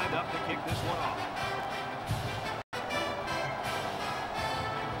is lined up to kick this one off.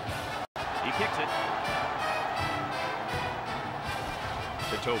 He kicks it.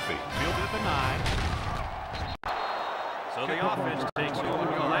 To Tofi. Fielded at the 9. So the offense takes over.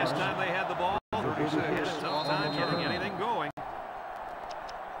 The last time they had the ball, 36. Tough time getting anything going.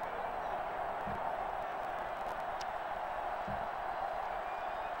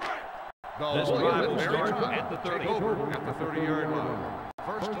 This drive will start at the 30. At the 30-yard line.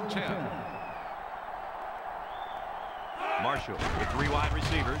 First and 10. Marshall with 3 wide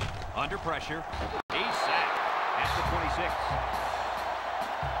receivers. Under pressure. He's sacked at the 26.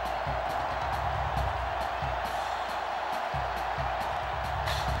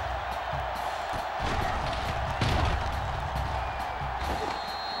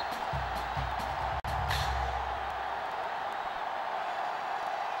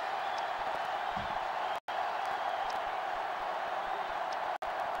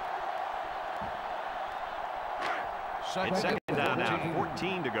 It's second down now,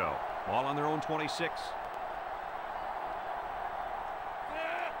 14 to go. Ball on their own 26.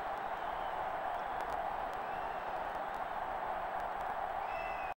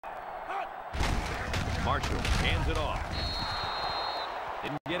 Marshall hands it off.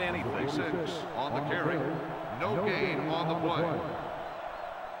 Didn't get anything. 6 on the carry. No gain on the play.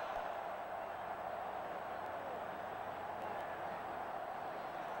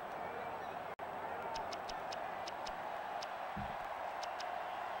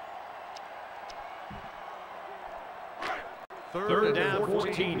 Third down,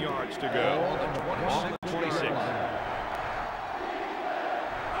 14 yards to go. On the 26.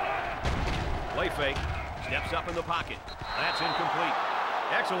 Play fake. Steps up in the pocket. That's incomplete.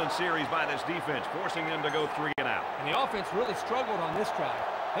 Excellent series by this defense, forcing them to go 3 and out. And the offense really struggled on this drive.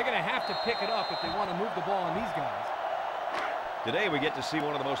 They're going to have to pick it up if they want to move the ball on these guys. Today we get to see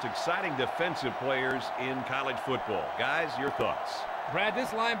one of the most exciting defensive players in college football. Guys, your thoughts? Brad, this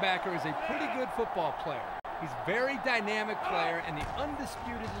linebacker is a pretty good football player. He's a very dynamic player and the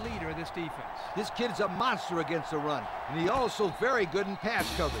undisputed leader of this defense. This kid's a monster against the run, and he's also very good in pass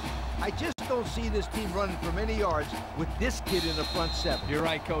coverage. I just don't see this team running for many yards with this kid in the front seven. You're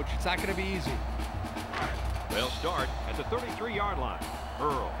right, Coach. It's not going to be easy. They'll start at the 33-yard line.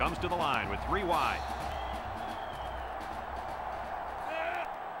 Earl comes to the line with 3 wide.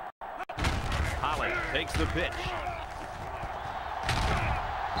 Holly takes the pitch.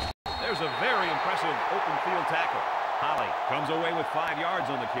 There's a very impressive open field tackle. Holly comes away with 5 yards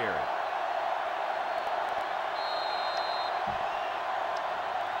on the carry.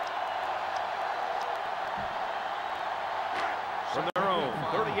 From their own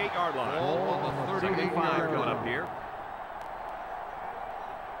 38-yard line. On the 35 coming up here.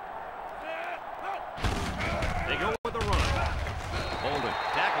 They go with the run. Holden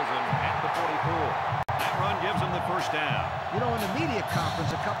tackles him at the 44. That run gives him the first down. You know, in the media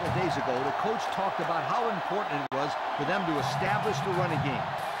conference a couple of days ago, the coach talked about how important it was for them to establish the running game.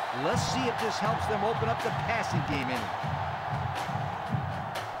 Let's see if this helps them open up the passing game in it.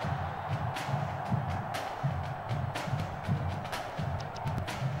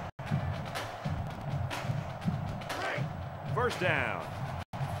 First down.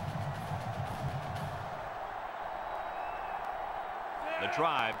 The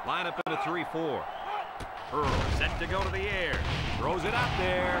Tribe line up in a 3-4. Earl set to go to the air. Throws it out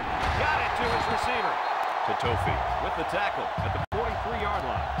there. Got it to his receiver. To Tofi with the tackle at the 43-yard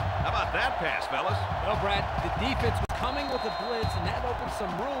line. How about that pass, fellas? Well, Brad, the defense was coming with a blitz, and that opened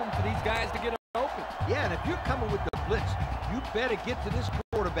some room for these guys to get open. Yeah, and if you're coming with the blitz, you better get to this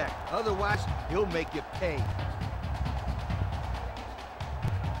quarterback. Otherwise, he'll make you pay.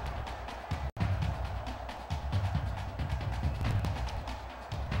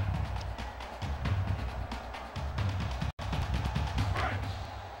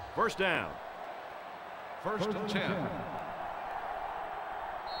 First down. First and 10.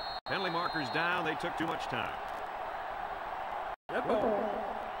 Penalty markers down. They took too much time. Red ball.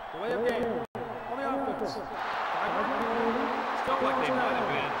 Delay of game. On the offense. Still like they might have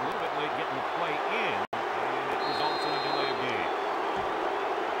been a little bit late getting the play in, and it results in a delay of game.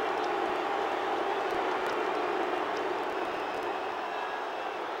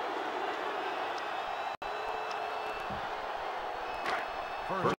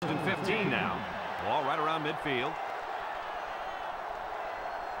 First and 15 now. Ball right around midfield.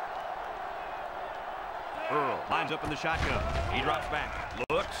 Earl lines up in the shotgun. He drops back.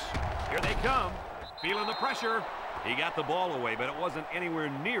 Looks. Here they come. Feeling the pressure. He got the ball away, but it wasn't anywhere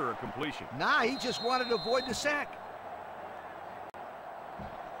near a completion. Nah, he just wanted to avoid the sack.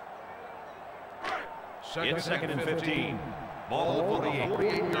 It's second and 15. Ball to the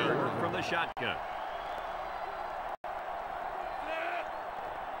 48-yard from the shotgun.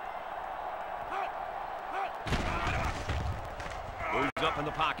 Moves up in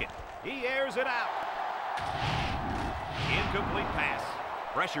the pocket. He airs it out. Incomplete pass.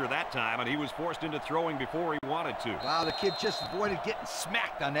 Pressure that time, and he was forced into throwing before he wanted to. Wow, the kid just avoided getting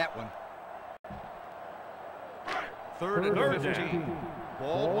smacked on that one. Third and 15.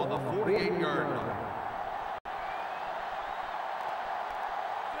 Ball on the 48-yard line.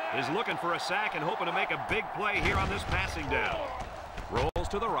 Is looking for a sack and hoping to make a big play here on this passing down. Rolls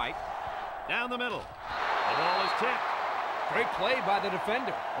to the right. Down the middle. The ball is tipped. Great play by the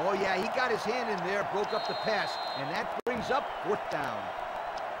defender. Oh, yeah, he got his hand in there, broke up the pass, and that brings up fourth down.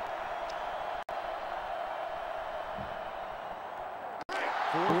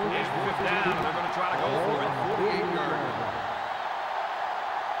 Fifth down. They're going to try to go for it. 48-yard line.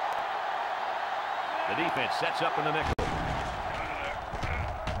 The defense sets up in the nickel.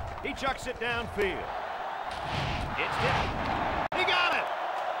 He chucks it downfield. It's tipped. He got it.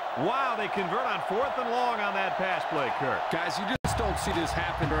 Wow, they convert on 4th and long on that pass play, Kurt. Guys, you just don't see this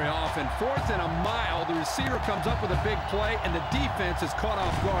happen very often. 4th and a mile, the receiver comes up with a big play, and the defense is caught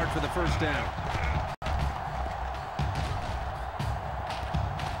off guard for the first down.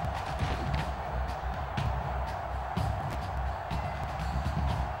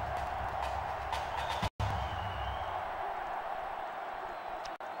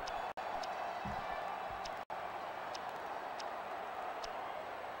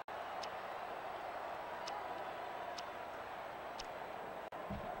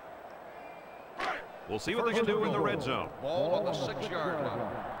 We'll see what they can do in the red zone. Ball on the 6-yard line.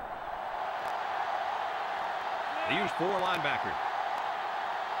 They use 4 linebackers.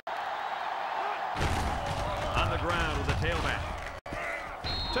 On the ground. trap.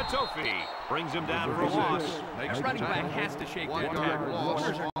 Totofi brings him down for a loss. The running back has to shake that tackle.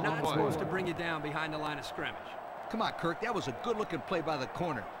 Corners are not supposed to bring you down behind the line of scrimmage. Come on, Kirk. That was a good-looking play by the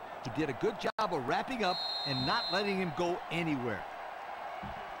corner. He did a good job of wrapping up and not letting him go anywhere.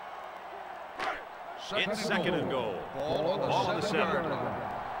 It's second and goal. Ball on the 7.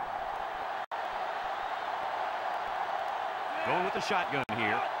 Going with the shotgun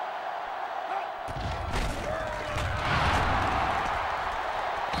here.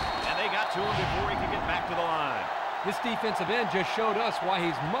 And they got to him before he could get back to the line. This defensive end just showed us why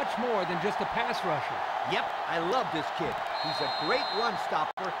he's much more than just a pass rusher. Yep, I love this kid. He's a great run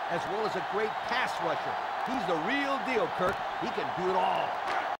stopper as well as a great pass rusher. He's the real deal, Kirk. He can do it all.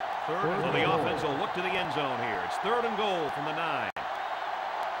 So the offense will look to the end zone here. It's third and goal from the 9.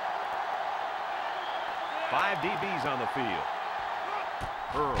 5 DBs on the field.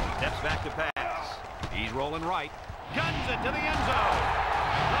 Earl steps back to pass. He's rolling right. Guns it to the end zone.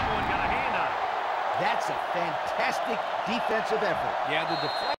 Someone got a hand on it. That's a fantastic defensive effort. Yeah, the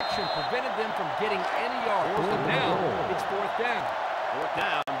deflection prevented them from getting any yards. And now it's fourth down. Fourth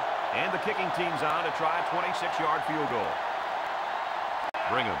down, and the kicking team's on to try a 26-yard field goal.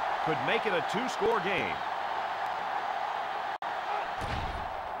 Brigham could make it a 2-score game.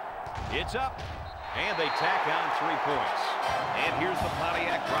 It's up, and they tack on 3 points. And here's the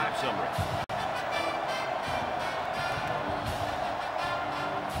Pontiac drive summary.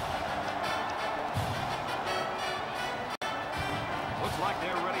 Looks like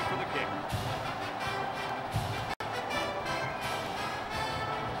they're ready for the kick.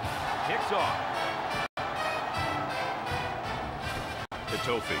 Kicks off.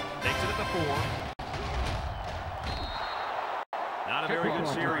 Totofi takes it at the 4. Not a very good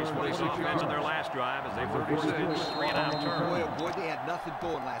series for this offense in their last drive as they forced it into 3-and-out turn. Boy, oh boy, they had nothing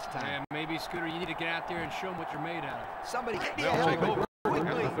going last time. And maybe, Scooter, you need to get out there and show them what you're made out of. Somebody get the They'll take over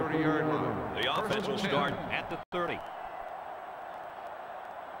quickly. At the 30-yard line. The offense will start at the 30.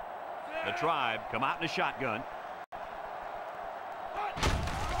 The Tribe come out in a shotgun.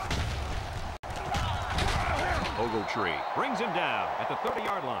 Ogletree brings him down at the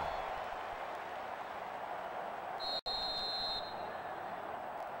 30-yard line.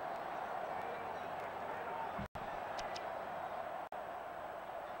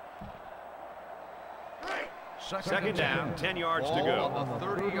 Second down, 10 yards to go. On the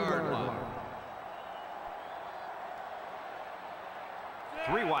 30-yard line.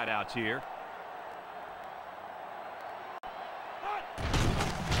 3 wideouts here.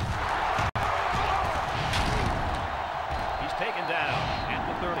 He's taken down at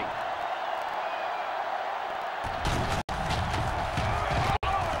the 30.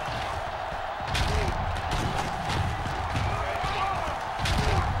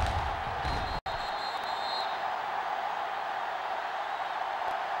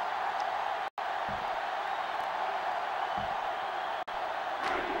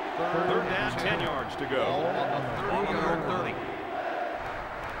 Third down, 10 yards to go. On the 30.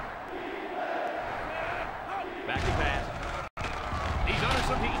 Back to pass. He's under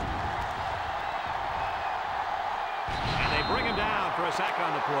some heat. And they bring him down for a sack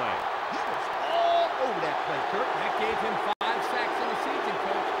on the play. He was all over that play, Kirk. That gave him 5 sacks in the season,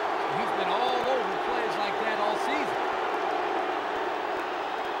 Coach. He's been all over plays like that all season.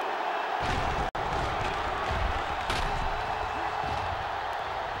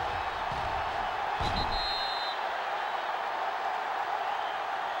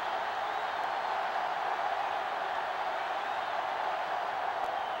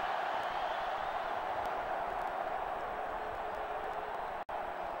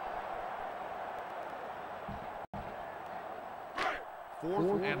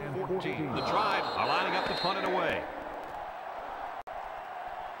 Fourth and 14. The Tribe are lining up to punt it away.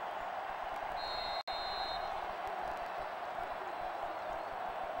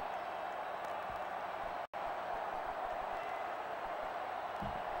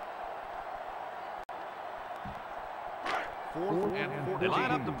 Fourth and 14. They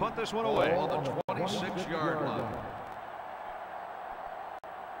line up to punt this one away. On the 26-yard line.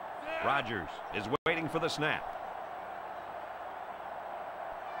 Rodgers is waiting for the snap.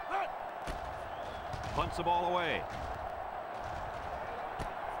 Punts the ball away.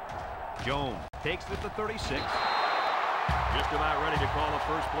 Jones takes it at the 36. Just about ready to call the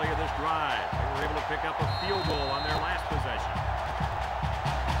first play of this drive. They were able to pick up a field goal on their last possession.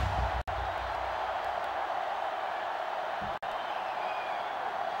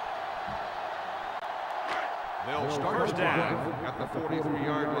 They'll start First down at the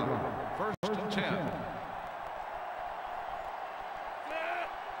 43-yard line. First and 10.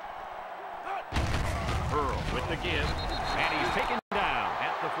 Earl with the give. And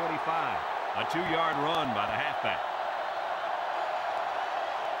the 45. A 2-yard run by the halfback.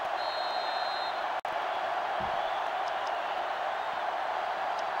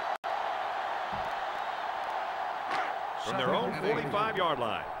 From their own 45-yard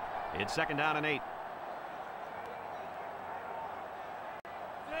line. It's 2nd down and 8.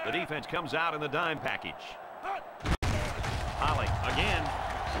 The defense comes out in the dime package. Holly again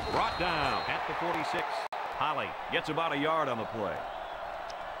brought down at the 46. Holly gets about a yard on the play.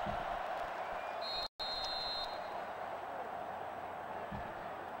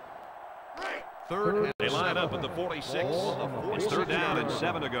 Third. They line up at the 46. It's 3rd down and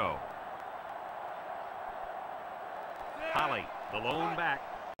 7 to go. Holly, the lone back.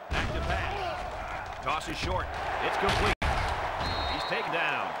 Back to pass. Toss is short. It's complete. He's taken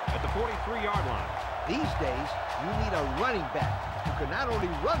down at the 43-yard line. These days, you need a running back who can not only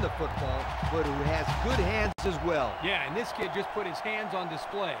run the football, but who has good hands as well. Yeah, and this kid just put his hands on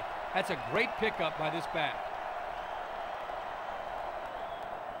display. That's a great pickup by this back.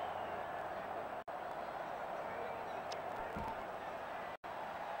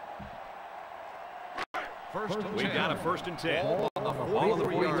 We've got a 1st and 10. Ball on the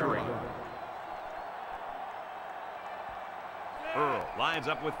 43. Earl lines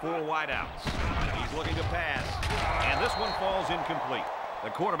up with 4 wideouts. He's looking to pass, and this one falls incomplete. The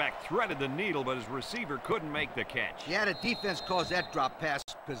quarterback threaded the needle, but his receiver couldn't make the catch. Yeah, the defense calls that drop pass,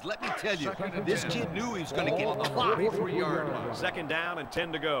 because let me tell you, this kid knew he was going to get clocked. 43-yard line. 2nd down and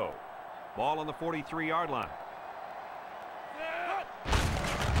 10 to go. Ball on the 43-yard line.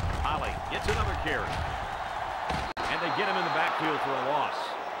 Holly gets another carry. And they get him in the backfield for a loss.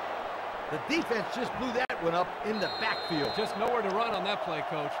 The defense just blew that one up in the backfield. Just nowhere to run on that play,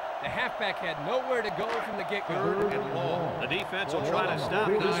 Coach. The halfback had nowhere to go from the get-go. 3rd and long. The defense will try to stop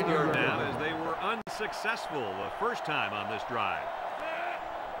this 3rd down as they were unsuccessful the first time on this drive.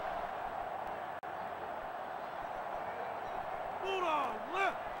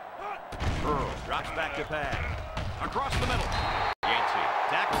 Earl drops back to pass. Across the middle. Yancey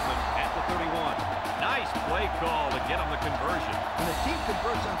tackles him at the 31. Nice play call to get him the conversion. When a team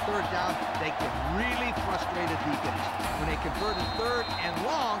converts on 3rd down, they can really frustrate a defense. When they convert a 3rd and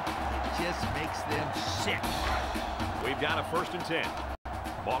long, it just makes them sick. We've got a 1st and 10.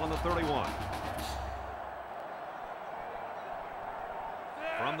 Ball on the 31.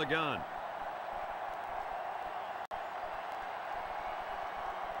 From the gun.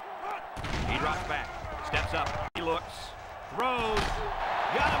 He drops back. Steps up. He looks. Throws.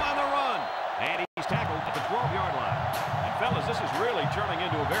 Got him on the run. And he's tackled at the 12-yard line. And, fellas, this is really turning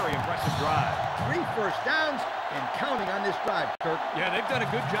into a very impressive drive. 3 first downs and counting on this drive, Kirk. Yeah, they've done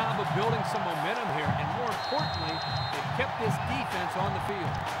a good job of building some momentum here. And more importantly, they've kept this defense on the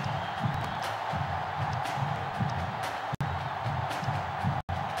field.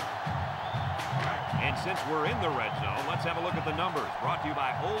 And since we're in the red zone, let's have a look at the numbers. Brought to you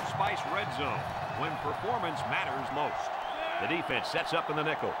by Old Spice Red Zone, when performance matters most. The defense sets up in the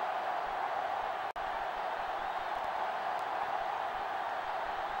nickel.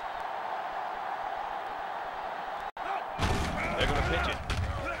 They're going to pitch it.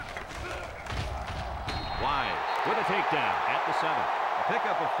 Wise with a takedown at the 7. A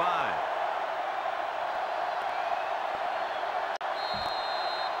pickup of 5.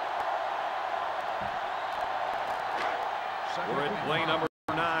 We're at play number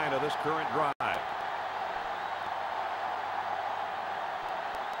 9 of this current drive.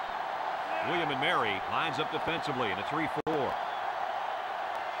 William and Mary lines up defensively in a 3-4.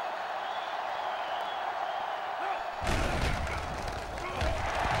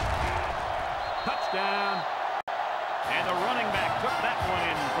 Touchdown. And the running back took that one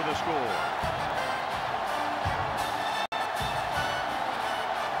in for the score.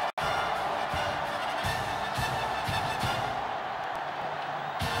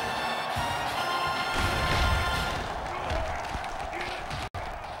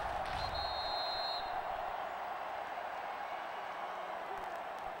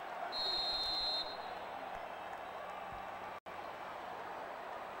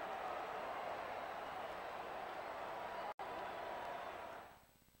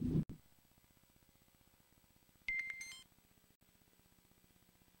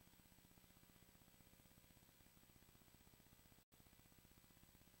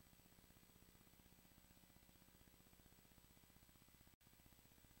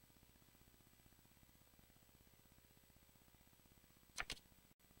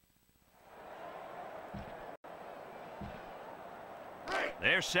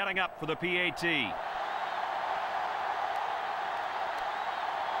 They're setting up for the PAT.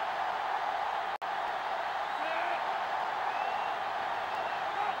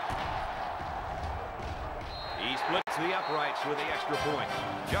 splits the uprights with the extra point.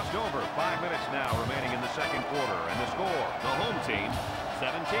 Just over 5 minutes now remaining in the second quarter. And the score, the home team,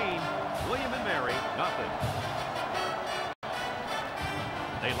 17. William and Mary, nothing.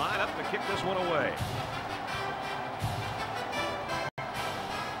 They line up to kick this one away.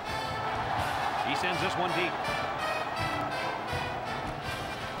 He sends this one deep.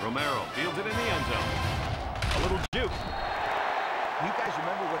 Romero fields it in the end zone. A little juke. You guys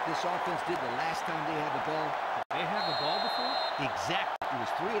remember what this offense did the last time they had the ball? They had the ball before? Exactly. It was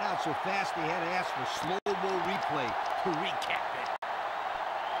 3 and out so fast they had to ask for slow-mo replay to recap it.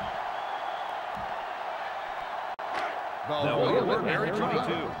 The William Mary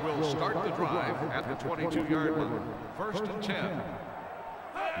 22 will start the drive at the 22-yard line. First and 10.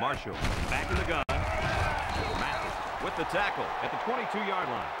 Marshall back in the gun. Mathis with the tackle at the 22-yard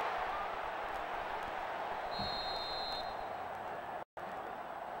line.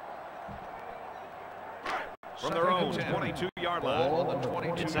 From their own 22-yard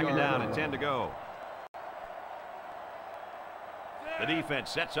line. It's second down and 10 to go. The defense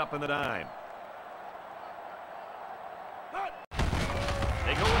sets up in the dime.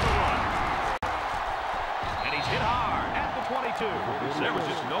 They go with the run. And he's hit hard at the 22. There was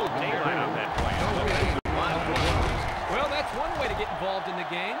just no daylight on that play. Well, that's one way to get involved in the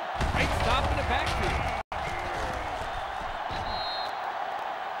game. Great stop in the backfield.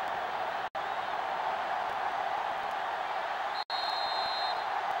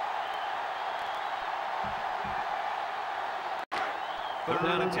 Third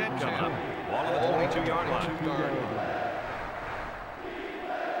down and 10 coming up. Ball on the 22-yard line.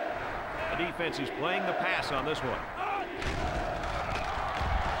 The defense is playing the pass on this one.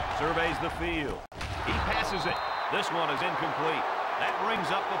 Surveys the field. He passes it. This one is incomplete. That brings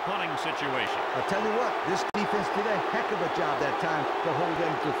up the punting situation. I'll tell you what, this defense did a heck of a job that time to hold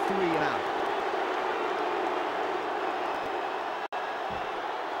them to 3 and out.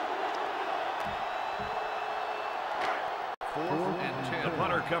 The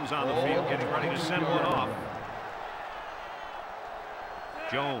punter comes on the field, getting ready to send one off.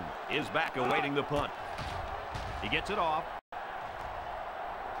 Jones is back awaiting the punt. He gets it off.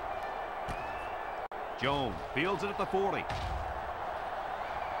 Jones fields it at the 40.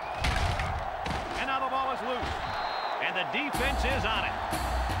 And now the ball is loose. And the defense is on it.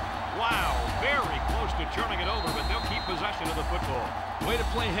 Wow, very close to turning it over, but they'll keep possession of the football. Way to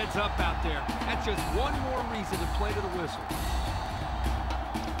play heads up out there. That's just one more reason to play to the whistle.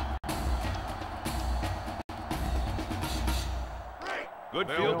 Good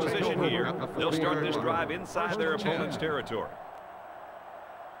field position here. They'll start this drive inside their opponent's territory.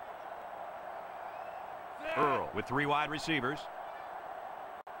 Earl with 3 wide receivers.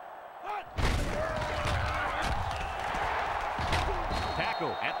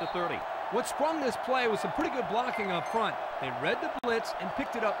 Tackle at the 30. What sprung this play was some pretty good blocking up front. They read the blitz and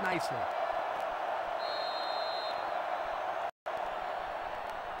picked it up nicely.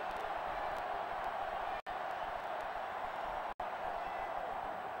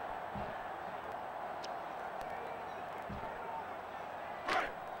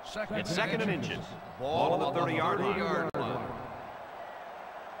 It's second and inches. Ball on the 30-yard line.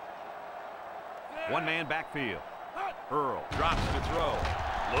 One man backfield. Earl drops to throw.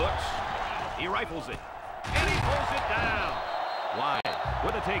 Looks. He rifles it. And he pulls it down. Wide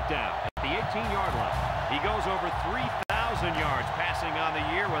with a takedown at the 18-yard line. He goes over 3,000 yards passing on the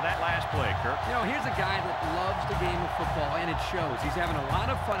year with that last play, Kirk. You know, here's a guy that loves the game of football, and it shows. He's having a lot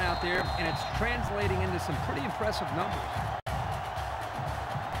of fun out there, and it's translating into some pretty impressive numbers.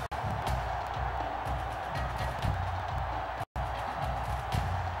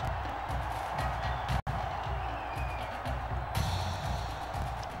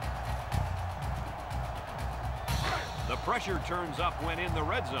 The pressure turns up when in the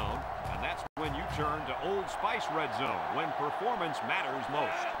red zone, and that's when you turn to Old Spice Red Zone, when performance matters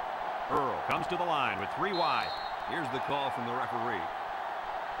most. Earl comes to the line with 3 wide. Here's the call from the referee.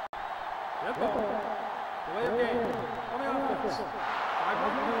 Red ball. Delay of game. On the offense.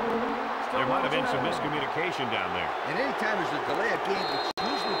 There might have been some miscommunication down there. And anytime there's a delay of game, it's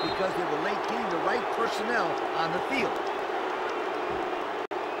usually because they were late getting the right personnel on the field.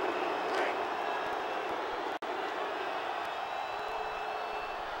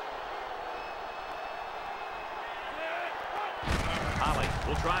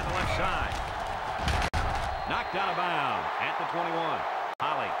 Will try the left side. Knocked out of bounds at the 21.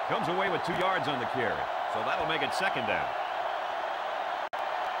 Holly comes away with 2 yards on the carry, so that'll make it second down.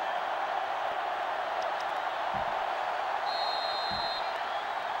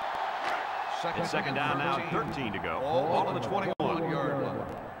 It's second down now, 13 to go. Ball on the 21-yard line.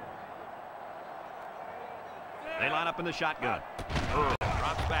 up in the shotgun. Earl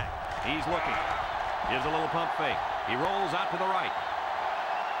drops back. He's looking. Gives a little pump fake. He rolls out to the right.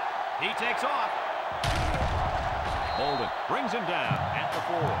 He takes off. Bolden brings him down at the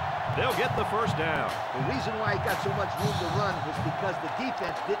 4. They'll get the first down. The reason why he got so much room to run was because the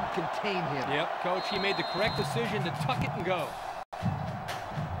defense didn't contain him. Yep, Coach, he made the correct decision to tuck it and go.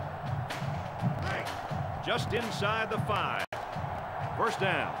 Just inside the 5. First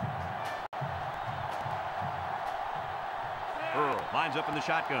down. Earl lines up in the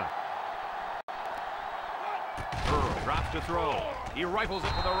shotgun. Earl drops to throw. He rifles it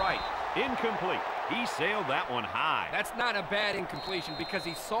to the right. Incomplete. He sailed that one high. That's not a bad incompletion because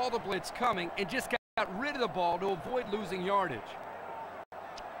he saw the blitz coming and just got rid of the ball to avoid losing yardage.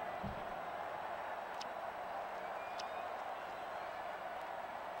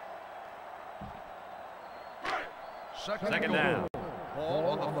 Second down.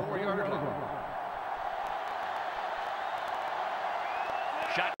 Ball on the 4-yard line.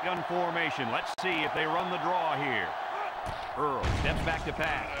 Shotgun formation. Let's see if they run the draw here. Earl steps back to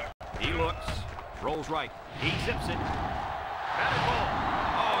pass. He looks. Rolls right. He zips it. Batted ball.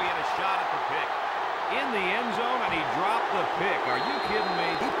 Oh, he had a shot at the pick. In the end zone, and he dropped the pick. Are you kidding me?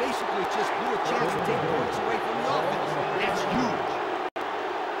 He basically just blew a chance to take points away from the offense. That's huge.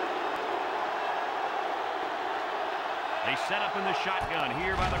 They set up in the shotgun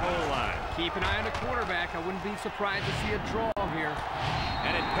here by the goal line. Keep an eye on the quarterback. I wouldn't be surprised to see a draw here.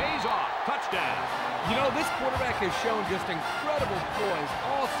 And it pays off. Touchdown. You know, this quarterback has shown just incredible poise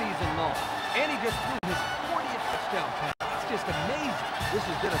all season long. And he just threw his 40th touchdown pass. It's just amazing. This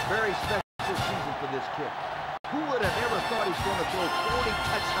has been a very special season for this kid. Who would have ever thought he's going to throw 40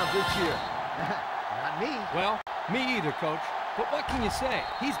 touchdowns this year? Not me. Well, me either, Coach. But what can you say?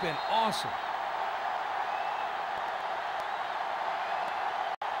 He's been awesome.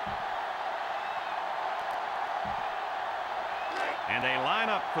 And they line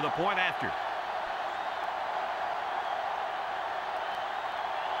up for the point after.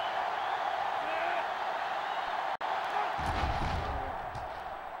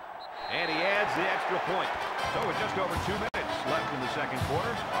 And he adds the extra point. So with just over 2 minutes left in the second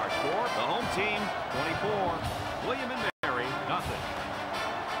quarter, our score, the home team, 24. William and Mary, nothing.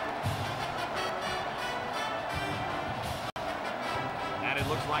 And it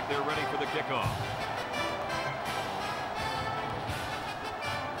looks like they're ready for the kickoff.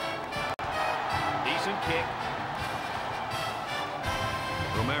 Decent kick.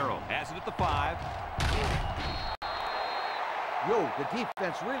 Romero has it at the 5. The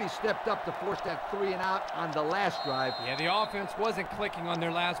defense really stepped up to force that 3 and out on the last drive. Yeah, the offense wasn't clicking on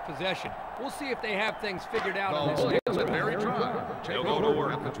their last possession. We'll see if they have things figured out on this. They'll go to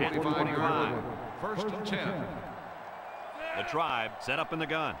work at the 25-yard line. First and 10. The Tribe set up in the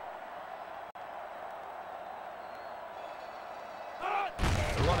gun.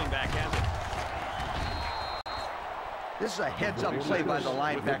 The running back has it. This is a heads-up play by the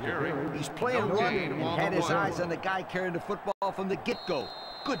linebacker. He's playing run and had his eyes on the guy carrying the football from the get-go.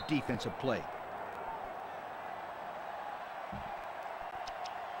 Good defensive play.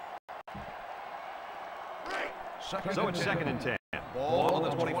 So it's second and 10. Ball on the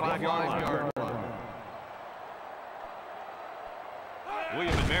 25-yard line.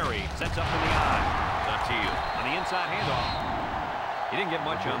 William and Mary sets up in the eye. Teal on the inside handoff. He didn't get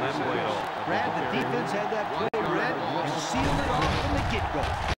much on that play at all. Brad, the defense had that play read and sealed it off from the get-go.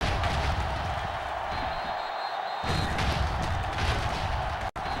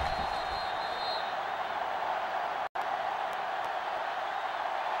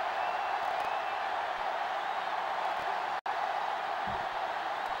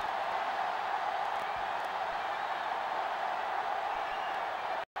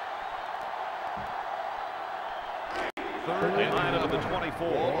 They line up at the 24.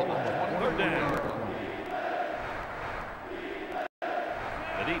 Third down.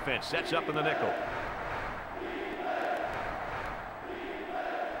 The defense sets up in the nickel.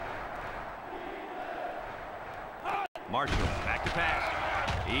 Marshall back to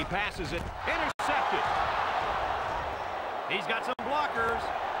pass. He passes it. Intercepted. He's got some blockers.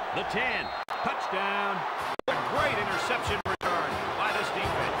 The 10. Touchdown. A great interception return by this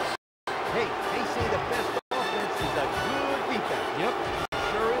defense. Hey, they say the best offense is a good defense. Yep,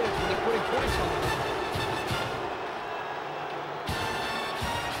 sure is when they're putting points on them.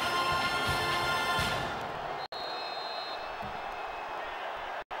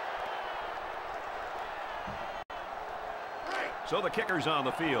 So the kicker's on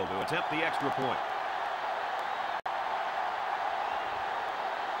the field to attempt the extra point.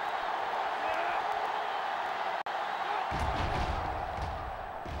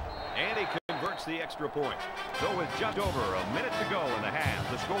 And he converts kicks the extra point. So with just over a minute to go in the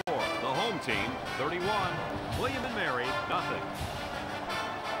half, the score, the home team 31, William and Mary nothing.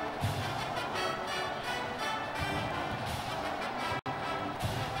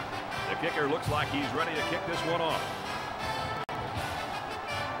 The kicker looks like he's ready to kick this one off.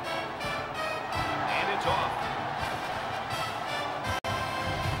 And it's off.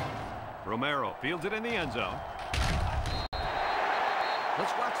 Romero fields it in the end zone.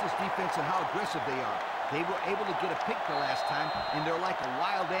 Let's watch this defense and how aggressive they are. They were able to get a pick the last time, and they're like a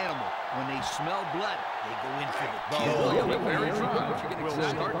wild animal. When they smell blood, they go in for the kill. We'll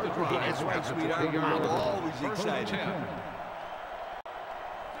start the drive. That's right, sweetheart. I'm always excited.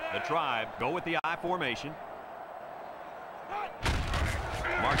 The Tribe go with the I formation.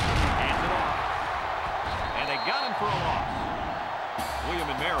 Marshall hands it off. And they got him for a loss. William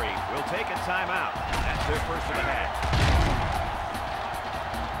and Mary will take a timeout. That's their first of the half.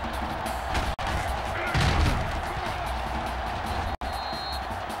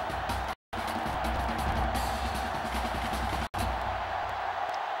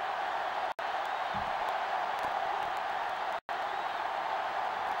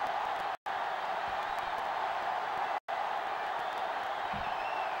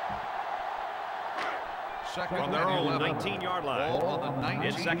 From their own 19-yard line.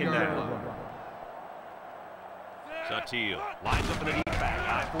 It's second down. Satil lines up in the deep back.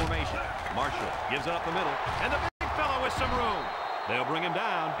 I formation. Marshall gives it up the middle. And the big fellow with some room. They'll bring him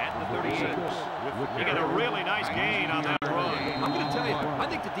down at the 36. They get a really nice gain on that run. I'm going to tell you, I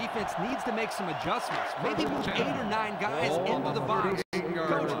think the defense needs to make some adjustments. Maybe move 8 or 9 guys into the box.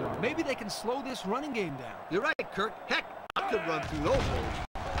 Coach, maybe they can slow this running game down. You're right, Kirk. Heck, I could run through those holes.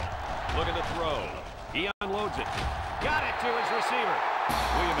 Looking to throw. He unloads it. Got it to his receiver.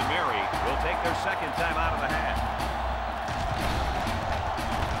 William and Mary will take their second time out of the half.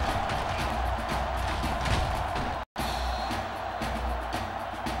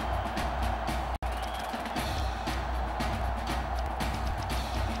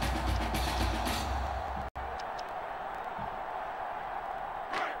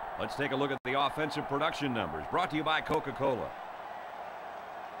 Let's take a look at the offensive production numbers brought to you by Coca-Cola.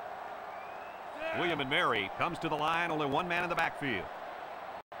 William and Mary comes to the line, only one man in the backfield.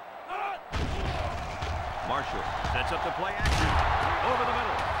 Marshall sets up the play action over the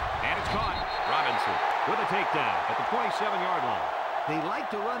middle, and it's caught. Robinson with a takedown at the 27-yard line. They like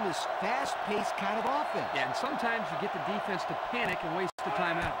to run this fast-paced kind of offense. Yeah, and sometimes you get the defense to panic and waste the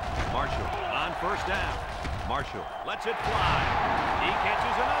timeout. Marshall on first down. Marshall lets it fly. He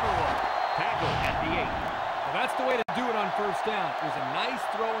catches another one. Tackle at the 8. Well, that's the way to do it on first down. It was a nice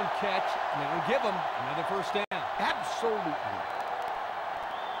throw and catch, and it'll give them another first down. Absolutely.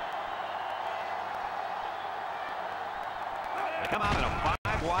 They come out in a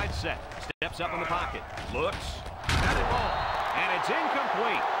 5-wide set. Steps up in the pocket. Looks. Got it ball. And it's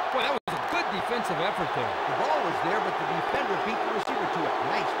incomplete. Boy, that was a good defensive effort there. The ball was there, but the defender beat the receiver to it.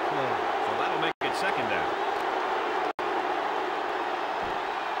 Nice play. So that'll make it second down.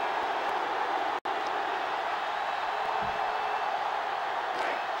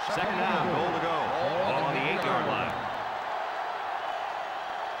 Second down, goal to go. Ball on the 8-yard line.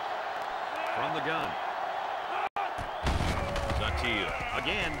 From the gun. Satil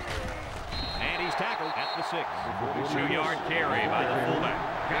again. And he's tackled at the 6. 2-yard carry by the fullback.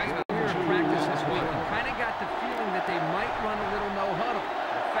 Guys out here in practice this week kind of got the feeling that they might run a little no huddle.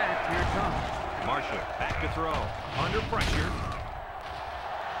 In fact, here it comes. Marshall back to throw. Under pressure.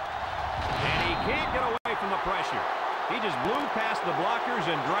 And he can't get away from the pressure. He just blew past the blockers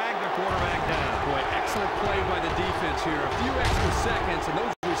and dragged the quarterback down. Boy, excellent play by the defense here. A few extra seconds, and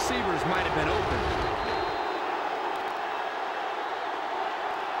those receivers might have been open.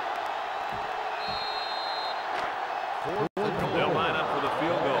 They'll line up for the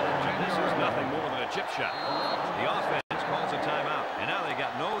field goal. And this is nothing more than a chip shot. The offense calls a timeout, and now they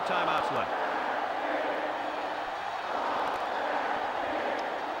got no timeouts left.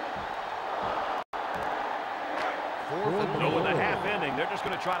 So with the half ending, they're just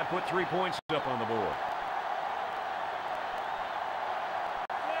going to try to put 3 points up on the board.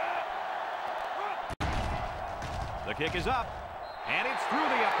 The kick is up, and it's through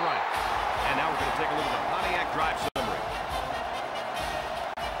the upright. And now we're going to take a look at the Pontiac drive summary.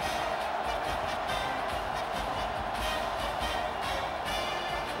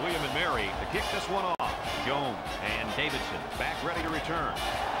 William and Mary to kick this one off. Jones and Davidson back ready to return.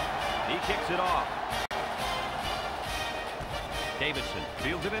 He kicks it off. Davidson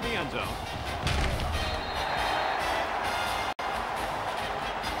fields it in the end zone.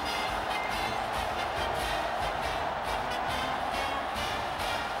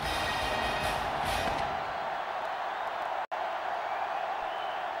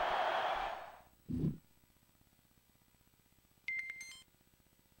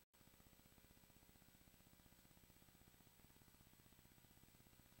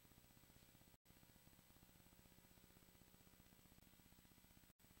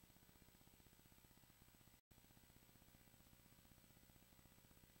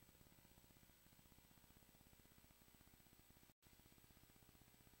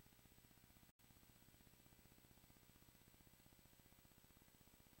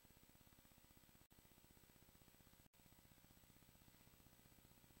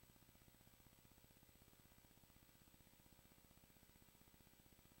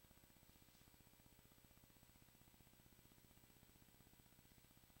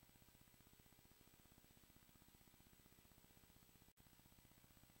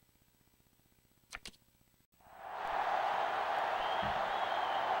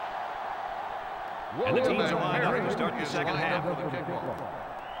 And the teams are lined up to start the second half.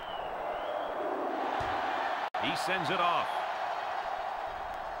 He sends it off.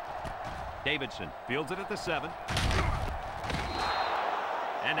 Davidson fields it at the 7.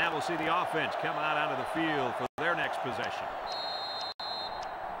 And now we'll see the offense come out onto the field for their next possession.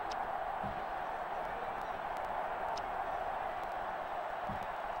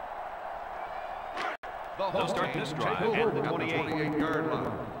 They'll start this drive at the 28-yard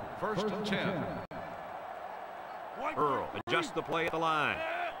line. First and 10. Earl adjusts the play at the line.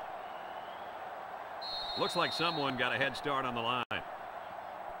 Looks like someone got a head start on the line.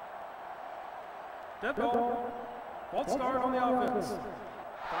 Dead ball. False start on the offense.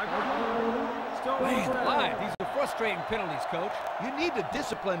 These are frustrating penalties, Coach. You need to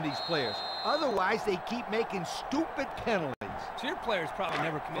discipline these players. Otherwise, they keep making stupid penalties. So your players probably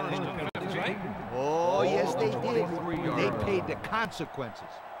never committed any penalties, right? Oh, yes, they did. They paid the consequences.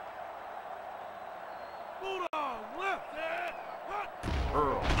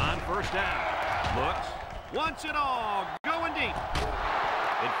 Earl on first down. Looks. Wants it all. Going deep.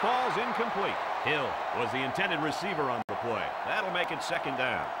 It falls incomplete. Hill was the intended receiver on the play. That'll make it second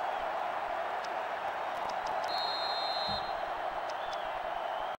down.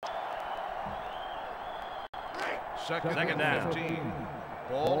 Second down. 15.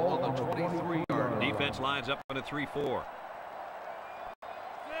 Ball on the 23-yard line. Defense lines up on a 3-4.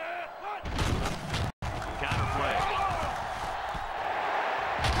 Counter play.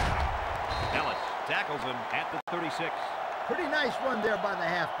 Ellis tackles him at the 36. Pretty nice run there by the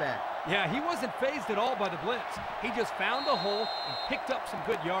halfback. Yeah, he wasn't fazed at all by the blitz. He just found the hole and picked up some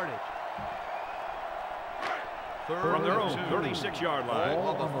good yardage. From their own 36-yard line,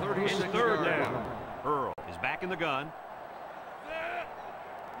 on the 36 it's third down. Earl is back in the gun.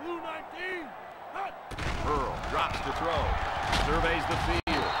 Earl drops to throw. Surveys the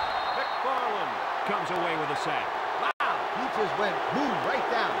field. McFarland comes away with a sack. Wow, he just went boom right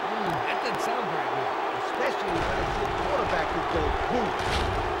down. That doesn't sound very good. Especially when it's the quarterback who goes boom.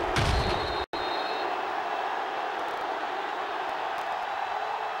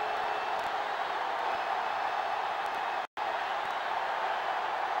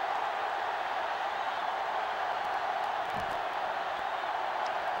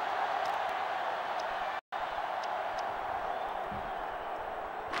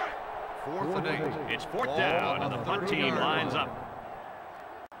 Fourth and 8. It's fourth down, and the punt team lines up.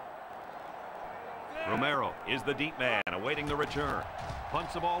 Romero is the deep man, awaiting the return.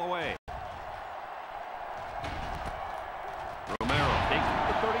 Punts the ball away. Romero takes it to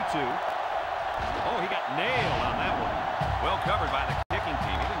the 32. Oh, he got nailed on that one. Well covered by the kicking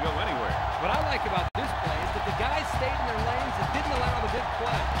team. He didn't go anywhere. What I like about this play is that the guys stayed in their lanes and didn't allow the big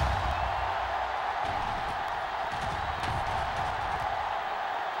play.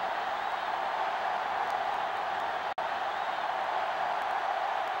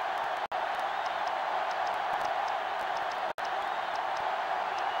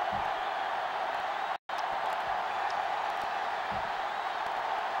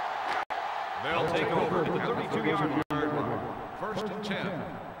 They'll take over at the 32-yard line. First and 10.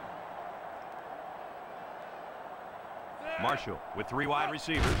 Marshall with 3 wide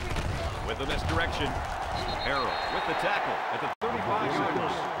receivers. With the misdirection. Harrell with the tackle at the 35-yard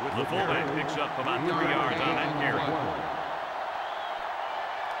line. The fullback picks up about 3 yards on that carry.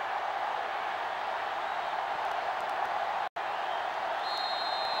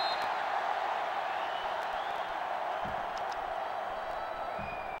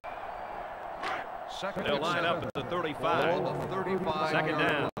 They'll line up at the 35. Second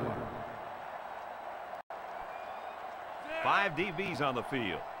down. 5 DBs on the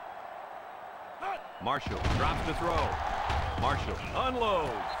field. Marshall drops to throw. Marshall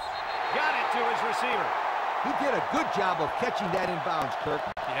unloads. Got it to his receiver. He did a good job of catching that inbounds, Kirk.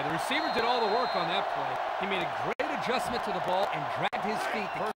 Yeah, the receiver did all the work on that play. He made a great adjustment to the ball and dragged his feet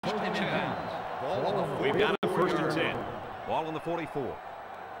to keep him in bounds. We've got a first and 10. Ball on the 44.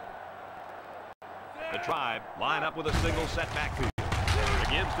 The Tribe line up with a single setback field. It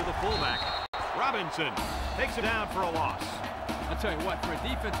gives to the fullback. Robinson takes it down for a loss. I'll tell you what, for a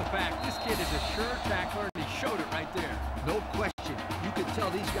defensive back, this kid is a sure tackler, and he showed it right there. No question. You can tell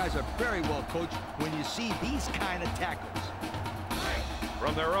these guys are very well coached when you see these kind of tackles.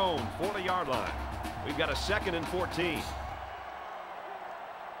 From their own 40-yard line, we've got a 2nd and 14.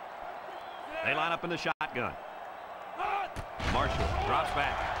 They line up in the shotgun. Marshall drops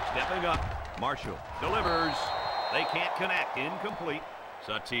back, stepping up. Marshall delivers. They can't connect. Incomplete.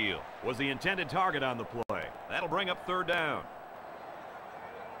 Satil was the intended target on the play. That'll bring up third down.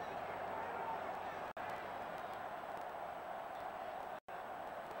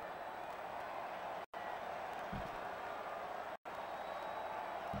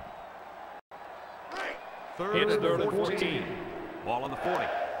 It's third and 14. Ball on the 40.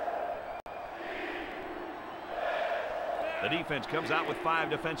 The defense comes out with 5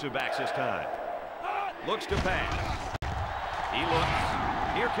 defensive backs this time. Looks to pass. He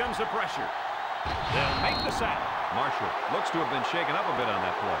looks. Here comes the pressure. They'll make the sack. Marshall looks to have been shaken up a bit on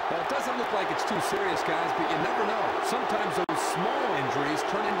that play. Well, it doesn't look like it's too serious, guys, but you never know. Sometimes those small injuries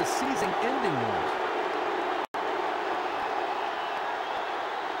turn into season-ending ones.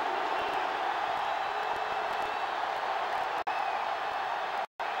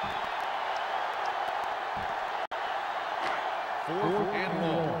 Fourth and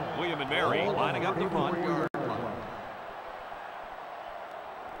long. William and Mary lining up the punt.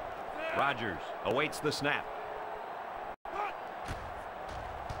 Rogers awaits the snap.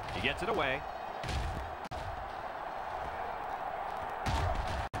 He gets it away.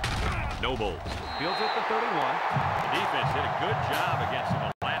 Noble fields it to 31. The defense did a good job against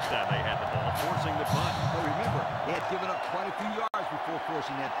them the last time they had the ball, forcing the punt. But remember, they had given up quite a few yards before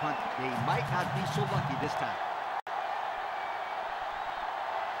forcing that punt. They might not be so lucky this time.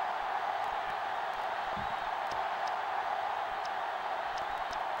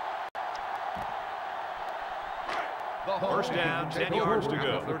 First down, 10 yards to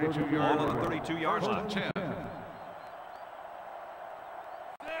go. Ball on the 32-yard line.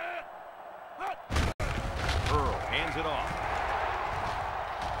 Earl hands it off.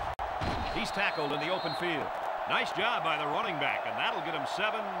 He's tackled in the open field. Nice job by the running back, and that'll get him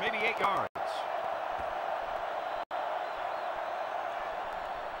 7, maybe 8 yards.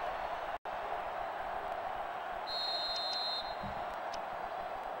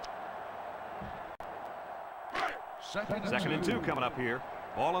 Second and 2 coming up here.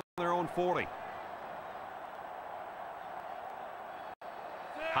 Ball on their own 40.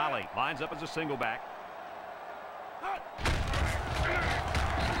 Holly lines up as a single back.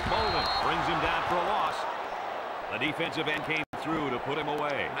 Bolden brings him down for a loss. The defensive end came through to put him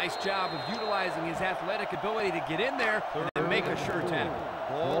away. Nice job of utilizing his athletic ability to get in there and make a sure tackle.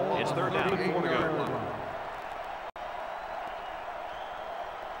 It's third down and 4 to go.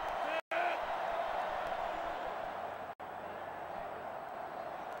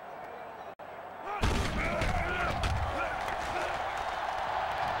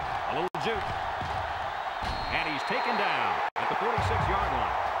 And he's taken down at the 46-yard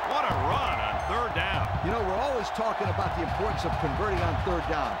line. What a run on third down. You know, we're always talking about the importance of converting on third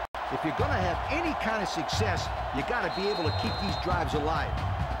down. If you're going to have any kind of success, you got to be able to keep these drives alive,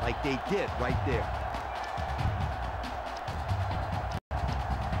 like they did right there.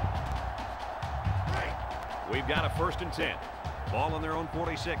 We've got a first and 10. Ball on their own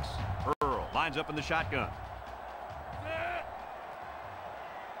 46. Earl lines up in the shotgun.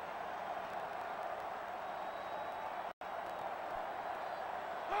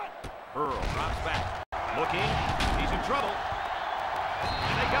 Earl drops back. Looking. He's in trouble.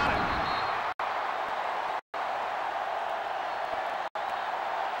 And they got him.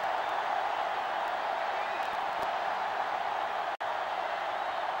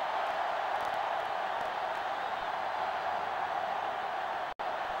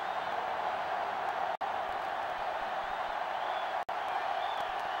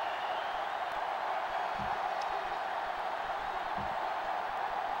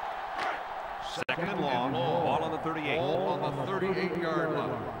 Second and long. Ball on the 38. Ball on the 38-yard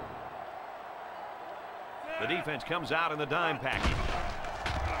line. The defense comes out in the dime package.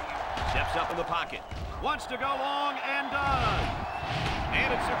 Steps up in the pocket. Wants to go long and done.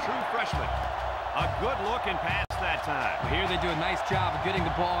 And it's a true freshman. A good looking pass that time. Here they do a nice job of getting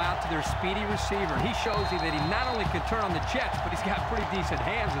the ball out to their speedy receiver. He shows you that he not only can turn on the jets, but he's got pretty decent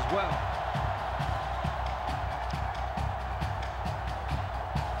hands as well.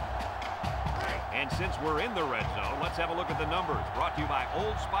 And since we're in the red zone, let's have a look at the numbers. Brought to you by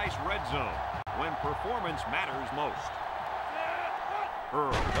Old Spice Red Zone, when performance matters most.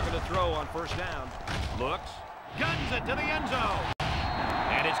 Earl looking to throw on first down. Looks, guns it to the end zone.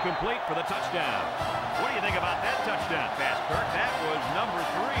 And it's complete for the touchdown. What do you think about that touchdown pass, Kirk? That was number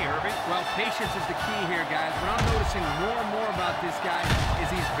 3, Herbie. Well, patience is the key here, guys. What I'm noticing more and more about this guy is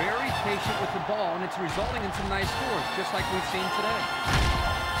he's very patient with the ball, and it's resulting in some nice scores, just like we've seen today.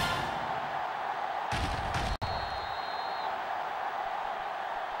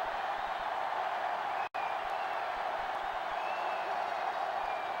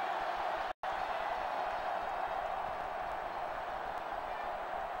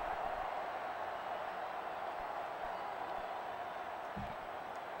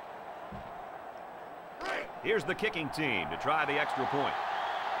 Here's the kicking team to try the extra point.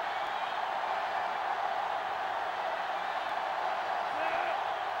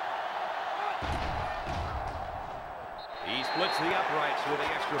 splits the uprights with the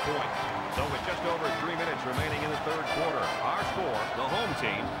extra point. So with just over 3 minutes remaining in the third quarter, our score, the home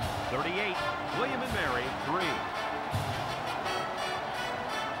team, 38, William and Mary, 3.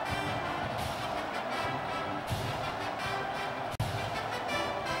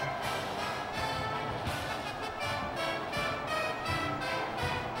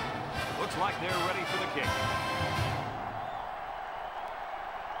 Looks like they're ready for the kick.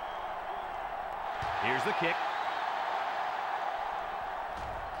 Here's the kick.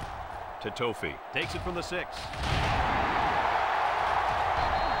 To Tofi. Takes it from the 6.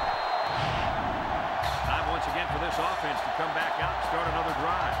 Time once again for this offense to come back out and start another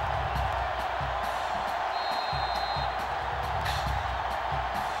drive.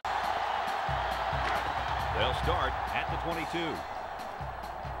 They'll start at the 22.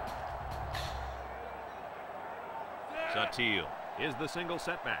 Satil is the single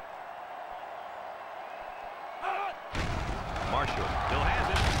setback. Marshall still has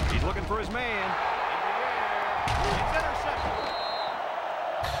it. He's looking for his man. It's intercepted.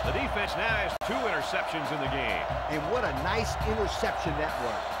 The defense now has 2 interceptions in the game. And what a nice interception that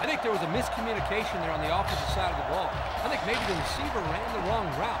was. I think there was a miscommunication there on the offensive side of the ball. I think maybe the receiver ran the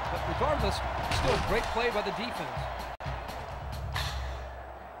wrong route. But regardless, still a great play by the defense.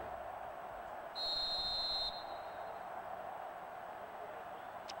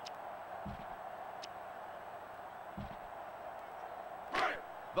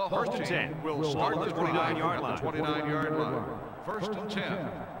 The first and 10 will start the 29-yard line. 29-yard line. First and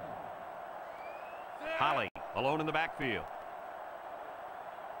 10. Holly alone in the backfield.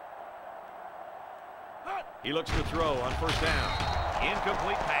 He looks to throw on first down.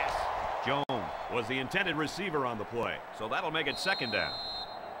 Incomplete pass. Jones was the intended receiver on the play, so that'll make it second down.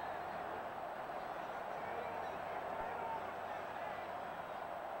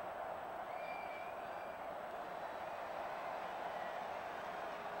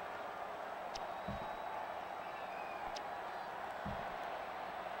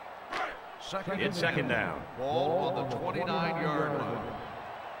 It's second down. Ball on the 29-yard line.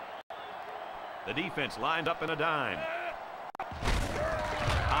 The defense lined up in a dime.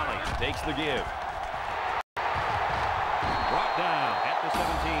 Holly takes the give. Brought down at the 17.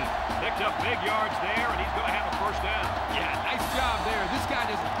 Picked up big yards there, and he's going to have a first down. Yeah, nice job there. This guy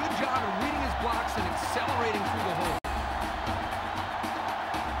does a good job of reading his blocks and accelerating through the hole.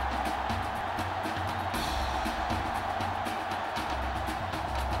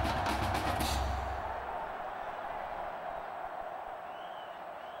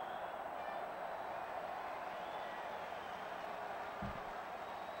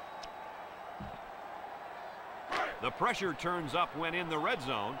 The pressure turns up when in the red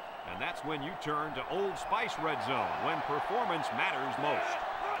zone, and that's when you turn to Old Spice Red Zone, when performance matters most.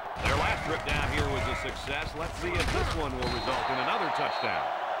 Their last trip down here was a success. Let's see if this one will result in another touchdown.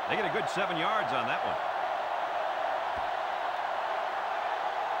 They get a good 7 yards on that one.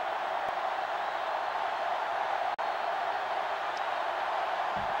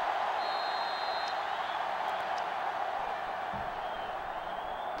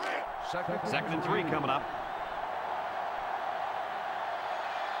 Second and 3 coming up.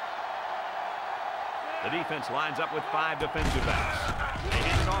 The defense lines up with 5 defensive backs. They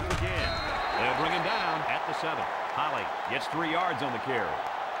hand it off again. They'll bring him down at the 7. Holly gets 3 yards on the carry.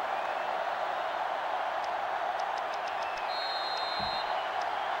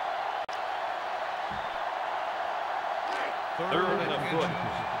 Third and a foot.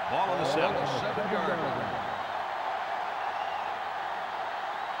 Ball on the 7. 7-yard line.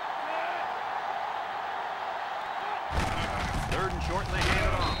 Third and short, and they hand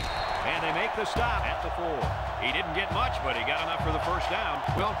it off. And they make the stop at the 4. He didn't get much, but he got enough for the first down.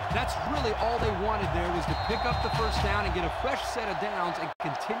 Well, that's really all they wanted there was to pick up the first down and get a fresh set of downs and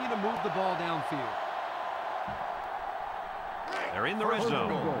continue to move the ball downfield. They're in the red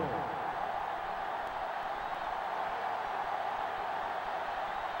zone.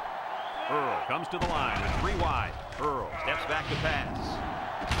 Earl comes to the line with 3 wide. Earl steps back to pass.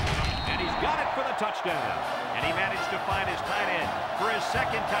 And he's got it for the touchdown. And he managed to find his tight end for his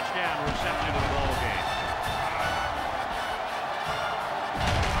second touchdown reception of the ball game.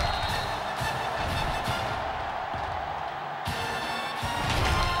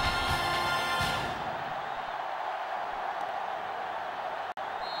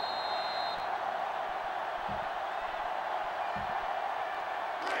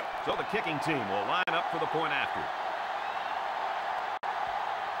 So the kicking team will line up for the point after.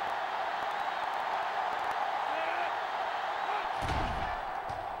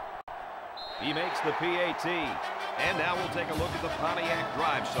 He makes the PAT. And now we'll take a look at the Pontiac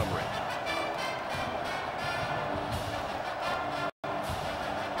drive summary.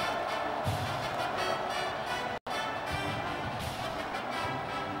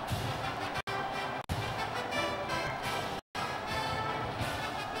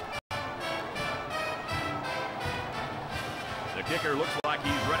 kicker looks like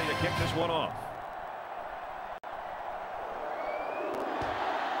he's ready to kick this one off.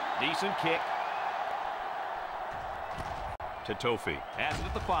 Decent kick. To Tofi. Has it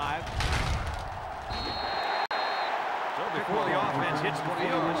at the 5. So before the offense hits the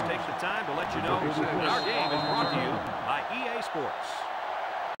field, let's take the time to let you know that our game is brought to you by EA Sports.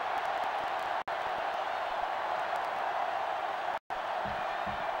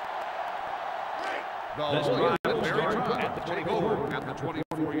 This drive will start at the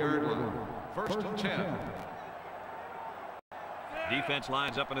 24-yard line. First and 10. Defense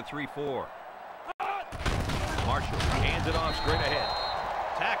lines up in a 3-4. Marshall hands it off straight ahead.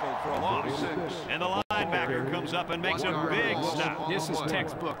 Tackled for a loss. And the linebacker comes up and makes a big stop. This is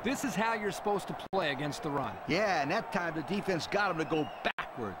textbook. This is how you're supposed to play against the run. Yeah, and that time the defense got him to go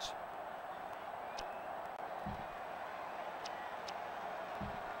backwards.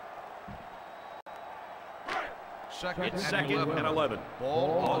 It's second and 11.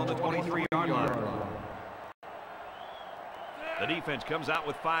 Ball on the 23-yard line. The defense comes out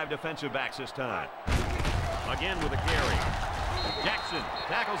with 5 defensive backs this time. Again with a carry. Jackson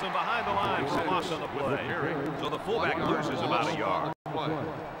tackles him behind the line for a loss on the play. So the fullback loses about a yard.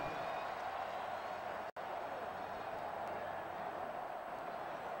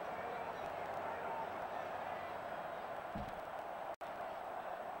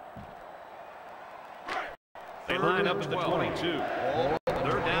 They line up at the 22.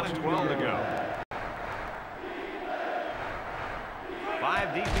 3rd down and 12 to go. 5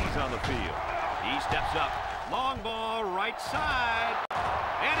 DBs on the field. He steps up. Long ball, right side.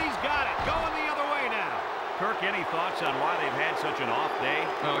 And he's got it. Going the other way now. Kirk, any thoughts on why they've had such an off day?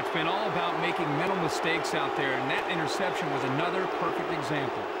 Oh, it's been all about making mental mistakes out there, and that interception was another perfect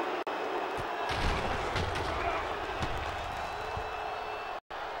example.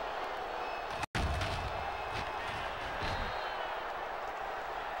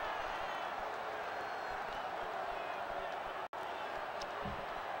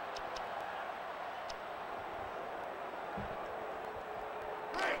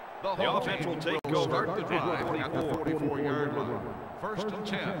 The offense will take over the drive at the 44-yard line. First and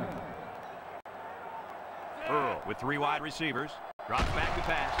 10. Earl with 3 wide receivers. Drops back to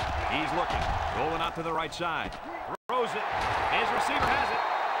pass. He's looking. Rolling out to the right side. Throws it. His receiver has it.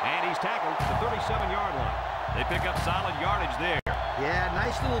 And he's tackled at the 37-yard line. They pick up solid yardage there. Yeah,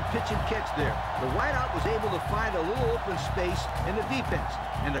 nice little pitch and catch there. The wideout was able to find a little open space in the defense.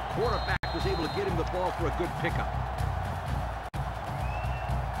 And the quarterback was able to get him the ball for a good pickup.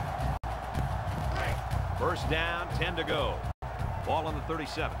 First down, 10 to go. Ball on the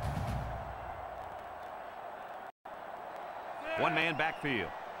 37. One-man backfield.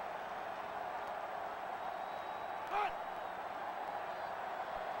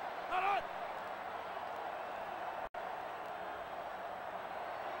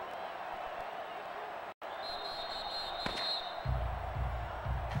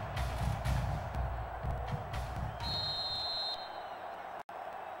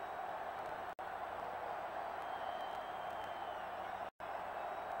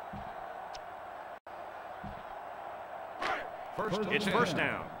 It's first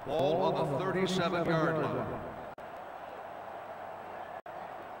down. Ball on the 37-yard line.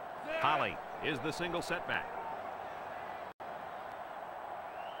 Holly is the single setback.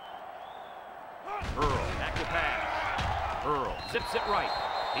 Earl back to pass. Earl zips it right.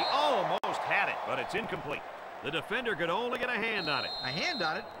 He almost had it, but it's incomplete. The defender could only get a hand on it. A hand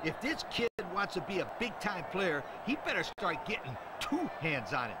on it? If this kid wants to be a big-time player, he better start getting 2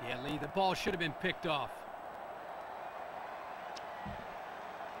 hands on it. Yeah, Lee, the ball should have been picked off.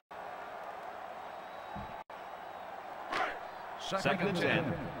 Second and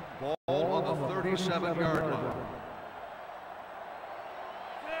 10. Ball on the 37-yard line.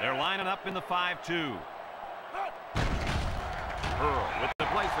 They're lining up in the 5-2. Earl with the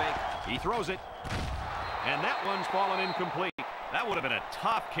play fake. He throws it. And that one's fallen incomplete. That would have been a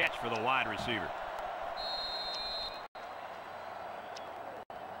tough catch for the wide receiver.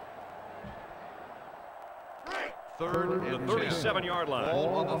 Third and 10. 37-yard line.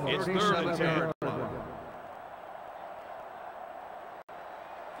 Ball on the 37-yard line.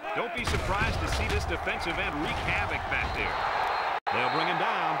 Don't be surprised to see this defensive end wreak havoc back there. They'll bring him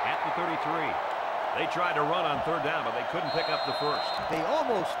down at the 33. They tried to run on 3rd down, but they couldn't pick up the first. They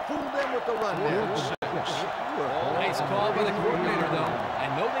almost fooled them with the run there. Nice call by the coordinator, though. I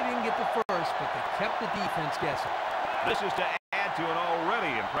know they didn't get the first, but they kept the defense guessing. This is to add to an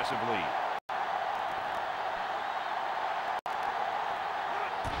already impressive lead.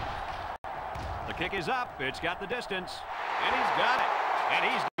 The kick is up. It's got the distance. And he's got it. And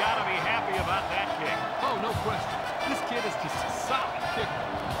he's got to be happy about that kick. Oh, no question. This kid is just a solid kicker.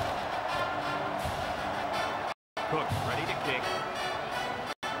 Cook ready to kick.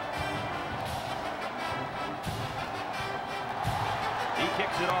 He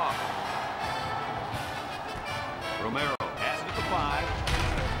kicks it off. Romero has it at the 5.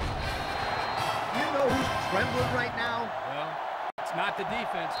 You know who's trembling right now? Well, it's not the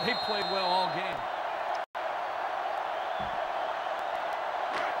defense. They played well all game.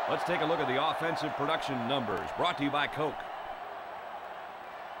 Let's take a look at the offensive production numbers brought to you by Coke.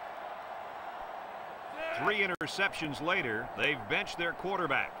 3 interceptions later, they've benched their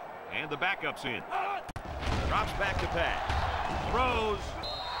quarterback. And the backup's in. Drops back to pass. Throws.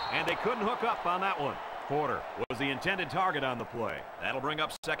 And they couldn't hook up on that one. Porter was the intended target on the play. That'll bring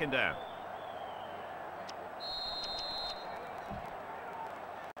up 2nd down.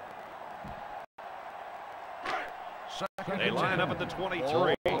 They line up at the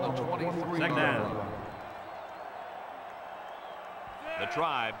 23. 2nd down. The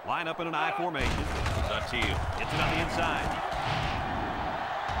Tribe line up in an I formation. Sutil hits it on the inside.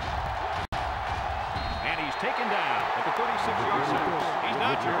 And he's taken down at the 36-yard line. He's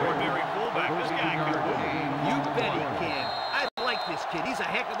not your ordinary fullback. This guy can move. You bet he can. I like this kid. He's a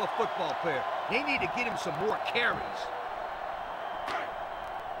heck of a football player. They need to get him some more carries.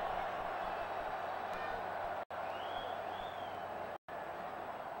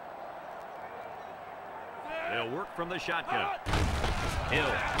 They'll work from the shotgun. Hill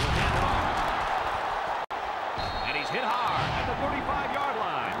will hand it off. And he's hit hard at the 35-yard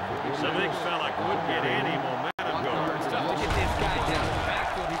line. The big fella couldn't get any momentum going. It's tough to get this guy down in the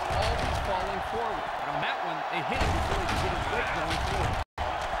backfield. He's always falling forward. And on that one, they hit him before he could get his weight going forward.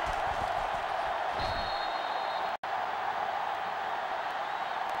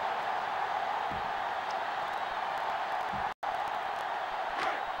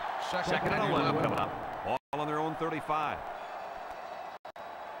 Second and 11 coming up. Ball on their own 35.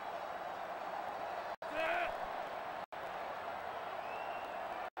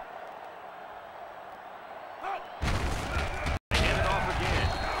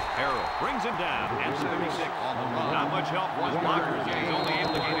 Brings him down at 76. Not much help from his blockers. He's only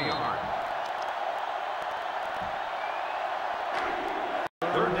able to gain a yard.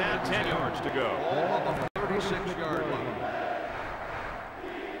 3rd down, 10 yards to go. Ball on the 36-yard line.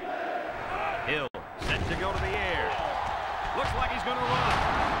 Hill set to go to the air. Looks like he's going to run.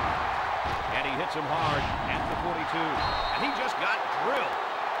 And he hits him hard at the 42. And he just got drilled.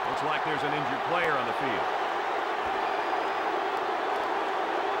 Looks like there's an injured player on the field.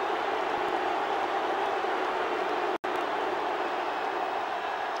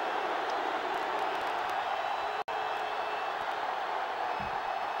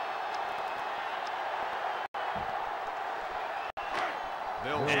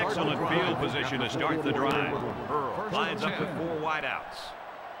 Excellent field position to start the drive. Earl lines up with 4 wideouts.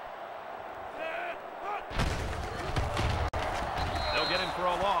 They'll get him for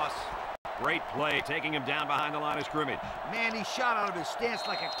a loss. Great play, taking him down behind the line of scrimmage. Man, he shot out of his stance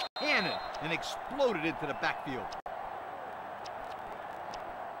like a cannon and exploded into the backfield.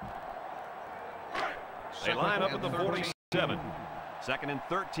 They line up at the 47. 2nd and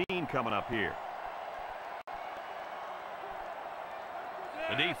 13 coming up here.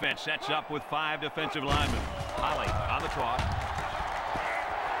 The defense sets up with 5 defensive linemen. Holly on the trot.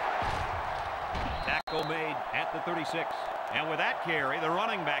 Tackle made at the 36. And with that carry, the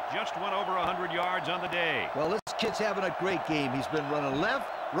running back just went over 100 yards on the day. Well, this kid's having a great game. He's been running left,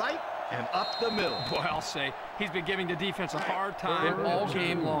 right, and up the middle. Boy, I'll say, he's been giving the defense a hard time all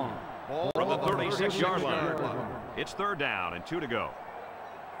game long. From the 36-yard line, it's 3rd down and 2 to go.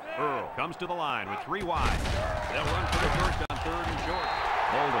 Earl comes to the line with 3 wide. They'll run for the first on 3rd and short.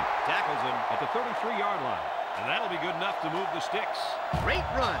 Bolden tackles him at the 33-yard line. And that'll be good enough to move the sticks. Great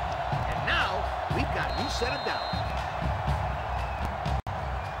run. And now we've got a new set of downs.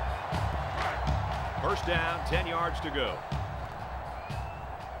 1st down, 10 yards to go.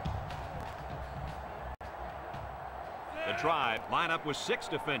 The Tribe line up with 6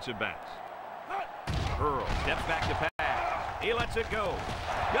 defensive backs. Earl steps back to pass. He lets it go.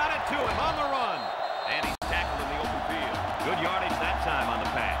 Got it to him on the run. And he's tackled in the open field. Good yardage that time on the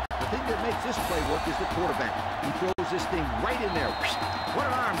pass. The thing that makes this play work is the quarterback. He throws this thing right in there. What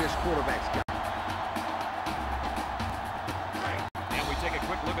an arm this quarterback's got. And we take a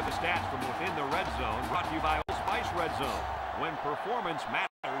quick look at the stats from within the red zone, brought to you by Old Spice Red Zone, when performance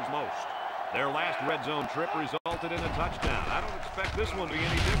matters most. Their last red zone trip resulted in a touchdown. I don't expect this one to be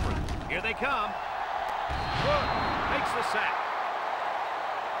any different. Here they come. Good. Makes the sack.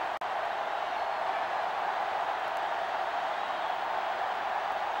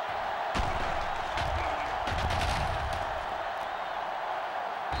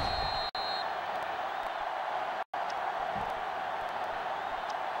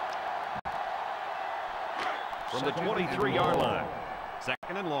 from the 23-yard line.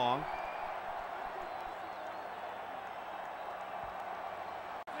 Second and long.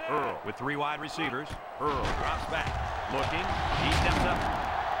 Earl with 3 wide receivers. Earl drops back. Looking. He steps up.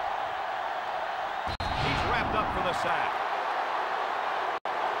 He's wrapped up for the sack.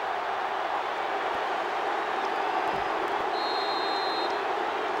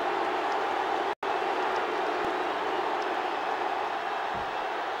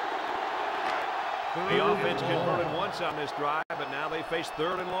 The offense converted once on this drive, but now they face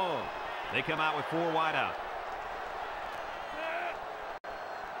 3rd and long. They come out with 4 wide out.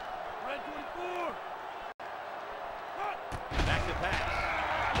 Back to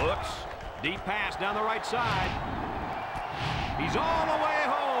pass. Looks. Deep pass down the right side. He's all the way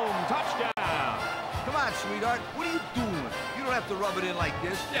home. Touchdown. Come on, sweetheart. What are you doing? You don't have to rub it in like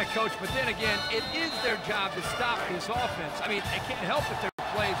this. Yeah, Coach, but then again, it is their job to stop this offense. I mean, they can't help it. Their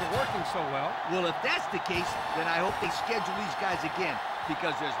plays are working so well. Well, if that's the case, then I hope they schedule these guys again,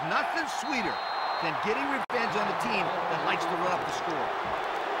 because there's nothing sweeter than getting revenge on the team that likes to run up the score.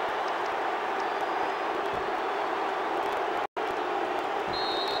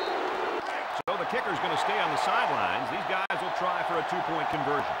 So the kicker's going to stay on the sidelines. These guys will try for a 2-point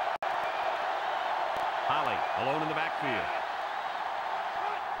conversion. Holly alone in the backfield.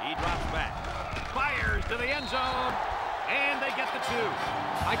 He drops back. Fires to the end zone. And they get the 2.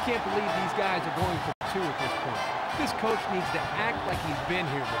 I can't believe these guys are going for 2 at this point. This coach needs to act like he's been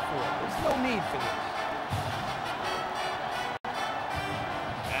here before. There's no need for this.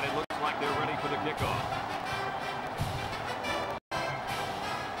 And it looks like they're ready for the kickoff.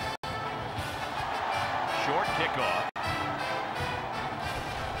 Short kickoff.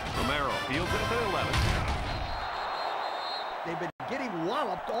 Romero fields it at the 11. They've been getting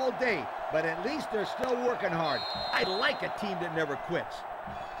walloped all day, but at least they're still working hard. I like a team that never quits.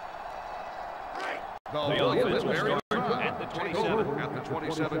 The offense will start at the 27. At the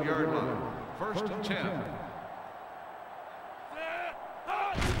 27-yard line. 1st and 10.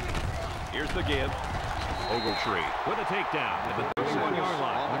 Here's the give. Ogletree with a takedown at the 31-yard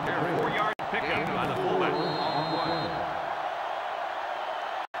line. 4-yard pickup by the fullback.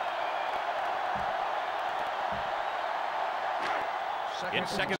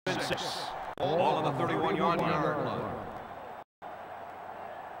 It's 2nd and 6. Ball on the 31-yard line.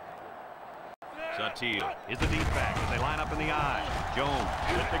 Satil is the deep back as they line up in the I. Jones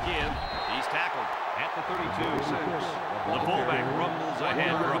with the give. He's tackled at the 32. The fullback rumbles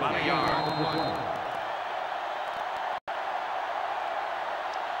ahead for about a yard.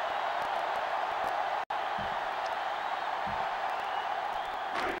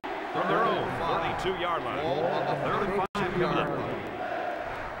 From their own 42-yard line. 3rd and 5-yard line.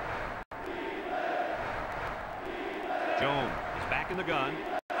 Jones is back in the gun.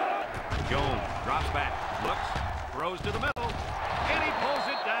 Jones drops back, looks, throws to the middle, and he pulls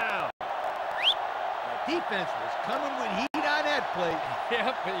it down. The defense was coming with heat on that play.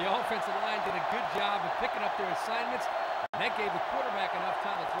 Yep, but the offensive line did a good job of picking up their assignments. And that gave the quarterback enough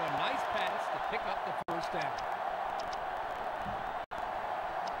time to throw a nice pass to pick up the 1st down.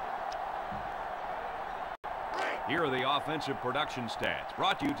 Here are the offensive production stats,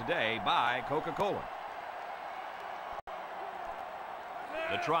 brought to you today by Coca-Cola.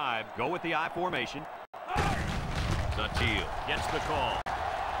 The Tribe go with the I formation. Satil gets the call.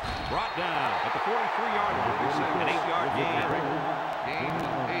 Brought down at the 43-yard line. An 8-yard gain. Gain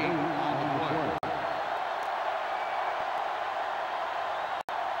of 8 on the play.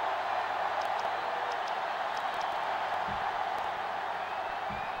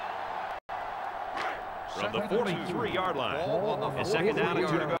 From the 43-yard line. It's 2nd down and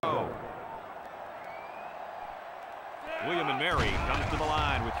 2 to go. William and Mary comes to the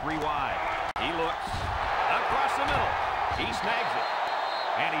line with 3 wide. He looks across the middle. He snags it.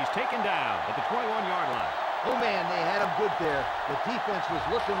 And he's taken down at the 21-yard line. Oh, man, they had him good there. The defense was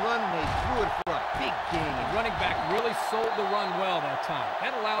looking run, and they threw it for a big gain. The running back really sold the run well that time.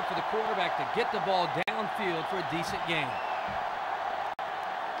 That allowed for the quarterback to get the ball downfield for a decent gain.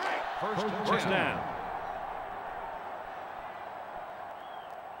 1st down.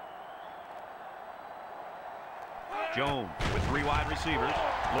 Jones with 3 wide receivers,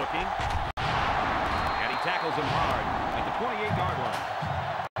 looking, and he tackles him hard at the 28-yard line.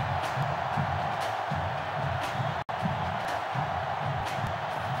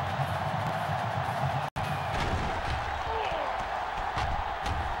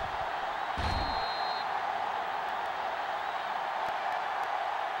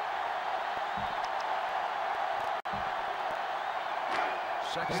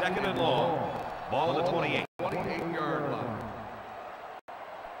 Second and long. Ball at the 28. 28-yard line.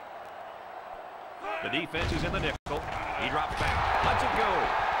 The defense is in the nickel. He drops back. Lets it go.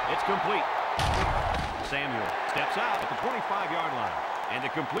 It's complete. Samuel steps out at the 25-yard line. And the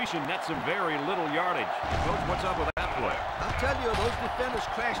completion nets some very little yardage. Coach, what's up with that play? I'll tell you, those defenders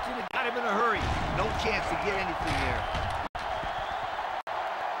crashed in and got him in a hurry. No chance to get anything there.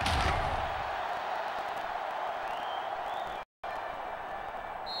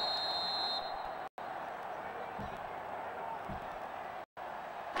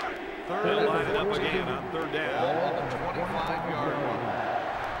 They'll line it up again on third down. Ball on the 25-yard line.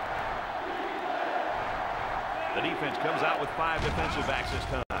 The defense comes out with 5 defensive backs this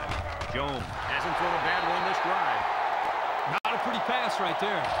time. Jones hasn't thrown a bad one this drive. Not a pretty pass right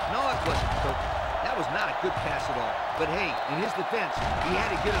there. No, it wasn't, Coach. That was not a good pass at all. But hey, in his defense, he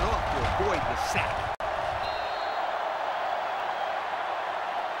had to get it off to avoid the sack.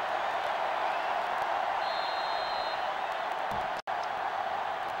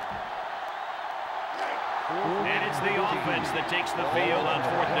 And it's the offense that takes the field on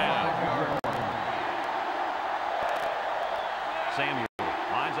fourth down. Samuel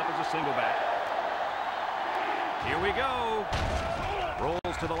lines up as a single back. Here we go.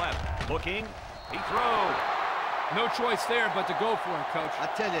 Rolls to the left. Looking. He throws. No choice there but to go for it, Coach.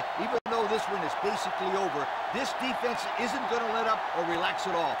 I tell you, even though this one is basically over, this defense isn't going to let up or relax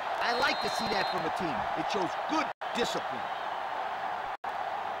at all. I like to see that from a team. It shows good discipline.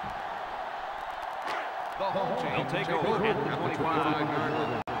 They'll take over at the 25-yard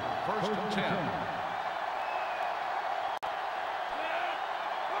line. First and 10.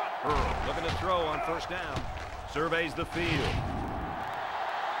 Earl looking to throw on first down. Surveys the field.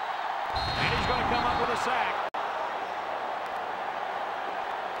 And he's going to come up with a sack.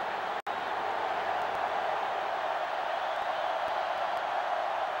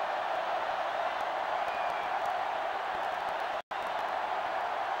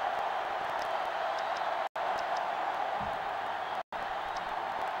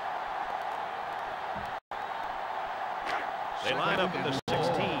 They line up at the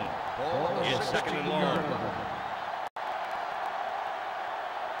 16. It's second and long.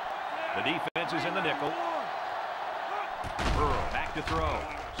 The defense is in the nickel. Earl back to throw.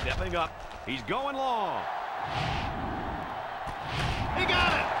 Stepping up. He's going long. He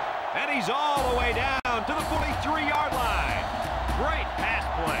got it. And he's all the way down to the 43-yard line. Great pass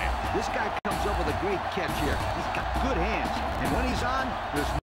play. This guy comes up with a great catch here. He's got good hands. And when he's on, there's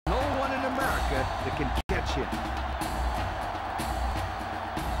no one in America that can catch him.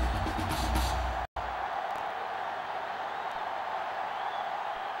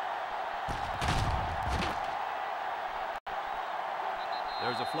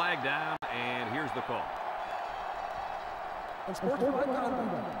 There's a flag down, and here's the call. Sports flag down.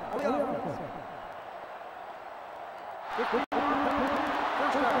 On the offense. 15,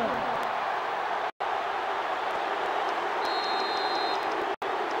 first down.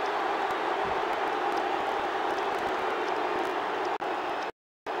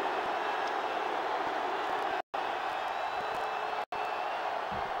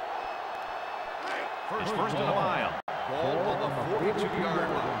 First of the mile. Ball on the 42-yard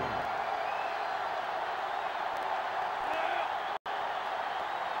line.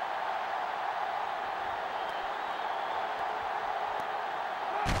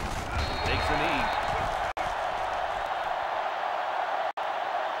 Takes a knee.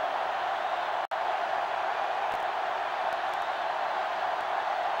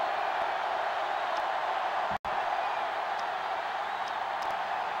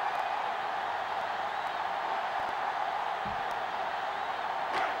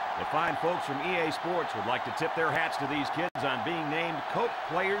 The fine folks from EA Sports would like to tip their hats to these kids on being named Coach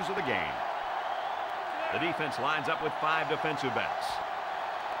Players of the Game. The defense lines up with 5 defensive backs.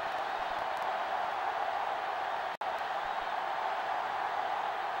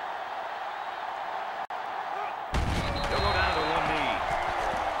 They'll go down to one knee.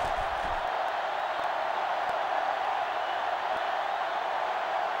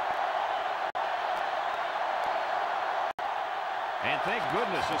 And thank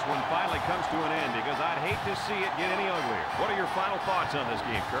goodness this one finally comes to an end, because I'd hate to see it get any uglier. What are your final thoughts on this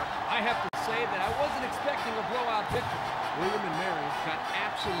game, Kirk? I have to say that I wasn't expecting a blowout victory. William and Mary got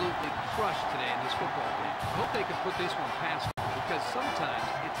absolutely crushed today in this football game. I hope they can put this one past them, because sometimes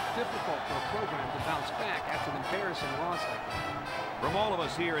it's difficult for a program to bounce back after an embarrassing loss like that. From all of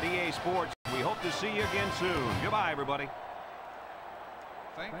us here at EA Sports, we hope to see you again soon. Goodbye, everybody.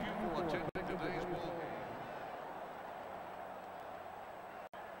 Thank you for attending today's ball game.